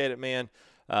 Appreciate it, man.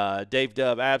 Dave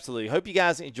Dub, absolutely. Hope you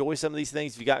guys enjoy some of these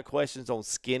things. If you got questions on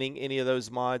skinning any of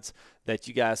those mods that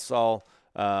you guys saw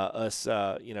us,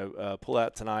 pull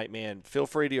out tonight, man, feel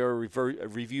free to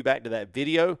review back to that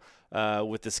video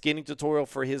with the skinning tutorial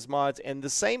for his mods. And the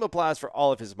same applies for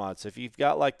all of his mods. So if you've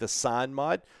got, like, the sign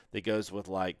mod that goes with,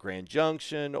 like, Grand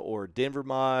Junction or Denver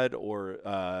mod or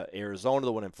Arizona,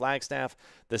 the one in Flagstaff,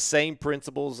 the same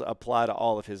principles apply to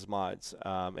all of his mods.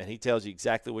 And he tells you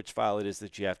exactly which file it is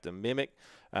that you have to mimic,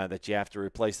 that you have to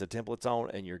replace the templates on,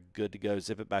 and you're good to go.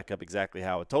 Zip it back up exactly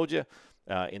how I told you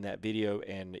in that video,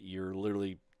 and you're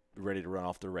literally ready to run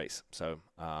off the race. So,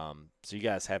 so you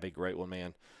guys have a great one,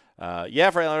 man.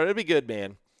 Yeah, Franklin, it'll be good,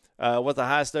 man. What's the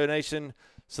highest donation?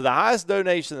 So the highest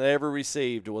donation that I ever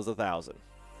received was $1,000.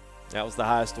 That was the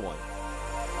highest one.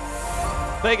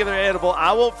 Thank you there, Edible.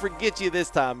 I won't forget you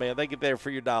this time, man. Thank you there for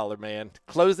your $1, man.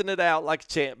 Closing it out like a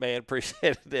champ, man.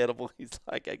 Appreciate it, Edible. He's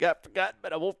like, I got forgotten,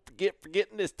 but I won't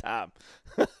forgetting this time.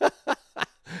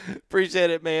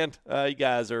 Appreciate it, man. You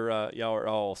guys are y'all are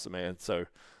awesome, man. So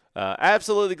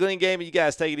absolutely, Glenn Gaming. You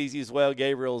guys take it easy as well.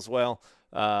 Gabriel as well.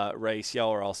 Race,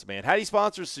 y'all are awesome, man. How do you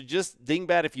sponsor? So just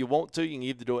dingbat if you want to. You can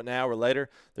either do it now or later.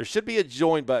 There should be a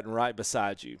join button right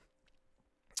beside you.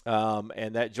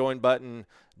 And that join button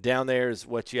down there is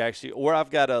what you actually, or I've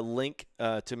got a link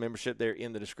to membership there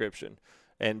in the description.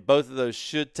 And both of those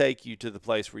should take you to the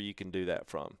place where you can do that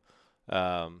from.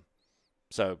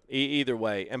 So either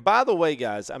way. And by the way,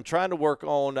 guys, I'm trying to work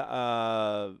on,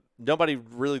 nobody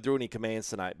really threw any commands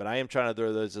tonight, but I am trying to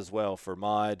throw those as well for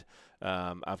mod.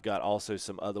 I've got also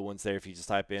some other ones there. If you just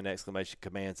type in !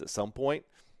 commands at some point,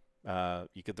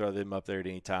 you can throw them up there at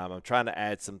any time. I'm trying to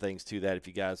add some things to that if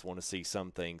you guys want to see some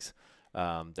things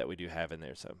that we do have in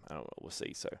there. So I don't know. We'll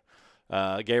see. So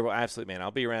Gabriel, absolutely, man.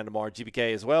 I'll be around tomorrow.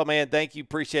 GBK as well, man. Thank you.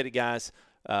 Appreciate it, guys,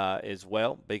 as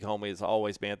well. Big homie as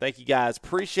always, man. Thank you, guys.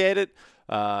 Appreciate it.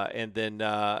 And then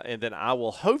I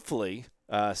will hopefully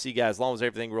see you guys as long as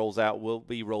everything rolls out. We'll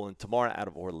be rolling tomorrow out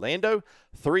of Orlando.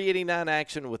 389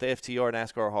 action with FTR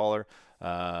NASCAR hauler.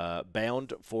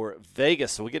 Bound for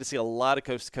Vegas. So we get to see a lot of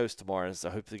coast to coast tomorrow. So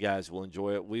I hope you guys will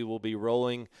enjoy it. We will be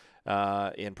rolling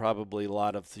in probably a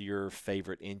lot of your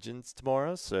favorite engines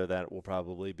tomorrow. So that will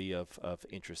probably be of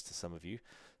interest to some of you.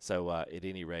 So at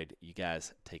any rate, you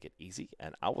guys take it easy.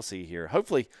 And I will see you here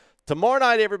hopefully tomorrow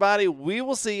night, everybody. We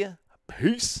will see you.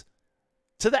 Peace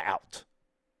to the out.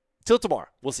 Till tomorrow.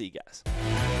 We'll see you guys.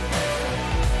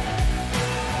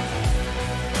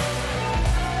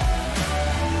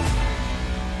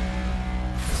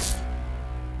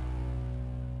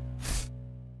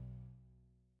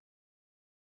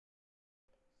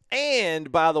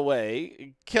 And by the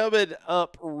way, coming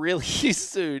up really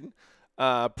soon,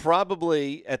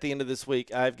 probably at the end of this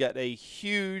week, I've got a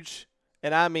huge,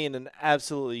 and I mean an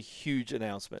absolutely huge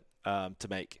announcement to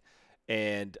make.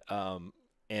 And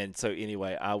so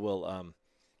anyway, I will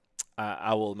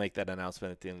make that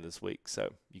announcement at the end of this week.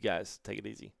 So you guys take it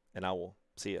easy, and I will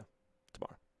see you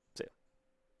tomorrow. See you.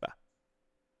 Bye.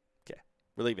 Okay,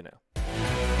 we're leaving now.